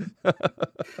 1-7. All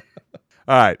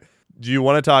right. Do you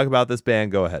want to talk about this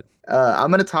band? Go ahead. I'm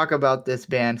going to talk about this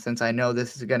band since I know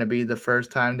this is going to be the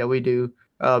first time that we do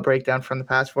Breakdown from the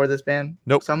Past for this band.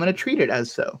 Nope. So I'm going to treat it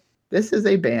as so. This is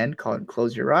a band called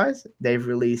Close Your Eyes. They've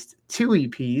released 2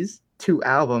 EPs, 2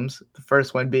 albums. The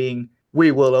first one being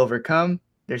We Will Overcome.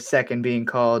 Their second being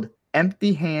called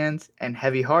Empty Hands and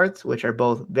Heavy Hearts, which are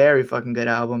both very fucking good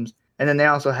albums. And then they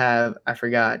also have, I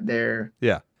forgot, their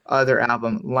other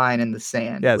album, Line in the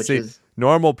Sand. Yeah, which see, is,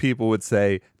 normal people would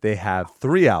say they have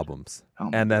 3 albums, oh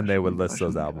my and then gosh, they oh would my list gosh,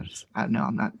 those oh my albums. gosh. No,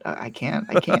 I'm not. I can't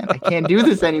do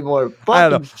this anymore. I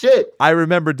don't Fucking shit. I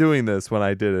remember doing this when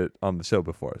I did it on the show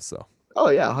before, so. Oh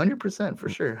yeah, 100% for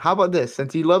sure. How about this?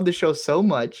 Since you love the show so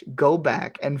much, go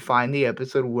back and find the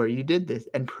episode where you did this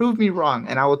and prove me wrong,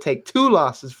 and I will take 2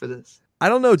 losses for this. I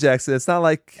don't know, Jackson. It's not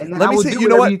like. And then Let I me will see. do You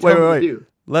know whatever what? you tell me to Wait. do.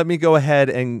 Let me go ahead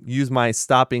and use my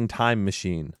stopping time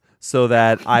machine so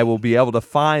that I will be able to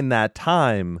find that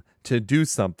time to do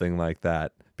something like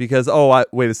that. Because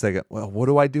wait a second. Well, what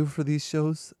do I do for these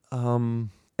shows?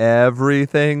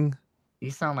 Everything.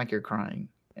 You sound like you're crying,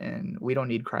 and we don't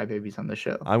need crybabies on the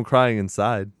show. I'm crying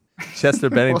inside. Chester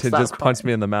Bennington stop just punched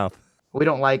me in the mouth. We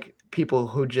don't like people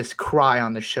who just cry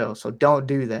on the show, so don't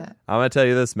do that. I'm gonna tell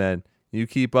you this, man. You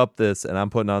keep up this, and I'm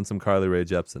putting on some Carly Rae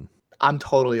Jepsen. I'm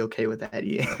totally okay with that.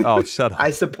 Yeah. Oh, shut up.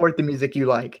 I support the music you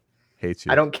like. Hate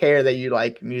you. I don't care that you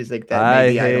like music that I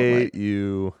maybe I don't hate like.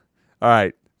 you. All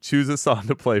right, choose a song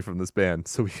to play from this band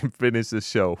so we can finish this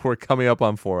show. We're coming up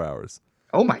on 4 hours.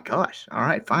 Oh my gosh. All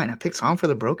right, fine. I picked Song for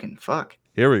the Broken. Fuck.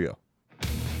 Here we go.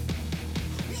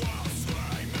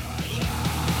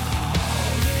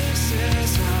 This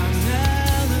is our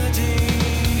melody.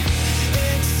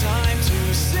 It's time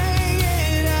to sing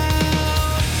it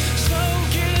out. So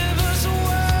give us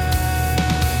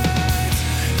words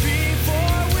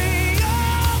before we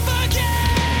all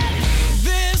forget.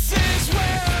 This is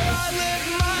where I lift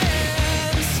my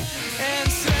hands and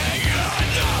say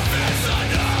enough is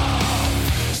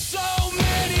enough. So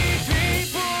many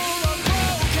people are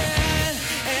broken.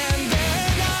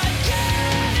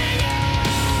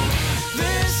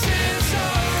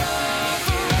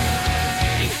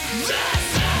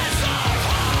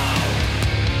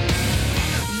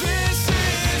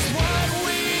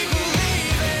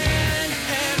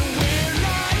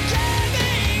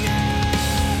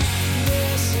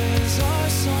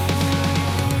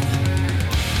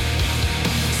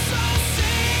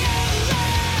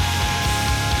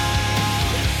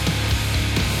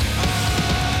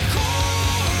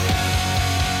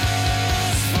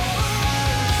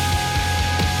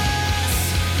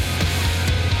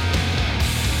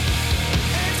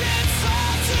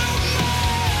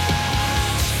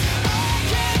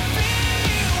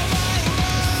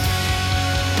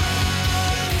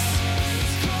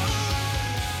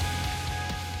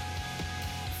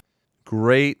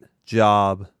 Great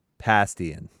job, past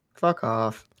Ian. Fuck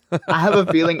off. I have a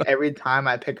feeling every time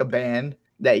I pick a band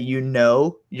that you're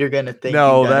going to think.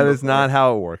 No, that is not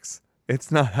how it works. It's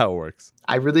not how it works.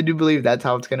 I really do believe that's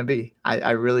how it's going to be. I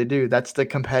really do. That's the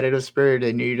competitive spirit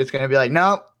in you. You're just going to be like,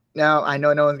 no, I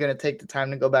know no one's going to take the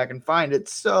time to go back and find it.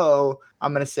 So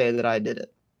I'm going to say that I did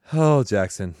it. Oh,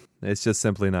 Jackson, it's just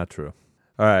simply not true.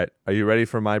 All right. Are you ready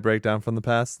for my breakdown from the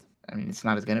past? I mean, it's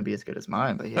not going to be as good as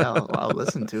mine, but yeah, I'll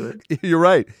listen to it. You're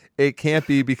right. It can't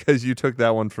be because you took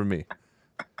that one from me.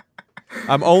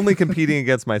 I'm only competing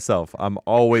against myself. I'm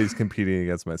always competing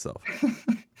against myself.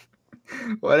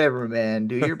 Whatever, man.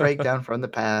 Do your breakdown from the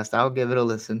past. I'll give it a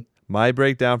listen. My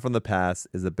breakdown from the past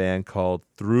is a band called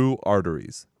Through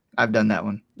Arteries. I've done that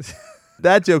one.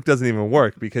 That joke doesn't even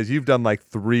work because you've done like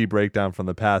 3 breakdown from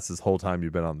the past this whole time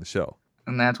you've been on the show.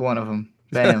 And that's one of them.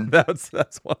 Bam. that's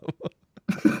one of them.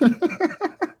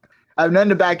 I have none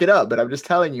to back it up, but I'm just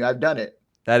telling you, I've done it.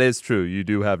 That is true. You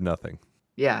do have nothing.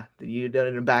 Yeah, you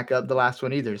didn't back up the last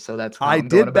one either, so that's how I I'm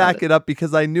going did about back it up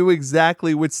because I knew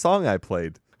exactly which song I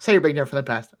played. Say your breakdown from the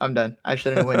past. I'm done. I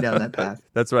shouldn't have went down that path.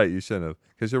 That's right. You shouldn't have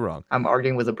because you're wrong. I'm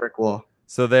arguing with a brick wall.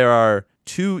 So there are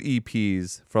 2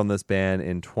 EPs from this band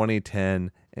in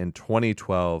 2010 and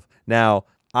 2012. Now,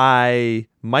 I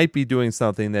might be doing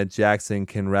something that Jackson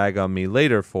can rag on me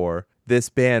later for. This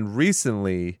band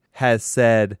recently has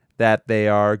said that they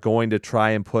are going to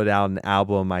try and put out an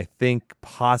album, I think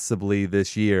possibly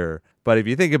this year. But if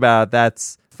you think about it,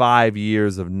 that's 5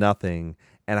 years of nothing.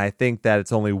 And I think that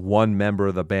it's only one member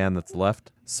of the band that's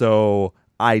left. So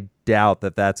I doubt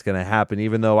that that's going to happen,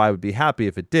 even though I would be happy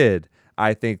if it did.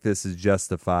 I think this is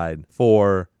justified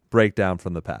for breakdown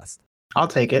from the past. I'll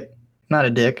take it. Not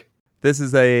a dick. This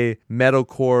is a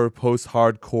metalcore,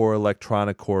 post-hardcore,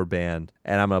 electronic core band.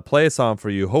 And I'm going to play a song for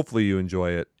you. Hopefully you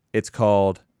enjoy it. It's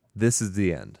called This Is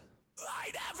the End.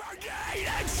 I never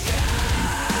needed you.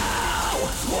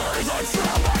 Were the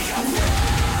trouble you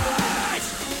brought.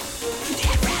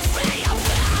 It ripped me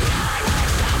apart. Now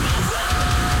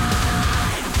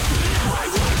I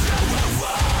want to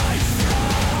avoid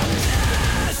from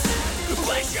this.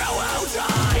 Please go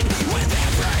outside with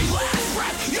every last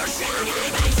breath. You're shining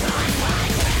me time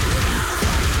like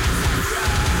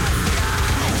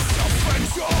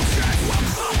self-indulgence will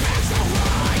come back to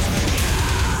life.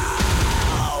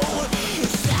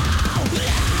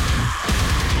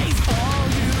 All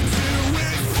you do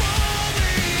is pull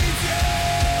me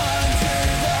down under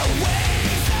the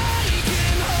waves. I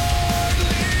can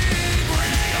hardly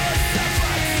breathe. You're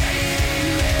suffocating.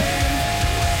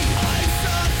 I'm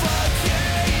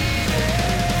suffocating.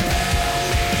 Help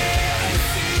me, I'm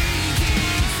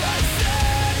seeking. Does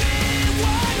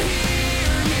anyone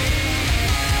hear me?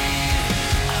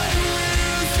 I'm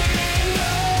losing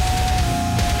hope.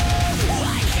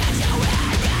 Why can't you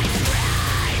hear me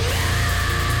screaming?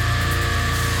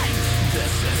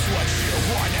 This is what you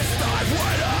want, it's not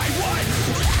what I want.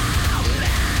 Help me!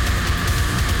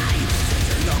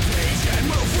 Turn the page and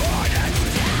move on and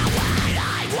do what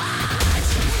I want.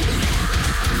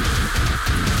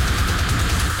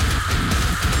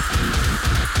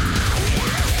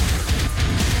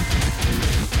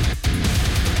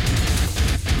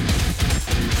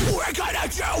 We're gonna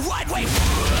do what we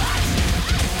want.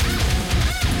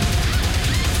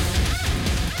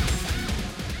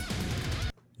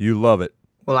 You love it.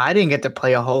 Well, I didn't get to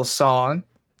play a whole song.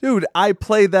 Dude, I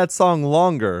played that song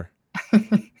longer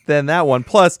than that one.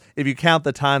 Plus, if you count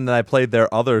the time that I played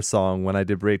their other song when I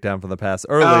did Breakdown from the Past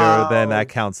earlier, then that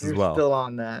counts as You're well. still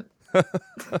on that. You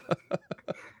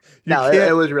No, it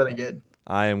can't- was really good.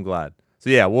 I am glad. So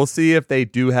yeah, we'll see if they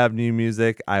do have new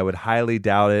music. I would highly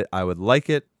doubt it. I would like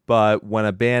it. But when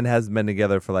a band hasn't been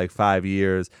together for like 5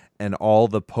 years and all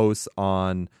the posts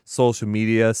on social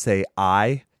media say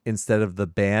I instead of the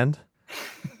band,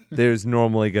 there's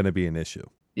normally going to be an issue.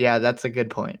 Yeah, that's a good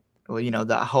point. Well,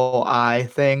 the whole I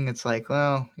thing, it's like,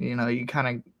 well, you kind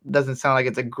of doesn't sound like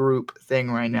it's a group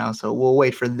thing right now, so we'll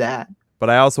wait for that. But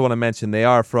I also want to mention they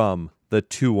are from the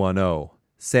 210,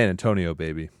 San Antonio,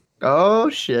 baby. Oh,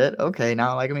 shit. Okay,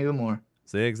 now I like them even more.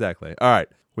 See, exactly. All right,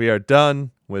 we are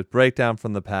done with Breakdown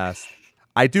from the Past.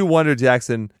 I do wonder,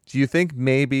 Jackson, do you think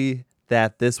maybe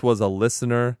that this was a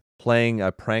listener playing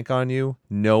a prank on you,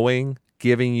 knowing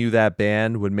giving you that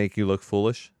band would make you look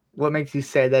foolish? What makes you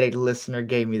say that a listener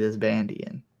gave me this band,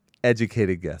 Ian?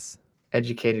 Educated guess.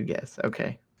 Educated guess.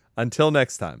 Okay. Until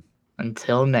next time.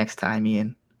 Until next time,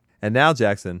 Ian. And now,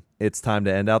 Jackson, it's time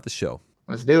to end out the show.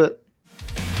 Let's do it.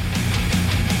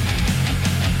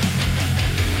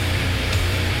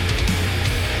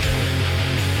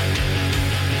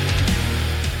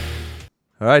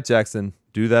 All right, Jackson,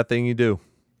 do that thing you do.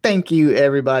 Thank you,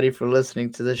 everybody, for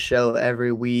listening to the show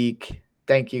every week.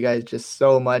 Thank you guys just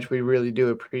so much. We really do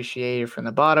appreciate it from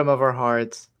the bottom of our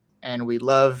hearts. And we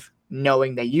love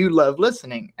knowing that you love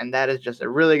listening. And that is just a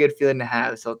really good feeling to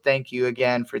have. So thank you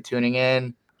again for tuning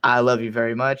in. I love you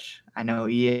very much. I know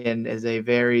Ian is a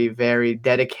very, very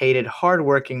dedicated,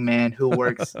 hardworking man who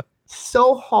works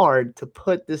so hard to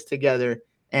put this together.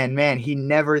 And man, he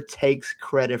never takes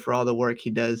credit for all the work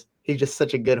he does. He's just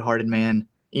such a good-hearted man.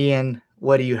 Ian,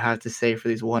 what do you have to say for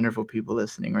these wonderful people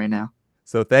listening right now?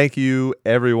 So thank you,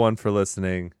 everyone, for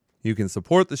listening. You can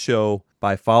support the show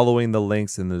by following the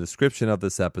links in the description of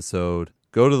this episode.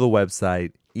 Go to the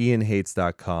website,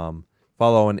 ianhates.com.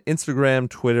 Follow on Instagram,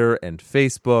 Twitter, and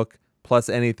Facebook, plus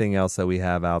anything else that we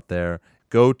have out there.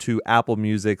 Go to Apple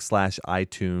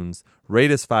Music/iTunes.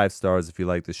 Rate us 5 stars if you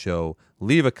like the show.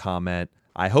 Leave a comment.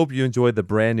 I hope you enjoyed the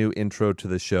brand new intro to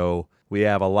the show. We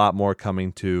have a lot more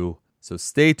coming too, so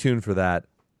stay tuned for that.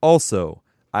 Also,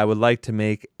 I would like to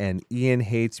make an Ian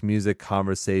Hates Music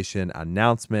Conversation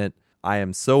announcement. I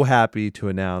am so happy to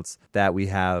announce that we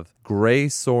have Gray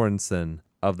Sorensen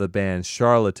of the band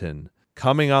Charlatan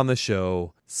coming on the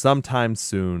show sometime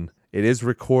soon. It is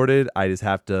recorded. I just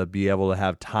have to be able to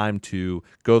have time to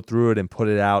go through it and put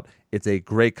it out. It's a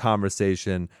great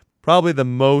conversation. Probably the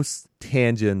most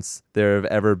tangents there have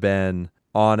ever been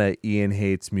on a Ian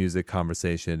Hates Music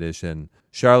Conversation edition.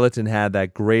 Charlatan had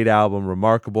that great album,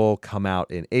 Remarkable, come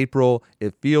out in April.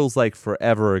 It feels like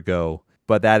forever ago,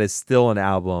 but that is still an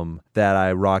album that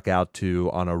I rock out to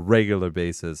on a regular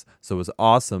basis. So it was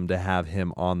awesome to have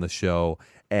him on the show.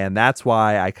 And that's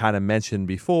why I kind of mentioned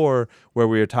before where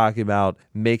we were talking about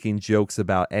making jokes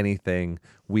about anything.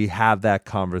 We have that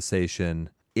conversation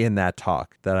in that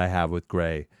talk that I have with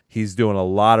Gray. He's doing a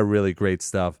lot of really great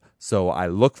stuff. So I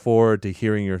look forward to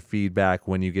hearing your feedback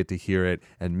when you get to hear it.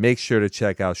 And make sure to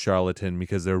check out Charlatan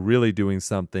because they're really doing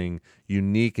something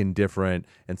unique and different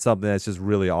and something that's just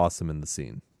really awesome in the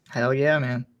scene. Hell yeah,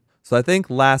 man. So I think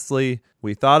lastly,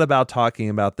 we thought about talking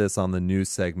about this on the news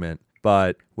segment,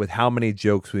 but with how many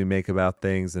jokes we make about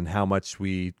things and how much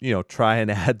we, try and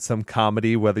add some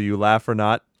comedy, whether you laugh or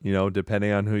not,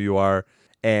 depending on who you are.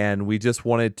 And we just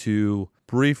wanted to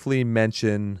briefly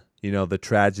mention, the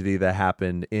tragedy that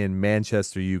happened in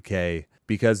Manchester, UK,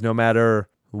 because no matter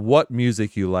what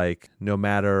music you like, no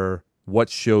matter what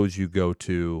shows you go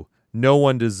to, no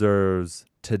one deserves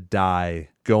to die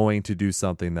going to do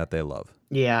something that they love.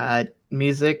 Yeah,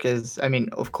 music is,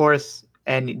 of course,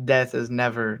 and death is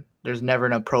there's never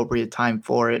an appropriate time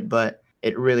for it, but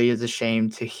it really is a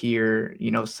shame to hear,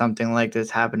 something like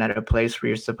this happen at a place where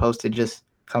you're supposed to just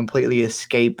completely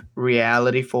escape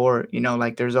reality for,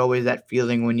 like there's always that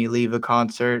feeling when you leave a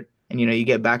concert and, you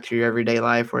get back to your everyday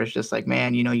life where it's just like,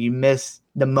 man, you miss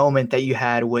the moment that you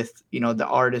had with, the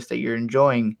artist that you're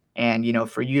enjoying. And,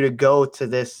 for you to go to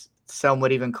this, some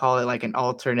would even call it like an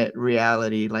alternate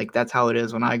reality. Like that's how it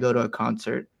is when I go to a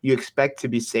concert. You expect to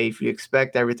be safe. You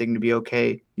expect everything to be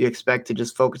okay. You expect to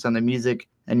just focus on the music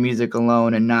and music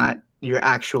alone and not your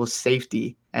actual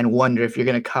safety and wonder if you're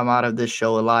going to come out of this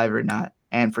show alive or not.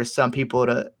 And for some people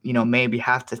to, maybe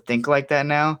have to think like that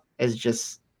now is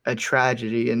just a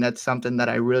tragedy. And that's something that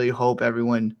I really hope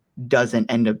everyone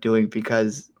doesn't end up doing,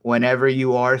 because whenever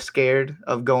you are scared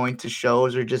of going to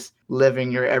shows or just living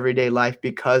your everyday life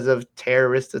because of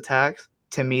terrorist attacks,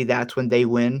 to me, that's when they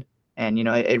win. And,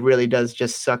 it really does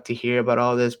just suck to hear about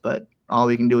all this, but all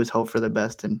we can do is hope for the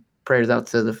best and prayers out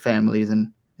to the families.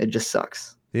 And it just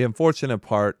sucks. The unfortunate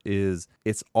part is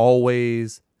it's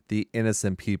always the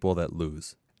innocent people that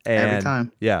lose. And every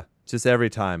time. Yeah, just every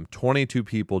time. 22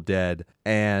 people dead.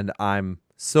 And I'm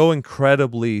so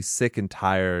incredibly sick and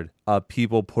tired of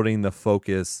people putting the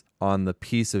focus on the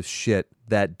piece of shit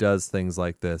that does things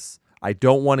like this. I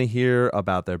don't want to hear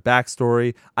about their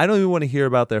backstory. I don't even want to hear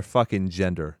about their fucking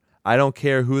gender. I don't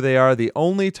care who they are. The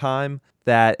only time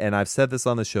that, and I've said this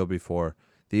on the show before,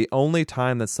 the only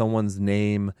time that someone's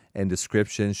name and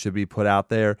description should be put out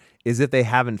there is if they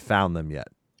haven't found them yet.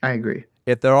 I agree.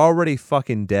 If they're already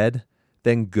fucking dead,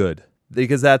 then good,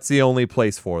 because that's the only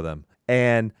place for them.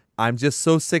 And I'm just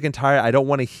so sick and tired. I don't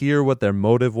want to hear what their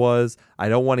motive was. I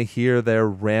don't want to hear their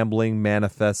rambling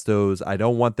manifestos. I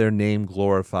don't want their name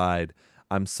glorified.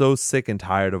 I'm so sick and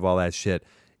tired of all that shit.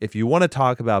 If you want to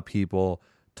talk about people,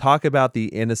 talk about the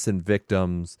innocent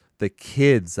victims, the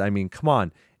kids. I mean, come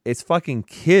on. It's fucking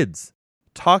kids.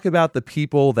 Talk about the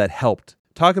people that helped.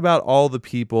 Talk about all the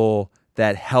people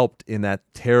that helped in that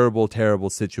terrible, terrible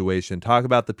situation. Talk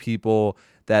about the people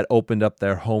that opened up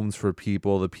their homes for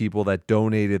people, the people that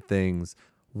donated things.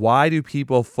 Why do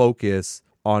people focus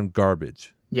on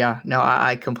garbage? Yeah, no,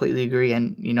 I completely agree.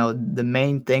 And, the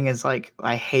main thing is like,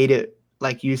 I hate it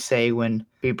like you say, when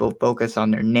people focus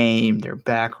on their name, their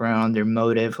background, their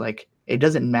motive, like it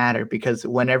doesn't matter, because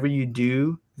whenever you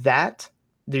do that,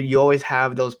 you always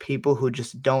have those people who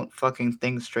just don't fucking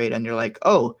think straight, and you're like,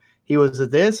 oh, he was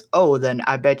this, oh, then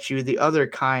I bet you the other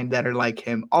kind that are like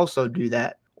him also do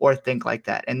that or think like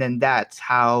that. And then that's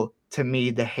how, to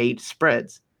me, the hate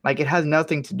spreads. Like, it has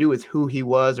nothing to do with who he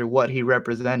was or what he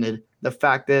represented. The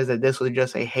fact is that this was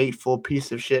just a hateful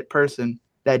piece of shit person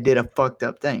that did a fucked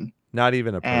up thing. Not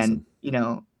even a person. And, you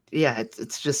know, yeah,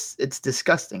 it's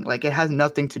disgusting. Like, it has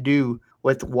nothing to do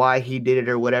with why he did it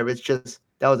or whatever. It's just,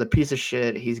 that was a piece of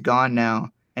shit. He's gone now,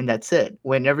 and that's it.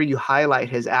 Whenever you highlight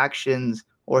his actions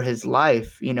or his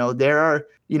life, you know, there are,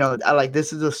 you know, like,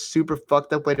 this is a super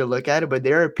fucked up way to look at it, but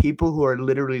there are people who are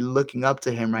literally looking up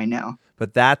to him right now.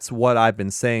 But that's what I've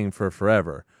been saying for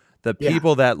forever. The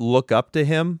people that look up to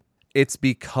him, it's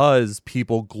because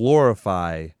people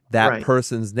glorify that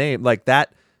person's name. Like,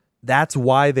 that's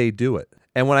why they do it.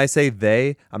 And when I say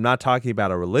they, I'm not talking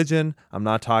about a religion. I'm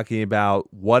not talking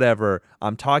about whatever.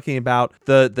 I'm talking about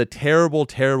the terrible,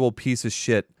 terrible piece of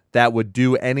shit that would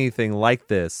do anything like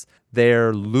this.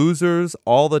 They're losers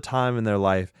all the time in their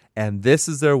life, and this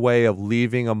is their way of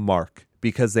leaving a mark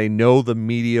because they know the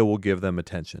media will give them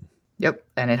attention. Yep,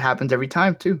 and it happens every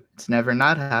time, too. It's never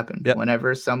not happened. Yep.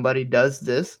 Whenever somebody does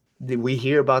this, we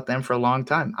hear about them for a long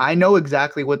time. I know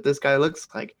exactly what this guy looks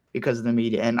like because of the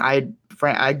media, and I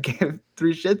give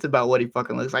three shits about what he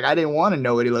fucking looks like. I didn't want to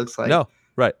know what he looks like. No,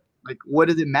 right. Like, what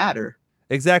does it matter?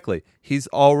 Exactly. He's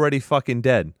already fucking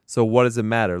dead. So what does it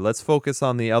matter? Let's focus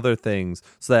on the other things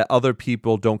so that other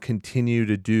people don't continue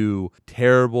to do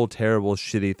terrible, terrible,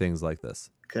 shitty things like this.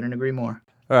 Couldn't agree more.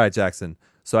 All right, Jackson.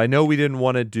 So I know we didn't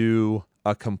want to do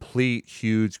a complete,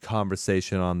 huge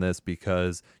conversation on this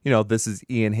because, you know, this is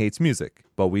Ian Hates Music.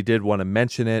 But we did want to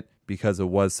mention it because it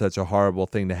was such a horrible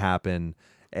thing to happen.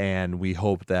 And we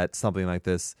hope that something like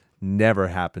this never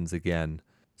happens again.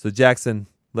 So, Jackson,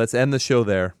 let's end the show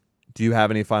there. Do you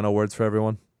have any final words for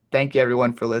everyone? Thank you,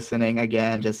 everyone, for listening.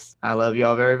 Again, I love you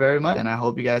all very, very much. And I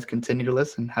hope you guys continue to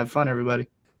listen. Have fun, everybody.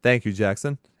 Thank you,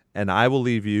 Jackson. And I will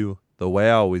leave you the way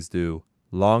I always do.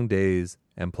 Long days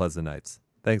and pleasant nights.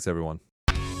 Thanks, everyone.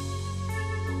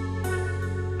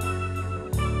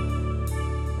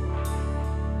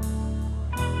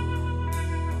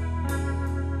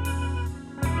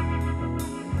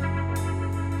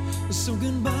 So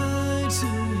goodbye to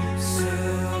you,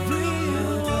 everyone.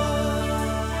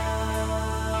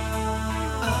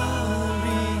 I'll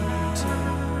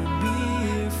return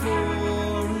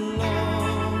before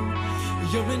long.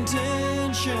 Your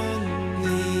intention